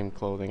not the same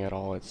clothing at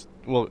all.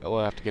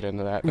 We'll have to get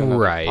into that in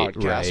another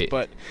podcast. Right.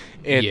 But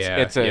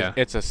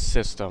it's a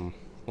system.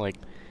 Like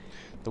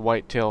the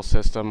whitetail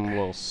system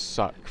will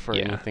suck for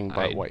anything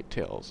but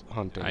whitetails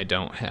hunting. I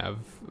don't have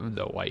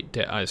the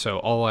whitetail, so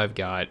all I've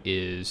got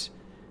is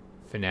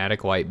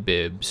Fanatic Light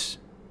bibs,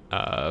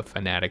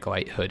 Fanatic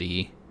Light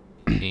hoodie,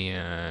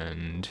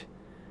 and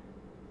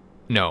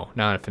no,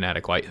 not a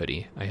Fanatic Light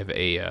hoodie. I have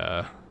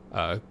a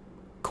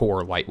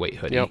Core lightweight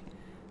hoodie,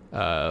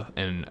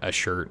 and a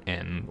shirt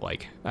and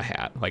like a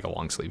hat, like a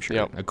long sleeve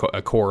shirt.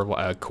 A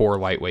Core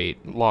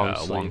lightweight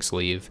long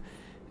sleeve,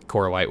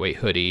 Core lightweight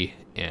hoodie,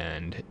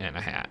 and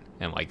a hat,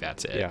 and like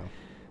that's it. Yeah.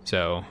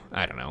 So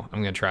I don't know.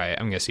 I'm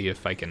gonna see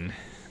if I can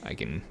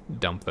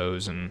dump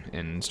those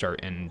and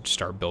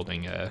start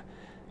building a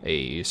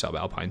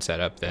Subalpine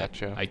setup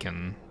that I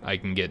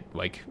can get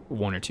like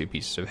 1 or 2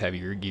 pieces of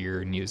heavier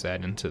gear and use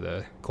that into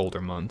the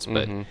colder months.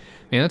 But man,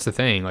 that's the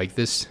thing. Like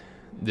this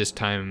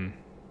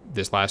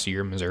last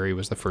year, Missouri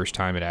was the first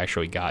time it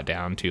actually got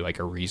down to like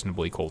a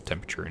reasonably cold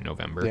temperature in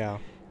November. Yeah.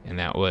 And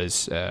that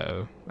was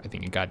I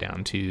think it got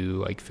down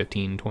to like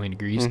 15, 20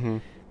 degrees.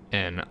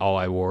 And all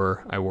I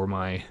wore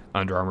my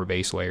Under Armour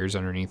base layers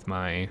underneath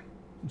my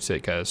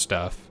Sitka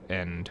stuff,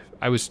 and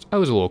I was a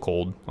little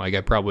cold. Like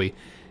I probably,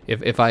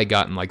 if I had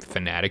gotten like the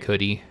Fanatic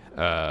hoodie,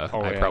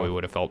 I probably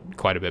would have felt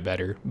quite a bit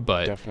better.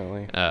 But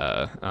definitely.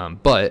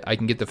 But I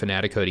can get the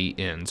Fanatic hoodie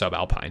in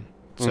Subalpine,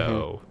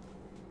 so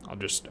I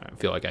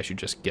feel like I should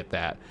just get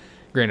that.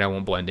 Granted, I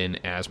won't blend in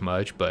as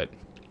much, but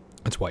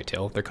it's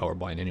whitetail. They're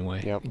colorblind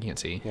anyway. Yep. You can't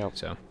see. Yep.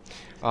 So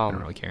I don't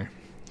really care.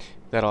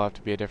 That'll have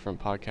to be a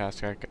different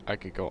podcast. I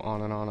could go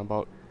on and on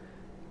about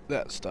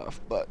that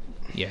stuff, but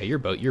yeah, you're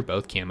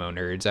both camo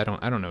nerds.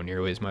 I don't know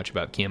nearly as much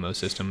about camo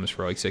systems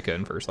for like Sitka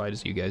and First Light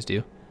as you guys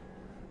do.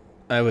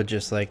 I would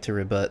just like to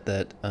rebut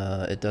that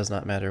it does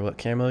not matter what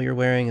camo you're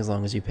wearing as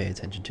long as you pay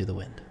attention to the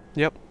wind.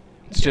 Yep.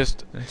 It's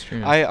just that's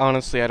true. I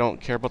don't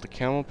care about the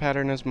camo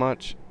pattern as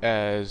much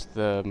as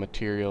the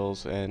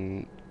materials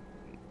and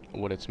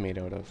what it's made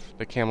out of.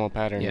 The camo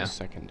pattern is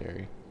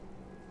secondary.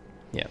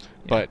 Yeah.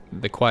 But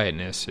the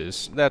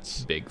quietness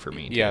that's big for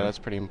me too. Yeah, that's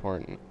pretty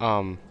important.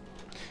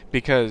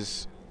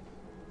 Because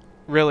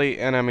really,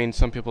 and I mean,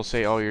 some people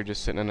say, oh, you're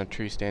just sitting in a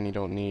tree stand, you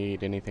don't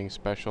need anything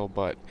special,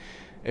 but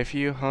if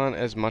you hunt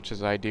as much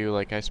as I do,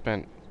 like I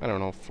spent,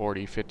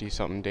 40, 50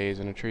 something days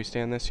in a tree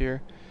stand this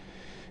year,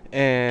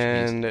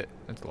 and jeez,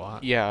 that's a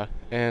lot. Yeah,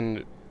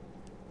 and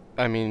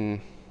I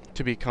mean,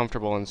 to be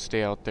comfortable and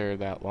stay out there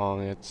that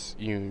long, it's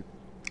you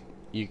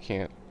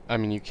can't. I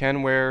mean, you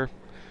can wear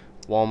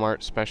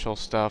Walmart special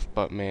stuff,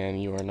 but man,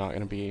 you are not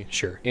going to be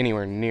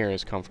anywhere near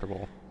as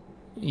comfortable.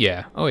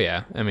 Yeah. Oh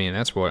yeah. I mean,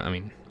 that's what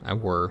I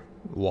wore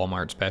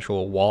Walmart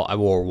special. I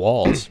wore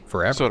walls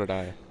forever. So did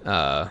I.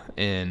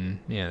 And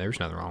yeah, there's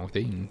nothing wrong with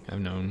it. I've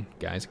known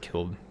guys that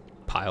killed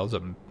piles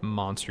of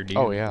monster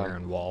deer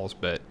wearing walls,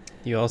 but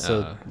you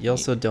also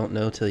don't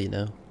know till you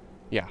know.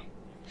 Yeah.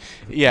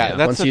 Yeah,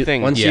 that's the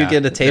thing. Once you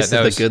get a taste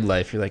of the good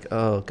life, you're like,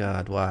 oh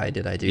God, why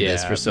did I do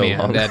this for so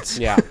long? That's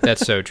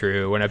so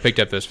true. When I picked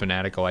up those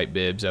Fanatic Light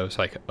bibs, I was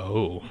like,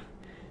 oh,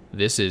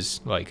 this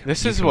is what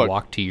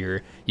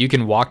you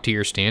can walk to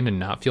your stand and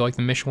not feel like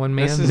the Michelin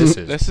Man.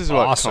 This is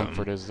awesome. What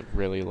comfort is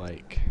really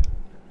like.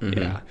 Mm-hmm.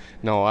 Yeah.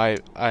 No,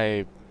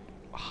 I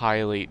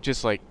highly,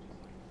 just like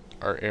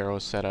our arrow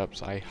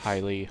setups, I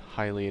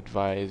highly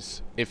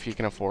advise, if you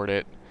can afford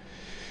it,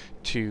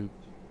 to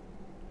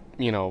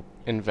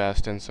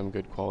invest in some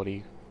good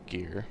quality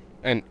gear.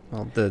 And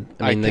the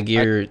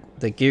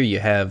gear you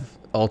have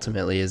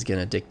ultimately is going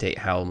to dictate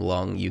how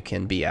long you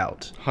can be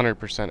out.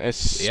 100%,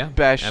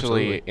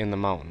 especially in the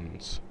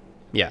mountains.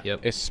 Yeah.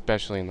 Yep.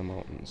 Especially in the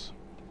mountains.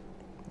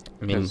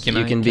 I mean,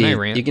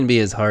 you can be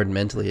as hard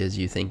mentally as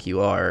you think you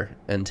are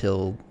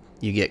until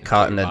you get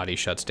caught in body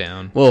shuts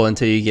down. Well,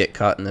 until you get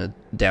caught in a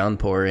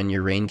downpour and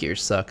your rain gear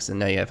sucks and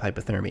now you have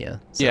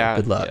hypothermia. So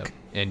good luck.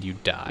 Yeah. And you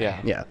die.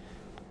 Yeah.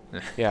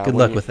 Yeah. Good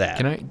luck with that.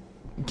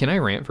 Can I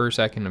rant for a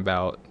second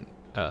about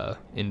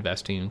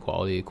investing in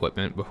quality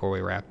equipment before we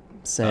wrap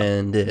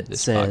Send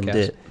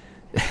it.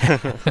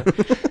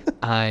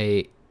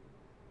 I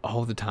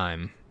all the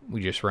time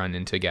we just run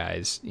into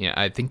guys. Yeah,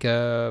 I think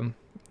someone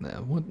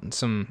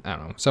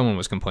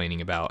was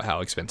complaining about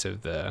how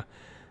expensive the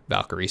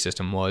Valkyrie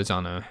system was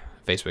on a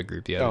Facebook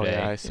group the other day.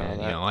 Yeah, I saw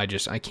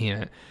that. I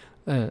can't.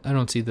 I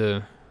don't see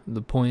the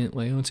point.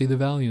 Like, I don't see the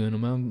value in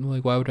them. I'm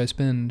like, why would I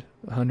spend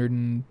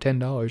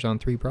 $110 on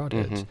 3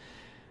 products?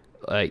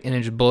 Mm-hmm. Like, and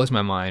it just blows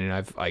my mind. And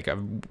I've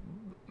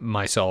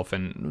myself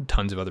and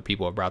tons of other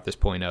people have brought this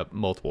point up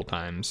multiple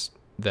times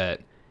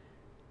that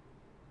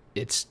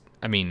it's,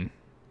 I mean,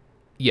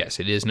 yes,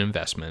 it is an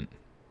investment.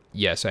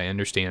 Yes, I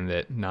understand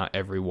that not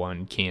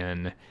everyone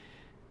can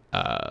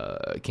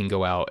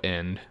go out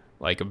and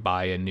like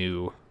buy a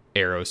new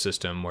arrow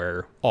system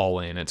where all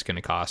in it's going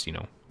to cost,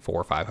 $400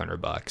 or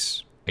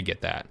 $500. I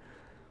get that.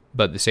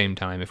 But at the same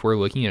time, if we're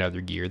looking at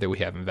other gear that we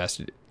have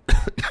invested,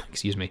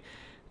 excuse me,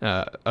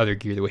 other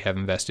gear that we have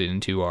invested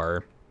into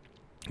our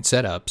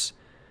setups,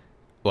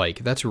 like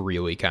that's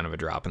really kind of a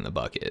drop in the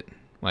bucket.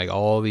 Like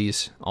all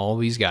these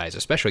guys,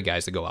 especially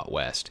guys that go out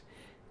west,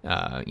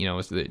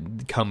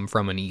 come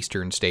from an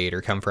eastern state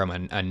or come from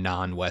a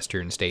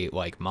non-western state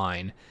like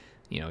mine,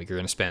 you're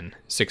going to spend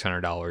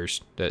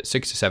 $600 to $600 to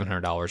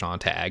 $700 on a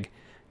tag.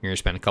 You're going to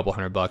spend a couple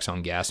 $100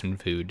 on gas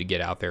and food to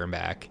get out there and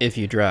back. If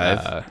you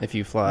drive, if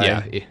you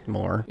fly,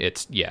 more.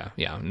 It's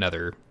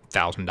another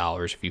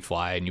 $1,000 if you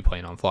fly and you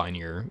plan on flying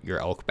your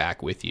elk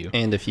back with you.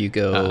 And if you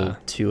go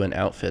to an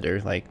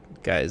outfitter, like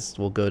guys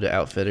will go to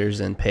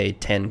outfitters and pay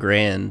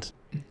 $10,000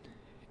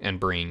 and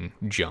bring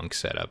junk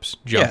arrow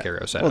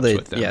setups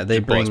with them. Yeah, they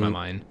blows my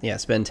mind. Yeah,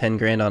 spend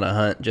 $10,000 on a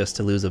hunt just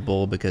to lose a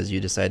bull because you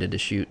decided to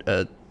shoot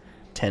a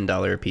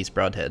 $10 a piece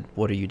broadhead.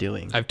 What are you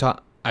doing?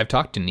 I've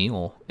talked to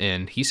Neil,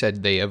 and he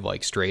said they have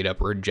like straight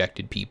up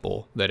rejected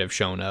people that have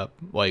shown up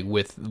like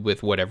with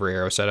whatever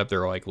arrow setup.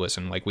 They're like,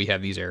 listen, like we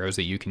have these arrows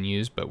that you can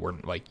use, but we're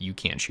like, you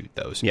can't shoot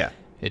those. Yeah,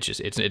 it's just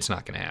it's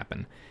not going to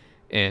happen.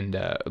 And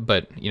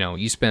but you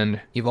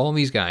have all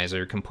these guys that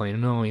are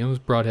complaining, those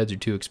broadheads are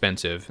too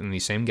expensive, and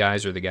these same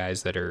guys are the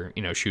guys that are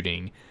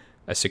shooting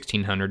a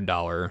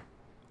 $1,600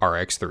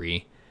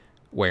 RX3,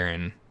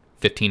 wearing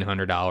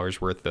 $1,500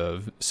 worth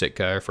of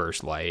Sitka or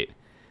First Light.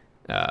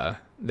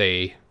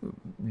 They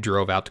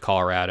drove out to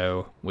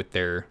Colorado with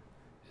their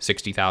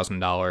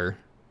 $60,000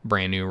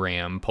 brand new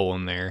Ram,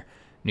 pulling their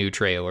new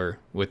trailer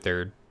with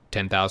their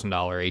 $10,000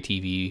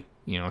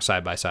 ATV,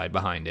 side by side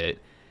behind it.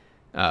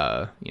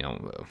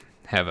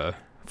 Have a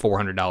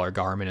 $400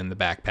 Garmin in the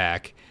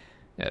backpack,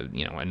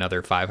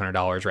 another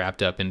 $500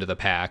 wrapped up into the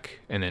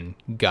pack, and then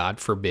God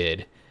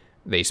forbid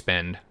they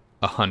spend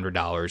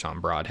 $100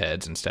 on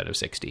broadheads instead of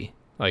 60.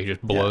 Like, it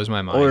just blows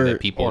my mind that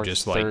people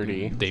just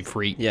 30. Like they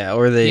freak. Yeah,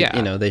 or they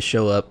they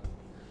show up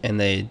and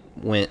they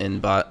went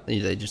and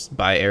they just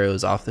buy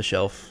arrows off the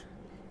shelf,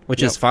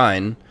 which is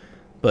fine,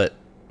 but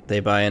they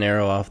buy an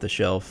arrow off the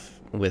shelf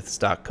with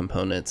stock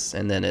components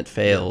and then it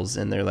fails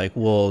and they're like,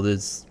 "Well,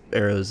 this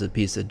arrow's a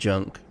piece of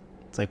junk."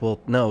 It's like, well,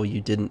 no, you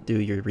didn't do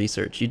your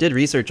research. You did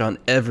research on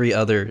every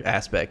other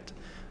aspect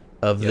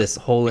of this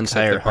whole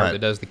entire the part hunt that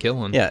does the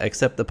killing. Yeah,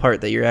 except the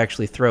part that you're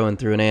actually throwing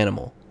through an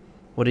animal.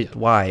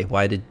 Why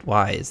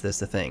is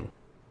this a thing?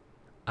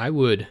 I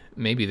would,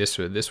 maybe this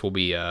will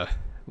be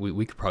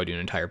we could probably do an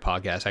entire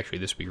podcast. Actually,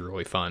 this would be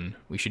really fun.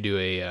 We should do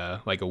a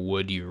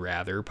would you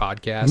rather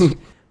podcast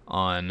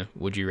on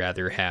would you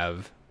rather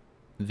have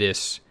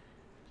this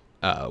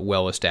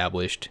well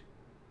established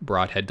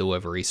broadhead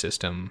delivery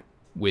system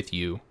with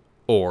you,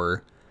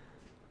 or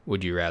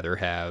would you rather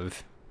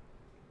have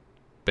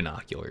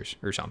binoculars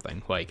or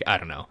something? Like, I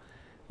don't know,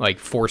 like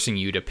forcing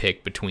you to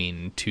pick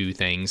between two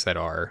things that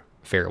are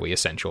fairly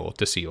essential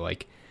to see,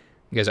 like,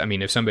 because I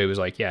mean, if somebody was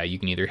like, yeah, you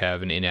can either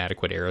have an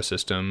inadequate arrow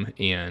system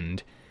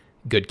and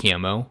good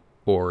camo,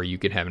 or you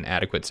could have an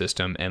adequate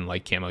system and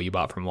like camo you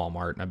bought from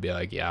Walmart, and I'd be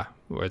like, yeah,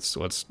 we're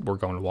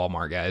going to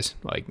Walmart, guys.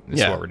 Like,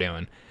 this is what we're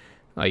doing.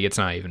 Like, it's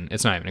not even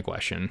a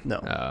question.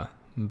 No.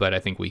 But I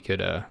think we could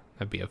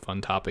that'd be a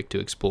fun topic to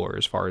explore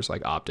as far as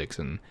like optics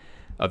and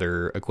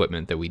other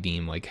equipment that we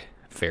deem like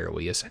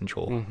fairly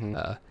essential. Mm-hmm.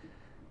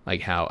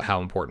 Like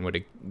how important would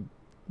it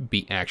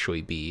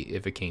actually be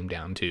if it came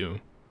down to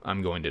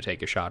I'm going to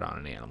take a shot on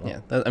an animal?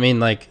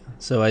 Yeah,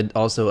 so I'd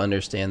also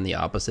understand the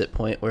opposite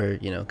point where,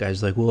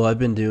 guys are like, well, I've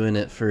been doing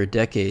it for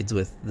decades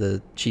with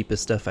the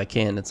cheapest stuff I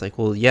can. It's like,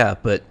 well, yeah,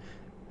 but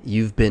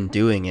you've been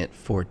doing it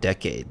for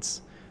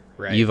decades.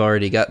 Right. You've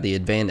already got the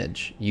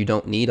advantage. You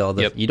don't need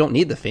you don't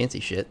need the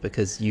fancy shit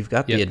because you've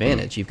got the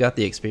advantage. You've got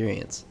the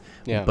experience.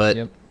 Yeah.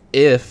 But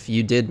if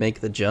you did make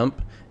the jump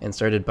and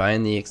started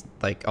buying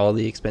all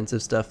the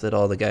expensive stuff that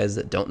all the guys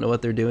that don't know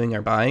what they're doing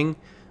are buying,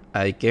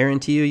 I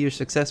guarantee you your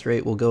success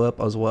rate will go up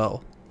as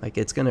well. Like,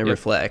 it's going to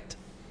reflect.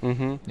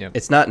 Mm-hmm. Yep.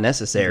 It's not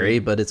necessary,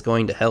 but it's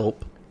going to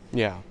help.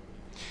 Yeah.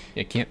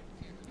 It can't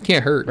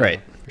hurt. Right.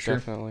 For sure.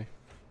 Definitely.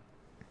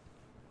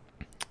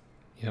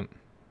 Yep.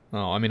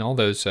 Oh, I mean, all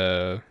those,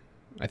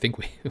 I think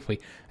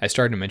I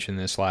started to mention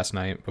this last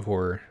night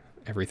before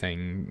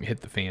everything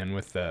hit the fan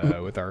with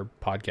our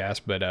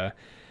podcast, but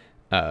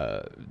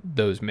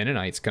those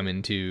Mennonites come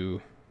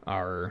into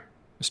our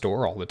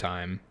store all the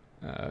time,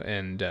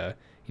 and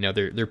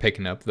they're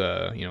picking up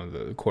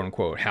the quote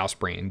unquote house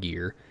brand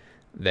gear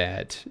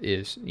that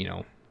is,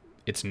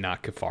 it's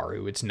not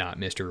Kifaru, it's not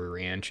Mystery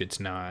Ranch, it's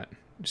not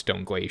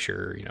Stone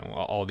Glacier,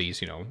 all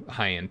these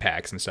high end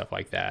packs and stuff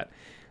like that.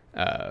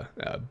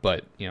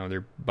 But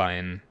they're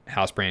buying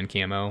house brand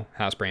camo,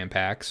 house brand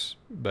packs,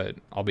 but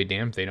I'll be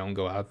damned if they don't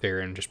go out there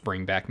and just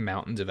bring back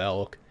mountains of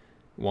elk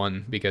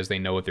One, because they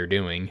know what they're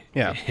doing.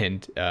 Yeah.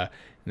 And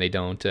they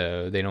don't.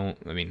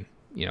 I mean,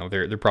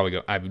 they're probably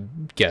I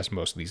would guess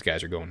most of these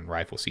guys are going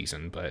rifle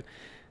season, but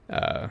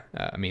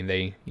I mean,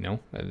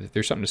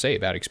 there's something to say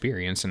about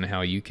experience and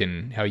how you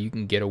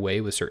can get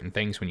away with certain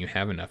things when you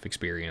have enough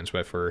experience.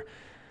 But for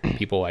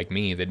people like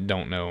me that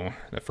don't know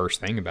the first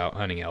thing about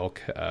hunting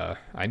elk,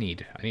 I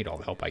need all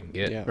the help I can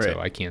get. Yeah. So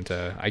Right.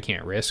 I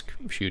can't risk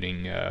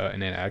shooting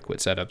an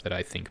inadequate setup that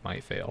I think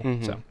might fail.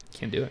 So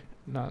can't do it.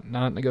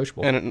 Not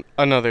negotiable. And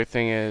another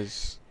thing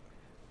is,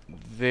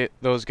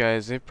 those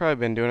guys, they've probably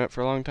been doing it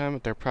for a long time,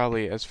 but they're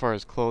probably, as far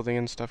as clothing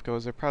and stuff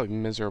goes, they're probably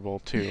miserable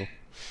too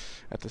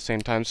at the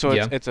same time. So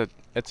Yeah.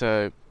 it's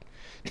a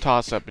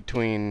toss up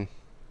between,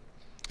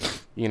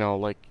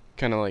 like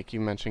kind of like you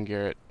mentioned,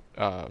 Garrett,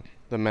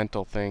 the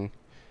mental thing.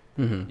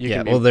 Mm-hmm. You Yeah.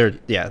 can be- Well,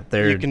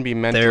 they're You can be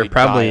mentally they're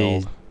probably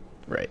dialed.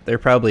 right. They're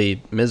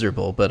probably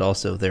miserable, but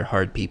also they're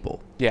hard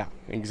people. Yeah,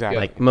 exactly.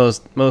 Like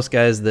most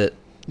guys that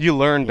You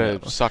learn to you know.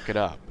 suck it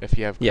up. If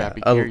you have Yeah,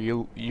 crappy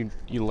gear,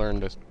 you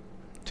learn to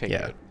take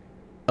Yeah. it.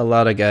 a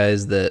lot of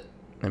guys that,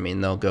 I mean,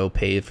 they'll go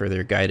pay for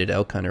their guided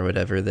elk hunt or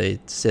whatever. They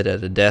sit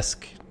at a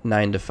desk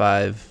 9 to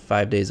 5,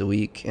 5 days a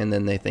week, and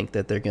then they think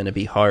that they're going to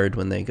be hard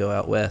when they go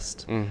out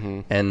west,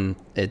 Mm-hmm. and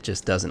it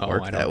just doesn't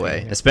work I don't that think- way. I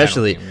don't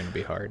Especially, think I'm gonna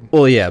be hard.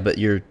 well, yeah, but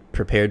you're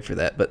prepared for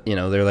that. But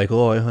they're like,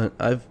 oh,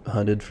 I've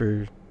hunted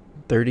for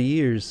 30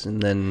 years,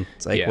 and then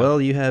it's like, Yeah.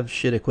 well, you have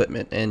shit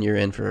equipment, and you're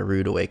in for a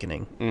rude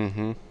awakening.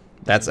 Mm-hmm.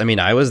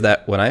 I was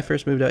that when I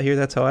first moved out here.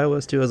 That's how I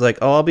was too. I was like,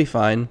 oh, I'll be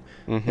fine,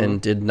 Mm-hmm.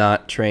 and did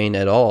not train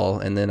at all.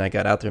 And then I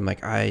got out there. I'm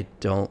like, I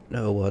don't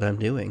know what I'm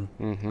doing.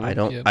 Mm-hmm.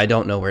 Yep. I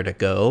don't know where to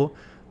go.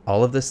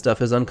 All of this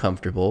stuff is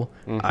uncomfortable.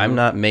 Mhm. I'm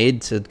not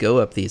made to go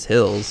up these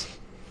hills.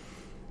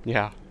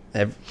 Yeah.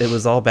 It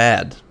was all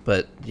bad,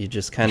 but you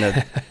just kind of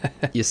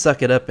you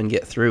suck it up and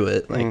get through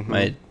it. Like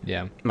Mhm.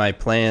 Yeah. my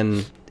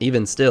plan,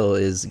 even still,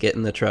 is get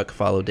in the truck,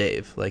 follow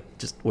Dave. Like,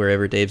 just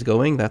wherever Dave's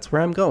going, that's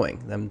where I'm going.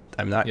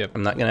 I'm not Yep.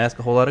 I'm not gonna ask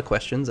a whole lot of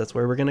questions. That's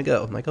where we're gonna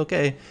go. I'm like,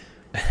 okay,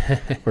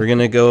 we're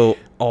gonna go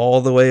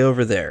all the way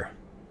over there.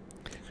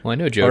 Well, I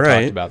know Joe All talked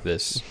right. about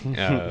this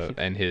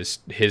and his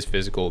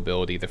physical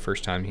ability the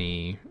first time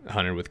he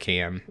hunted with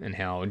Cam, and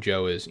how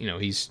Joe is,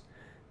 he's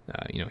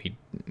he's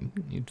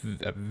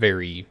a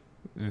very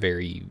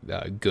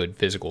good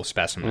physical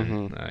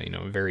specimen.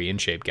 Very in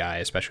shape guy,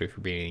 especially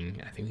for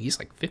being, I think he's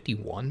like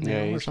 51 now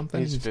Yeah, or something.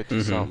 He's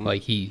 50 something.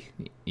 Like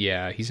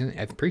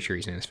I'm pretty sure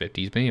he's in his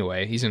 50s. But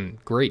anyway, he's in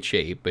great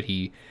shape. But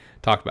he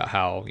talked about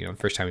how, the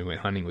first time he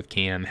went hunting with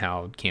Cam,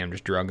 how Cam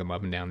just drug him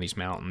up and down these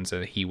mountains,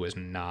 and he was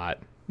not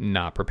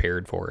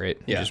prepared for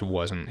it. Yeah. It just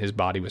wasn't. His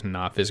body was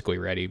not physically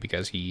ready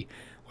because he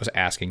was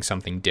asking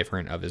something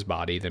different of his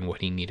body than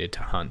what he needed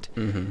to hunt.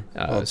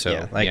 Well, So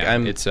yeah, like yeah,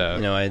 I'm, it's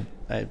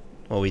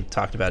well, we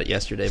talked about it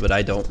yesterday, but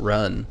I don't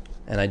run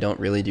and I don't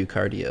really do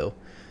cardio.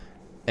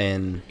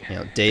 And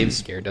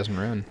Garrett doesn't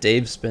run.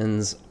 Dave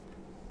spends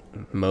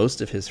most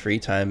of his free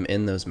time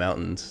in those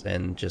mountains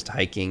and just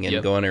hiking and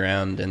Yep. going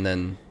around. And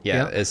then,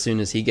 Yep. as soon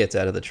as he gets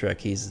out of the truck,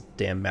 he's a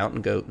damn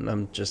mountain goat, and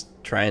I'm just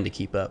trying to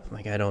keep up.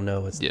 Like, I don't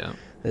know,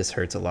 this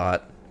hurts a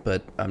lot,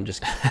 but I'm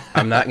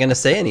not gonna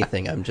say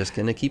anything. I'm just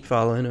gonna keep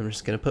following. I'm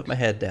just gonna put my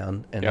head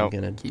down, and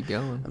Yep. Keep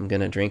going. I'm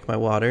gonna drink my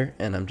water,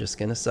 and I'm just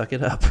gonna suck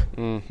it up.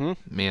 Mm-hmm.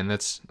 Man,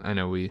 I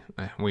know we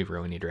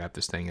really need to wrap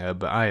this thing up,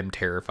 but I am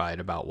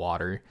terrified about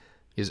water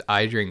because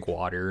I drink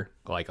water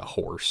like a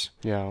horse.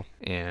 Yeah.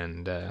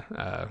 And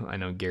I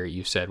know, Garrett,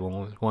 you said,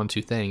 well, one,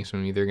 two things.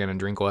 I'm either going to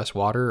drink less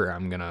water or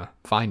I'm going to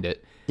find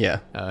it. Yeah.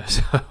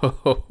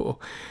 So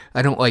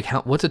I don't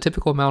what's a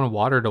typical amount of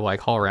water to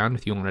like haul around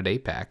with you on a day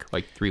pack?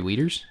 Like 3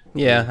 liters?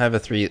 Yeah, I've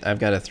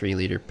got a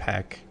 3-liter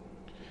pack,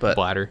 but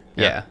Bladder?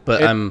 yeah,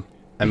 but It-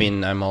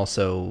 I'm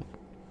also,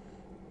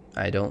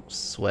 I don't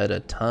sweat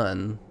a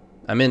ton.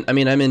 I'm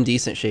in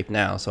decent shape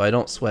now, so I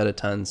don't sweat a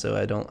ton, so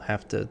I don't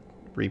have to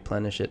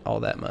replenish it all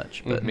that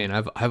much. But Man,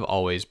 I've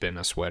always been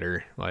a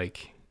sweater.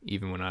 Like,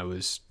 even when I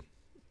was,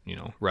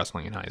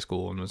 wrestling in high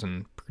school and was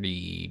in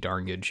pretty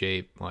darn good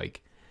shape.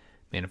 Like,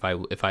 man,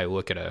 if I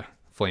look at a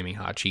flaming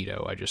hot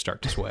Cheeto, I just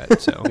start to sweat.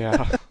 So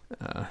Yeah.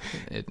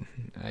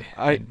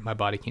 my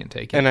body can't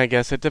take it. And I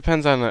guess it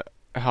depends on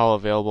how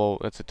available.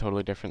 That's a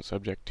totally different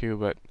subject too,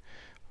 but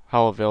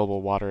how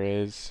available water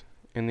is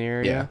in the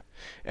area,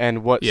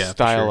 and what Yeah, for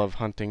style sure. of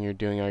hunting you're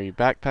doing. Are you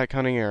backpack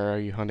hunting or are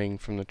you hunting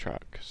from the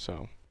truck?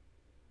 So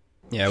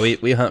yeah,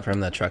 we hunt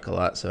from the truck a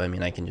lot, so I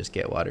mean I can just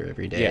get water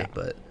every day. Yeah.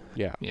 But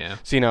yeah. Yeah.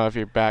 So if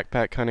you're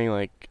backpack hunting,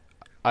 like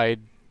I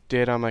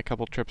did on my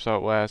couple trips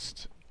out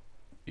west,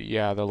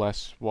 yeah, the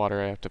less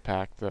water I have to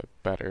pack, the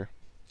better.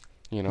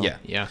 yeah,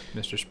 Yeah,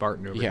 Mr.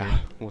 Spartan over Yeah, here.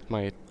 with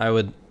my I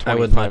would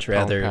 25 much pound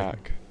rather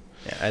pack.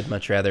 yeah, I'd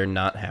much rather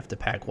not have to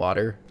pack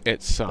water.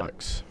 It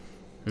sucks.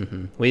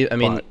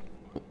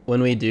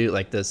 When we do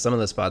like some of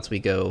the spots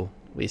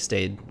we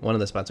stayed. One of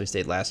the spots we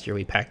stayed last year,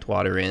 we packed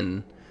water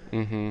in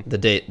Mm-hmm.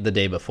 the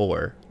day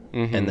before,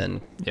 Mhm. and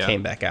then Yeah.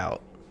 came back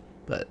out.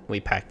 But we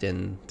packed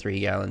in 3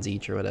 gallons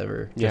each or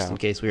whatever, just Yeah. in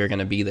case we were going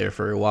to be there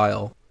for a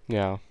while.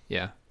 Yeah.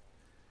 Yeah.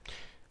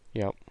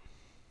 Yep.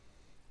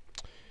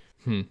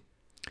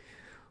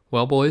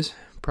 Well, boys,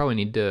 probably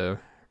need to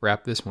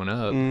wrap this one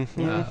up.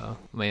 Mhm.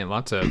 Man,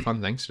 lots of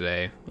fun things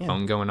today. Yeah.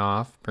 Phone going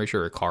off. Pretty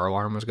sure a car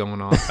alarm was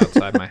going off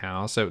outside my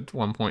house at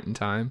one point in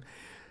time.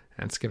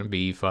 That's gonna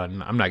be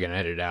fun. I'm not gonna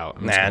edit it out.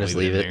 I'm Nah, gonna just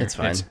leave in it. there. It's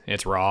fine.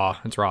 It's raw.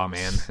 It's raw,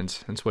 man.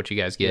 It's what you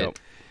guys get.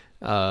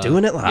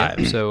 Doing it live.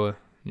 Yeah, so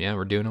yeah,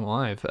 we're doing it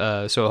live.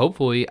 So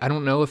hopefully, I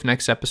don't know if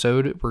next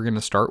episode we're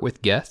gonna start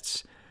with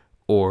guests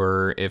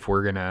or if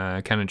we're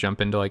gonna kind of jump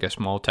into like a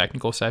small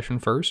technical session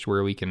first,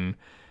 where we can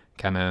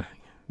kind of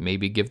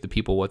maybe give the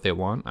people what they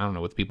want. I don't know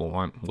what the people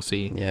want. We'll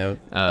see. Yeah.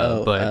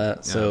 We'll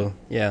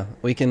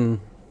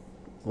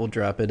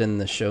drop it in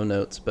the show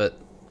notes, but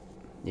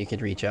you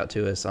could reach out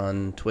to us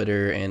on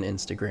Twitter and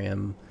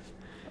Instagram.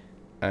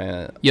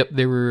 Yep,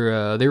 they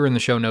were in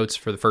the show notes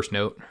for the first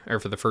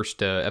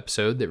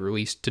episode that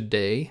released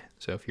today.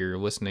 So if you're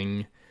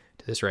listening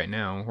to this right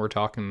now, we're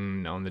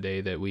talking on the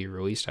day that we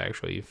released. I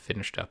actually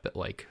finished up at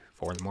like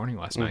 4 a.m.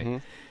 last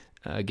night,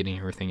 getting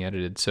everything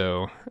edited.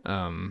 So,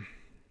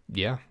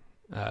 yeah.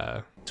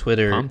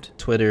 Twitter Pumped.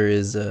 Twitter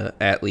is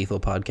at Lethal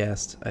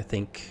Podcast. I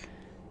think.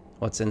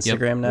 What's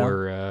Instagram now?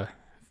 Or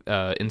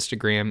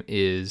Instagram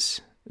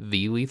is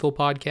The Lethal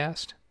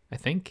Podcast, I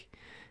think.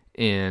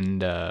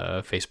 And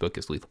Facebook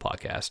is Lethal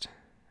Podcast.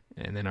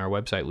 And then our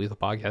website,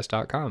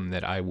 lethalpodcast.com,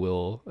 that I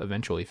will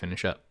eventually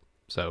finish up.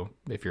 So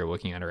if you're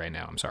looking at it right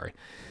now, I'm sorry.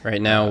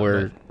 Right now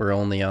we're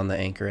only on the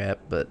Anchor app,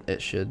 but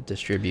it should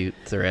distribute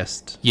the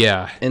rest.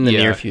 Yeah, in the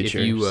near future.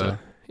 If you, so.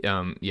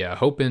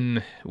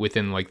 Hoping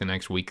within like the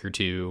next week or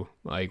two,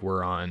 like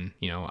we're on,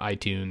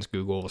 iTunes,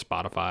 Google,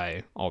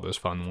 Spotify, all those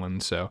fun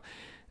ones. So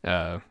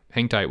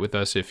hang tight with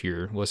us if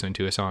you're listening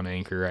to us on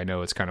Anchor. I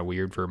know it's kind of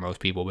weird for most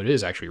people, but it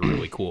is actually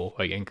really cool.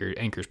 Like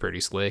Anchor's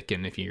pretty slick,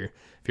 and if you're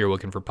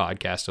looking for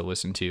podcasts to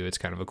listen to, it's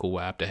kind of a cool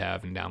app to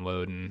have and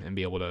download and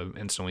be able to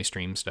instantly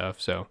stream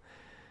stuff. So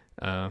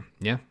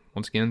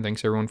once again,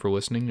 thanks everyone for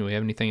listening. Do we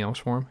have anything else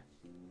for them?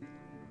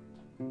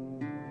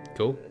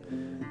 Cool.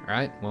 All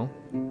right, well,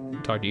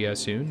 talk to you guys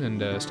soon,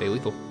 and stay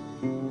lethal.